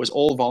things, but it was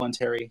all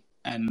voluntary.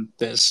 And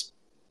there's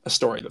a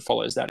story that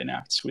follows that in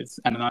Acts with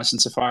Ananias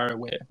and Sapphira,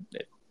 where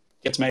it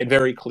gets made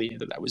very clear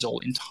that was all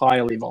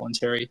entirely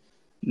voluntary,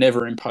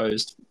 never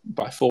imposed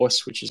by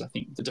force, which is, I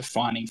think, the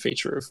defining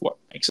feature of what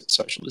makes it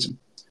socialism.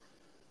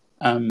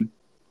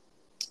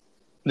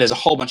 There's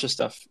a whole bunch of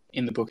stuff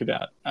in the book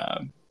about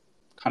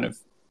kind of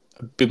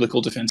a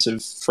biblical defense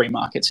of free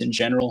markets in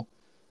general.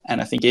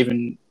 And I think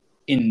even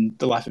in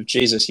the life of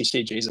Jesus, you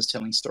see Jesus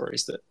telling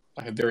stories that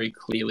are very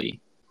clearly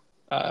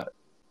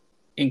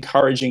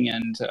encouraging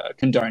and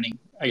condoning,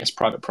 I guess,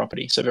 private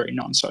property. So very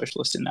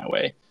non-socialist in that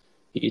way.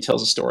 He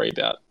tells a story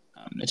about,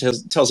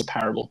 it tells a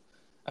parable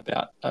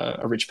about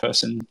a rich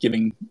person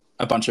giving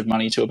a bunch of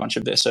money to a bunch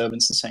of their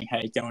servants and saying,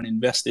 "Hey, go and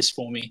invest this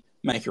for me,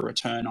 make a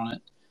return on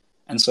it."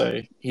 And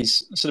so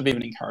he's sort of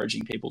even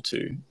encouraging people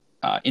to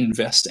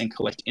invest and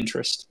collect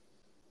interest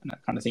and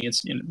that kind of thing.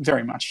 It's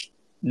very much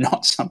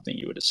not something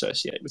you would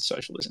associate with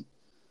socialism.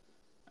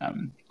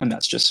 And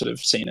that's just sort of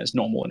seen as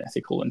normal and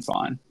ethical and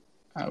fine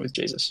with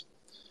Jesus.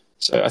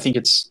 So I think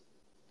it's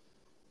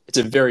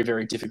a very,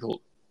 very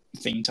difficult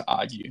thing to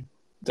argue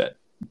that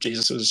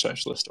Jesus was a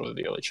socialist or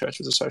the early church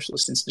was a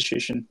socialist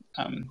institution,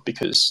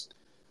 because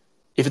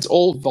if it's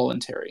all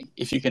voluntary,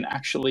 if you can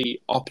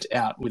actually opt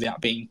out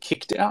without being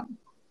kicked out,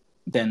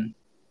 then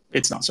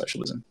it's not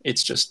socialism.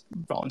 It's just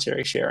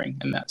voluntary sharing,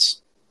 and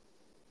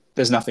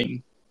there's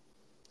nothing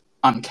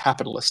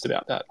uncapitalist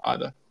about that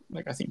either.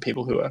 Like, I think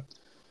people who are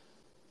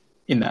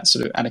in that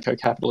sort of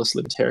anarcho-capitalist,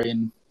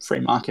 libertarian, free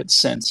market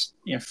sense,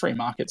 free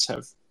markets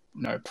have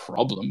no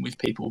problem with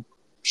people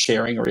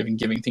sharing or even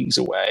giving things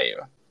away.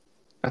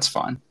 That's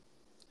fine,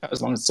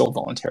 as long as it's all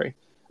voluntary.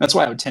 That's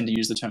why I would tend to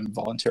use the term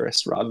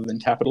voluntarist rather than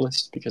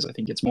capitalist, because I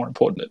think it's more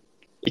important that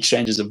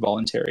exchanges are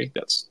voluntary.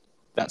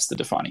 That's the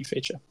defining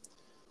feature.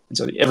 And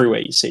so everywhere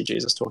you see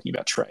Jesus talking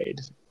about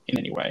trade in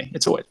any way,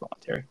 it's always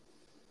voluntary.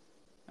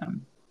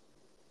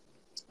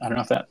 I don't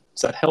know if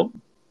does that help?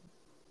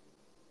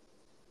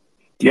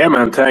 Yeah,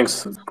 man,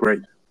 thanks. That's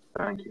great.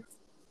 Thank you.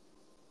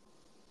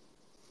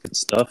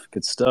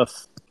 Good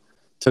stuff.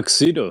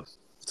 Tuxedo,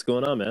 what's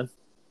going on, man?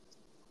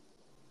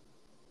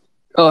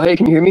 Oh, hey,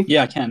 can you hear me?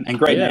 Yeah, I can. And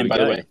great Yeah, name, we by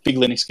the got way. you. Big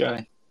Linux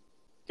guy.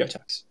 Go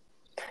Tux.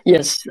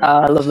 Yes,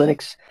 I love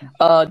Linux.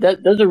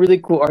 That's a really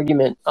cool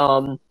argument.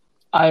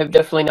 I've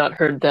definitely not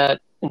heard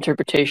that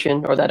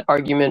interpretation or that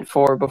argument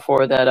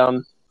before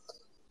that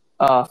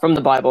from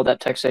the Bible that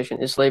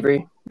taxation is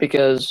slavery,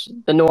 because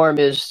the norm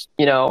is,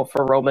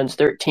 for Romans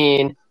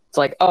 13, it's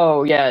like,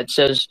 oh yeah, it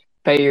says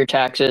pay your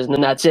taxes and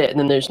then that's it, and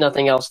then there's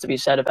nothing else to be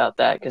said about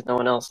that because no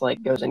one else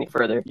like goes any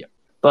further. Yep.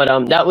 But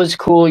that was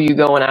cool, you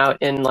going out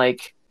and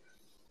like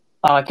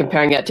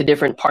comparing that to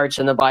different parts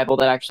in the Bible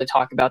that actually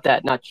talk about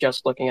that, not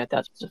just looking at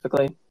that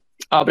specifically.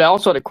 But I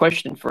also had a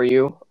question for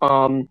you,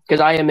 because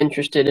I am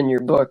interested in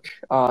your book.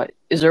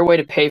 Is there a way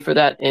to pay for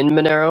that in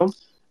Monero?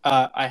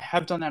 I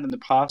have done that in the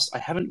past. I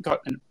haven't got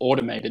an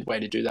automated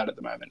way to do that at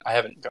the moment. I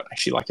haven't got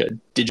actually like a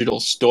digital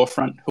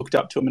storefront hooked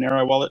up to a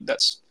Monero wallet.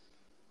 That's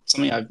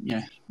something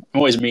I'm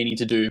always meaning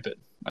to do, but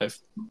I have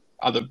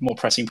other more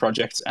pressing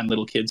projects and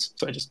little kids,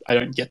 so I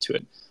don't get to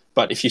it.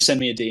 But if you send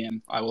me a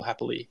DM, I will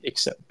happily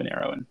accept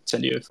Monero and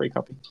send you a free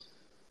copy.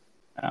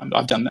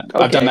 I've done that.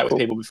 Okay, I've done that cool.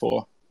 with people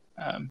before.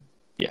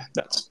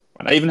 That's.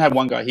 And I even had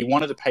one guy. He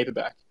wanted a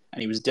paperback,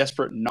 and he was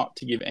desperate not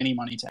to give any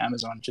money to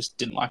Amazon. Just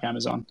didn't like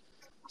Amazon,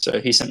 so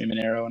he sent me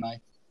Monero, and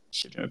I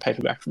shipped him a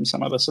paperback from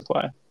some other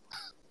supplier.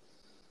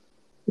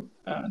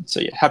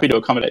 Happy to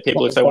accommodate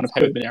people if they want to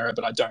pay with Monero,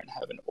 but I don't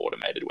have an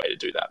automated way to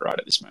do that right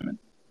at this moment.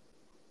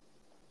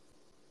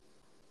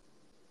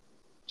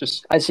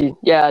 I see.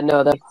 Yeah,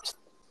 no,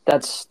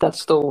 that's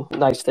still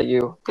nice that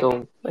you'll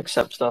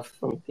accept stuff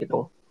from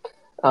people,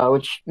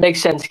 which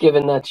makes sense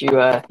given that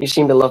you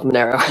seem to love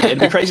Monero. Yeah, it'd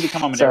be crazy to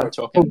come on Monero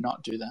Talk and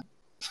not do that.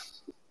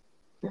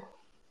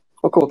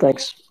 Well, cool.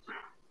 Thanks.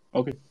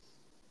 Okay.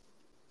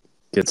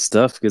 Good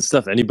stuff. Good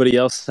stuff. Anybody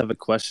else have a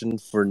question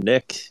for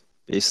Nick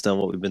based on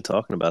what we've been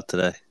talking about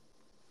today?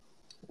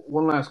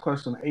 One last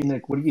question. Hey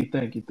Nick, what do you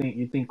think?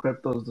 You think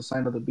crypto is the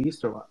sign of the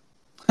beast or what?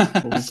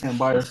 Well, we can't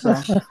buy or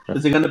sell.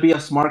 Is it going to be a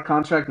smart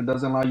contract that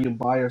doesn't allow you to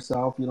buy or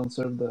sell if you don't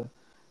serve the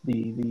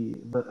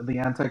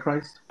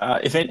Antichrist?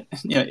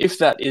 If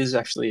that is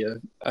actually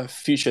a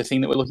future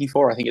thing that we're looking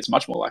for, I think it's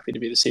much more likely to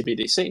be the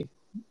CBDC.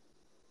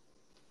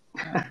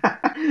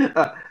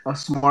 a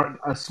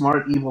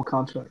smart evil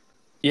contract.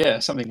 Yeah,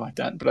 something like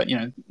that. But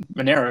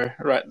Monero,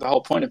 right? The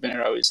whole point of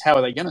Monero is how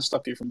are they going to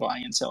stop you from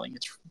buying and selling?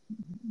 It's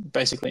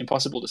basically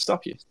impossible to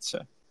stop you.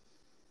 So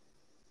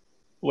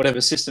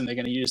whatever system they're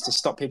going to use to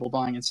stop people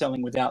buying and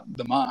selling without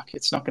the mark,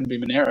 it's not going to be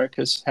Monero,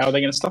 because how are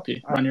they going to stop you?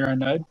 Run your own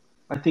node?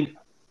 I think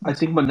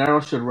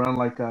Monero should run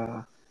like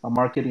a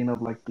marketing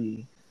of like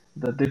the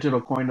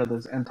digital coin of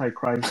this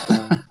Antichrist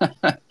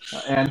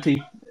anti.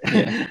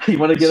 Yeah. You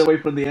want to get away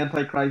from the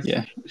Antichrist?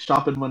 Yeah.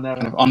 Shop in Monero.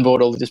 Kind of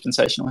onboard all the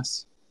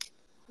dispensationalists.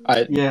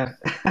 Yeah.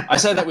 I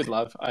say that with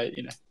love.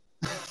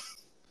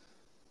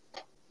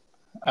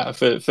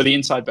 For the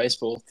inside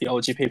baseball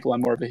theology people,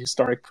 I'm more of a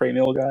historic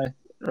pre-mill guy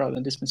rather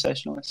than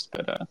dispensationalist.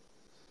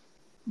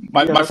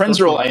 But my friends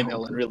are all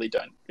AML and really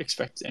don't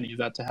expect any of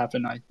that to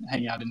happen. I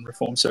hang out in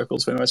reform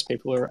circles where most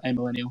people are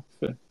amillennial,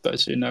 for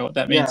those who know what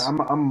that means.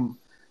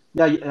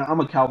 Yeah,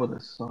 I'm a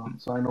Calvinist, so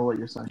I know what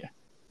you're saying. Yeah.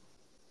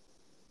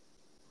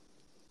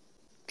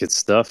 Good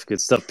stuff. Good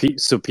stuff.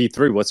 So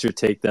P3, what's your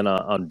take then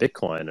on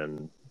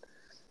Bitcoin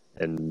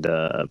and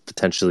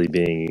potentially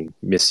being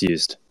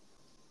misused?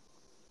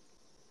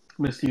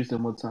 Misused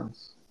in what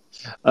sense?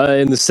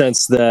 In the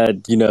sense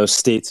that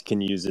states can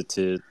use it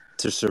to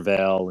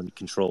surveil and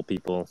control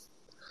people.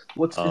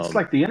 It's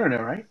like the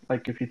internet, right?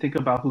 Like if you think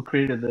about who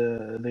created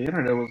the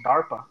internet, it was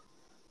DARPA,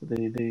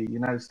 the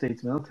United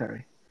States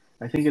military.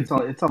 I think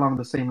it's along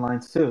the same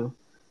lines too,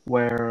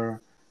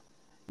 where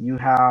you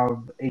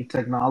have a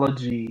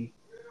technology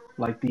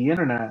like the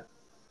internet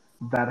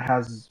that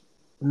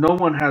no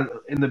one has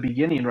in the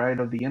beginning, right,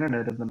 of the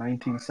internet in the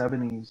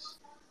 1970s.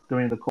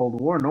 During the Cold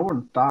War, no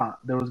one thought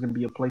there was going to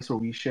be a place where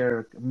we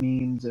share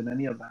memes and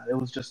any of that. It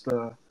was just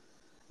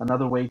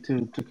another way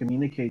to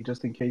communicate,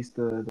 just in case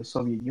the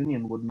Soviet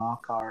Union would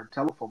knock our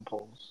telephone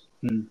poles.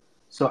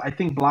 So I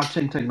think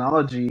blockchain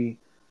technology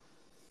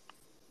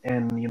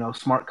and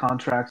smart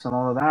contracts and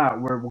all of that,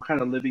 we're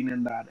kind of living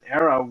in that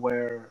era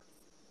where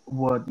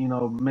what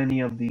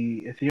many of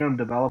the Ethereum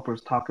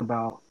developers talk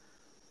about.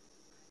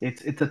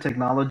 It's a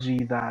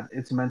technology that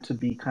it's meant to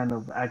be kind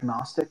of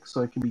agnostic, so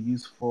it can be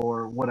used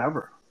for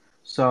whatever.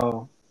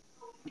 So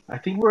I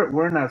think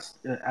we're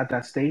at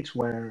that stage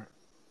where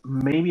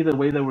maybe the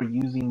way that we're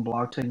using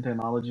blockchain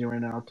technology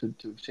right now to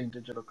exchange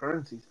digital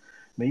currencies,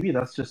 maybe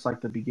that's just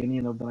like the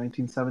beginning of the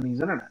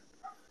 1970s internet.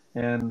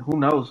 And who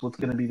knows what's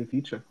going to be the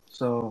future.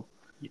 So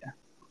yeah.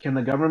 Can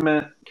the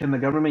government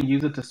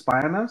use it to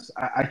spy on us?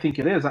 I think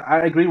it is. I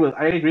agree with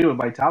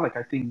Vitalik.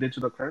 I think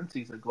digital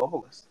currencies are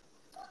globalist.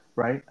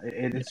 Right?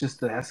 It's just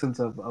the essence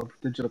of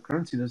digital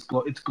currency. It's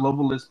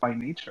globalist by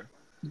nature.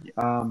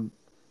 Yeah.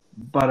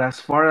 But as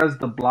far as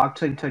the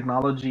blockchain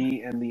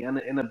technology and the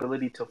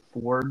inability to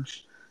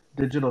forge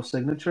digital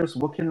signatures,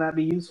 what can that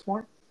be used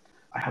for?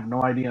 I have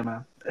no idea,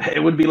 man.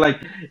 It would be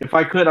like, if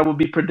I could, I would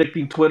be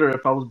predicting Twitter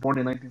if I was born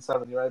in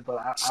 1970, right? But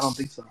I don't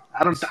think so.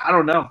 I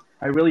don't know.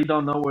 I really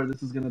don't know where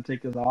this is going to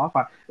take us off.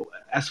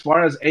 As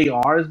far as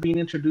AR is being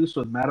introduced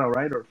with Meta,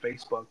 right, or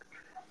Facebook,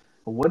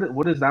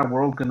 what is that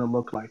world going to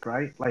look like,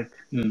 right? Like,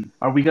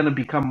 are we going to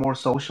become more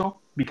social?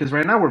 Because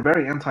right now we're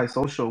very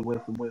antisocial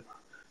with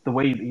the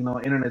way,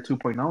 Internet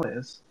 2.0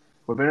 is.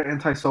 We're very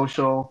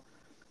antisocial.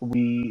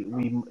 We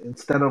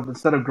instead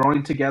of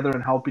growing together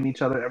and helping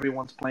each other,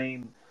 everyone's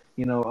playing,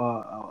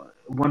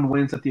 one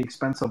wins at the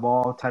expense of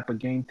all type of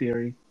game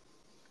theory.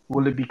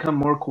 Will it become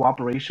more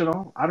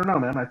cooperational? I don't know,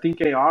 man. I think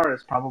AR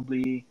is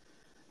probably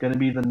going to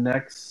be the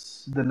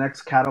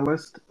next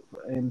catalyst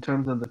in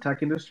terms of the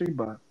tech industry.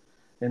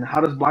 And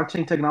how does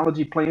blockchain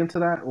technology play into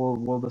that?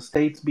 Will the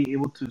states be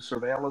able to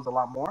surveil us a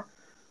lot more?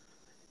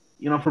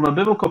 From a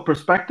biblical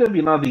perspective,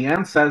 the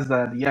end says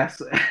that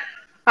yes,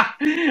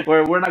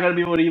 we're not going to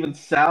be able to even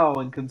sell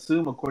and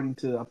consume according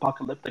to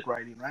apocalyptic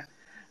writing, right?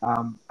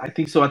 I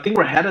think so. I think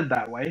we're headed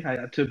that way.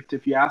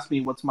 If you ask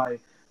me what's my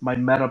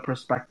meta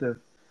perspective,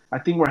 I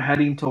think we're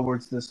heading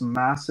towards this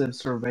massive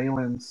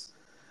surveillance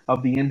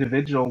of the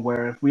individual,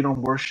 where if we don't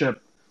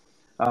worship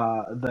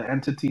the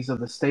entities of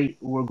the state,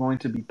 we're going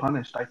to be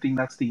punished. I think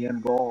that's the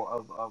end goal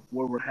of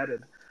where we're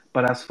headed.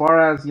 But as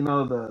far as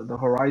the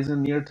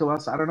horizon near to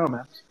us, I don't know,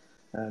 man.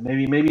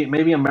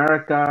 Maybe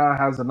America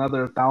has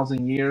another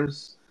 1,000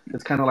 years.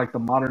 It's kind of like the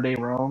modern day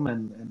Rome,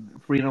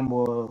 and freedom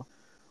will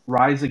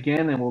rise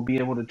again, and we'll be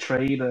able to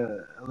trade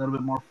a little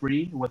bit more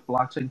free with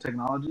blockchain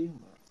technology.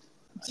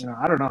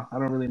 I don't know. I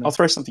don't really know. I'll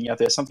throw something out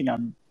there. Something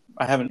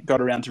I haven't got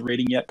around to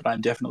reading yet, but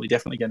I'm definitely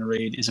going to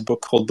read, is a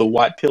book called The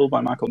White Pill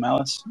by Michael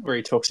Malice, where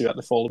he talks about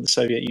the fall of the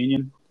Soviet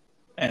Union.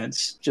 And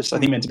it's just, I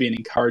think, meant to be an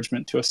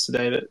encouragement to us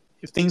today that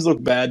if things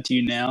look bad to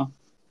you now,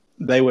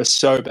 they were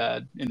so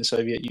bad in the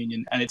Soviet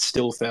Union, and it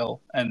still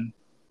fell, and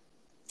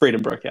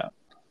freedom broke out.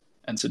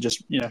 And so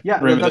just,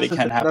 remember that it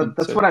can happen.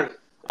 That's so what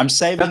I'm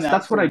saving that.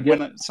 That's what I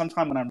get.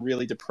 Sometime when I'm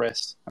really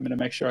depressed, I'm going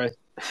to make sure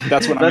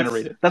that's when I'm going to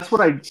read it. That's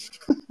what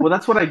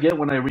I get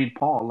when I read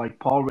Paul. Like,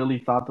 Paul really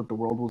thought that the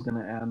world was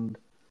going to end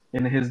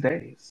in his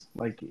days.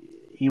 Like,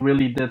 he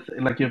really did.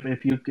 Like,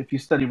 if you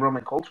study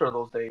Roman culture of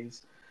those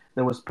days,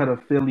 there was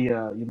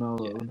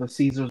pedophilia. The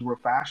Caesars were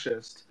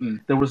fascist.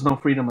 There was no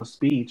freedom of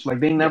speech.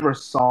 Like, they never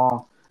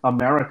saw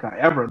America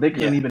ever. They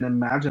couldn't even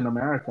imagine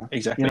America.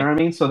 Exactly. You know what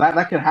I mean? So that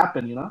could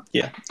happen.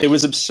 Yeah, it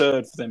was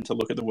absurd for them to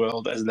look at the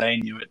world as they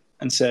knew it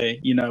and say,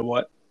 you know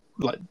what,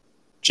 like,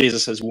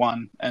 Jesus has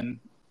won and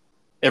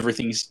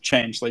everything's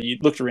changed. Like, you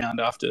looked around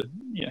after,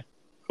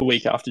 a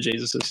week after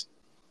Jesus has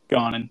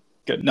gone and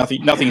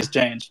nothing has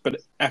changed,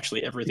 but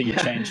actually everything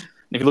has changed.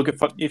 And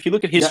if you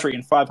look at history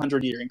in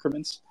 500-year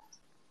increments,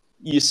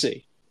 you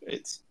see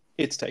it's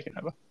taken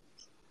over.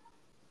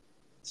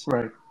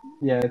 Right.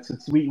 Yeah.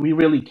 We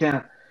really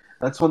can't.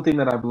 That's one thing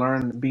that I've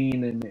learned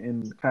being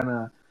in kind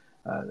of,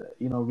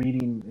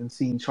 reading and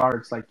seeing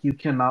charts. Like, you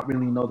cannot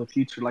really know the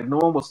future. Like, no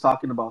one was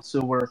talking about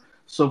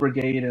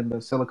Silvergate and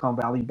the Silicon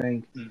Valley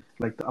Bank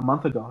like a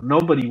month ago.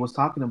 Nobody was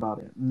talking about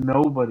it.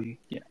 Nobody.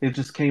 Yeah. It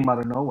just came out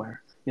of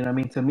nowhere. You know what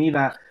I mean? To me,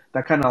 that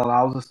kind of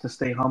allows us to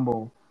stay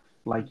humble.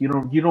 Like, you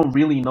don't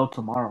really know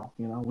tomorrow.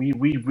 We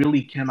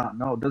really cannot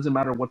know. It doesn't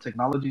matter what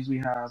technologies we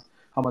have,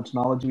 how much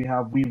knowledge we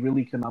have. We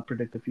really cannot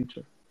predict the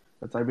future.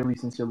 I really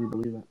sincerely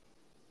believe it.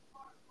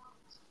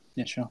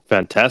 Yeah, sure.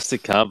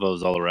 Fantastic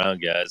combos all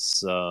around,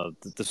 guys.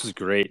 This was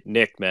great.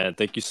 Nick, man,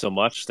 thank you so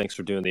much. Thanks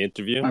for doing the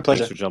interview. My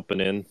pleasure. Thanks for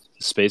jumping in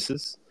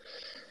Spaces.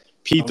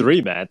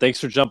 P3, man, thanks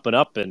for jumping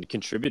up and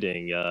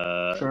contributing.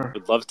 Sure.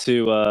 Would love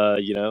to,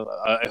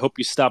 I hope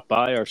you stop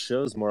by our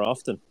shows more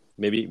often.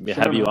 Maybe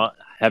have you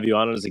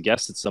on as a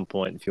guest at some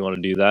point if you want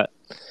to do that.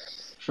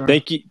 Sure.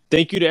 Thank you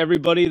to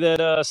everybody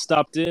that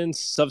stopped in.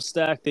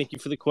 Substack, thank you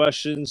for the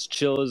questions.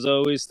 Chill as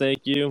always,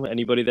 thank you.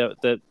 Anybody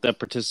that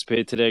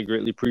participated today,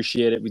 greatly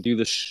appreciate it. We do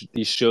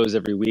these shows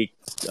every week,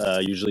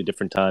 usually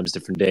different times,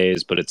 different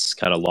days, but it's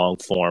kind of long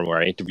form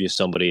where I interview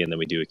somebody and then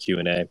we do a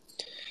Q&A.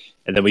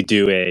 And then we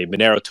do a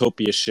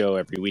Monerotopia show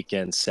every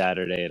weekend,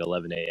 Saturday at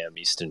 11 a.m.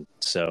 Eastern.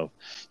 So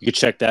you can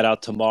check that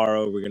out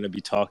tomorrow. We're going to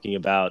be talking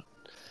about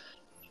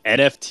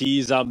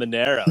NFTs on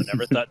Monero.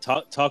 Never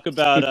thought talk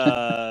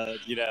about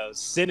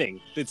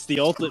sinning. It's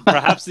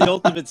perhaps the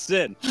ultimate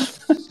sin. So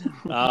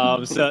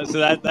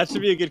that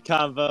should be a good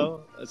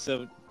convo.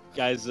 So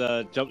guys,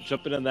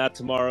 jump in on that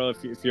tomorrow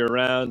if you're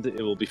around.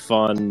 It will be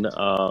fun,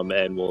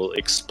 and we'll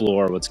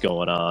explore what's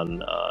going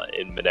on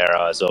in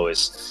Monero as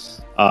always.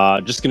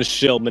 Just gonna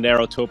shill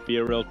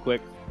Monerotopia real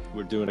quick.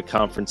 We're doing a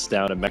conference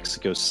down in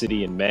Mexico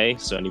City in May,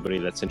 so anybody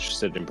that's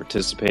interested in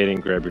participating,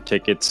 grab your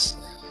tickets.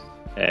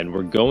 And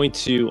we're going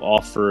to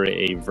offer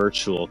a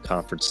virtual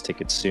conference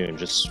ticket soon,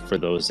 just for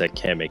those that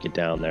can't make it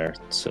down there,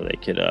 so they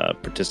could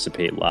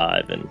participate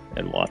live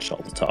and watch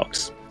all the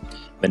talks.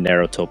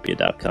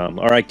 Monerotopia.com.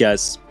 All right,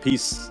 guys.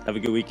 Peace. Have a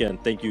good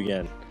weekend. Thank you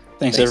again.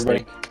 Thanks everybody.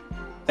 Nick.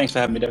 Thanks for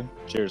having me, Doug.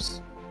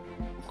 Cheers.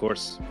 Of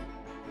course.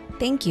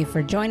 Thank you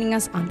for joining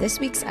us on this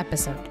week's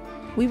episode.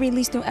 We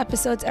release new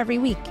episodes every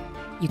week.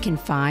 You can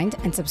find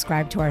and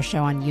subscribe to our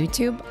show on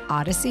YouTube,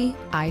 Odyssey,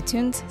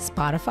 iTunes,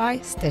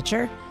 Spotify,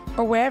 Stitcher,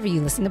 or wherever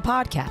you listen to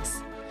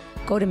podcasts.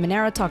 Go to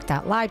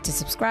MoneroTalk.live to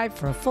subscribe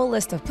for a full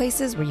list of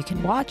places where you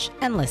can watch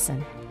and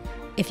listen.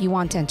 If you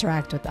want to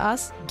interact with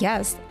us,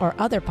 guests, or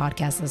other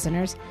podcast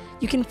listeners,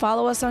 you can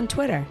follow us on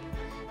Twitter.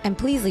 And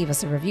please leave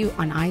us a review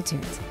on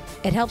iTunes.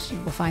 It helps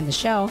people find the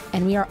show,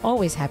 and we are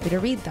always happy to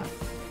read them.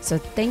 So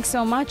thanks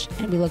so much,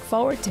 and we look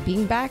forward to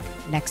being back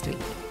next week.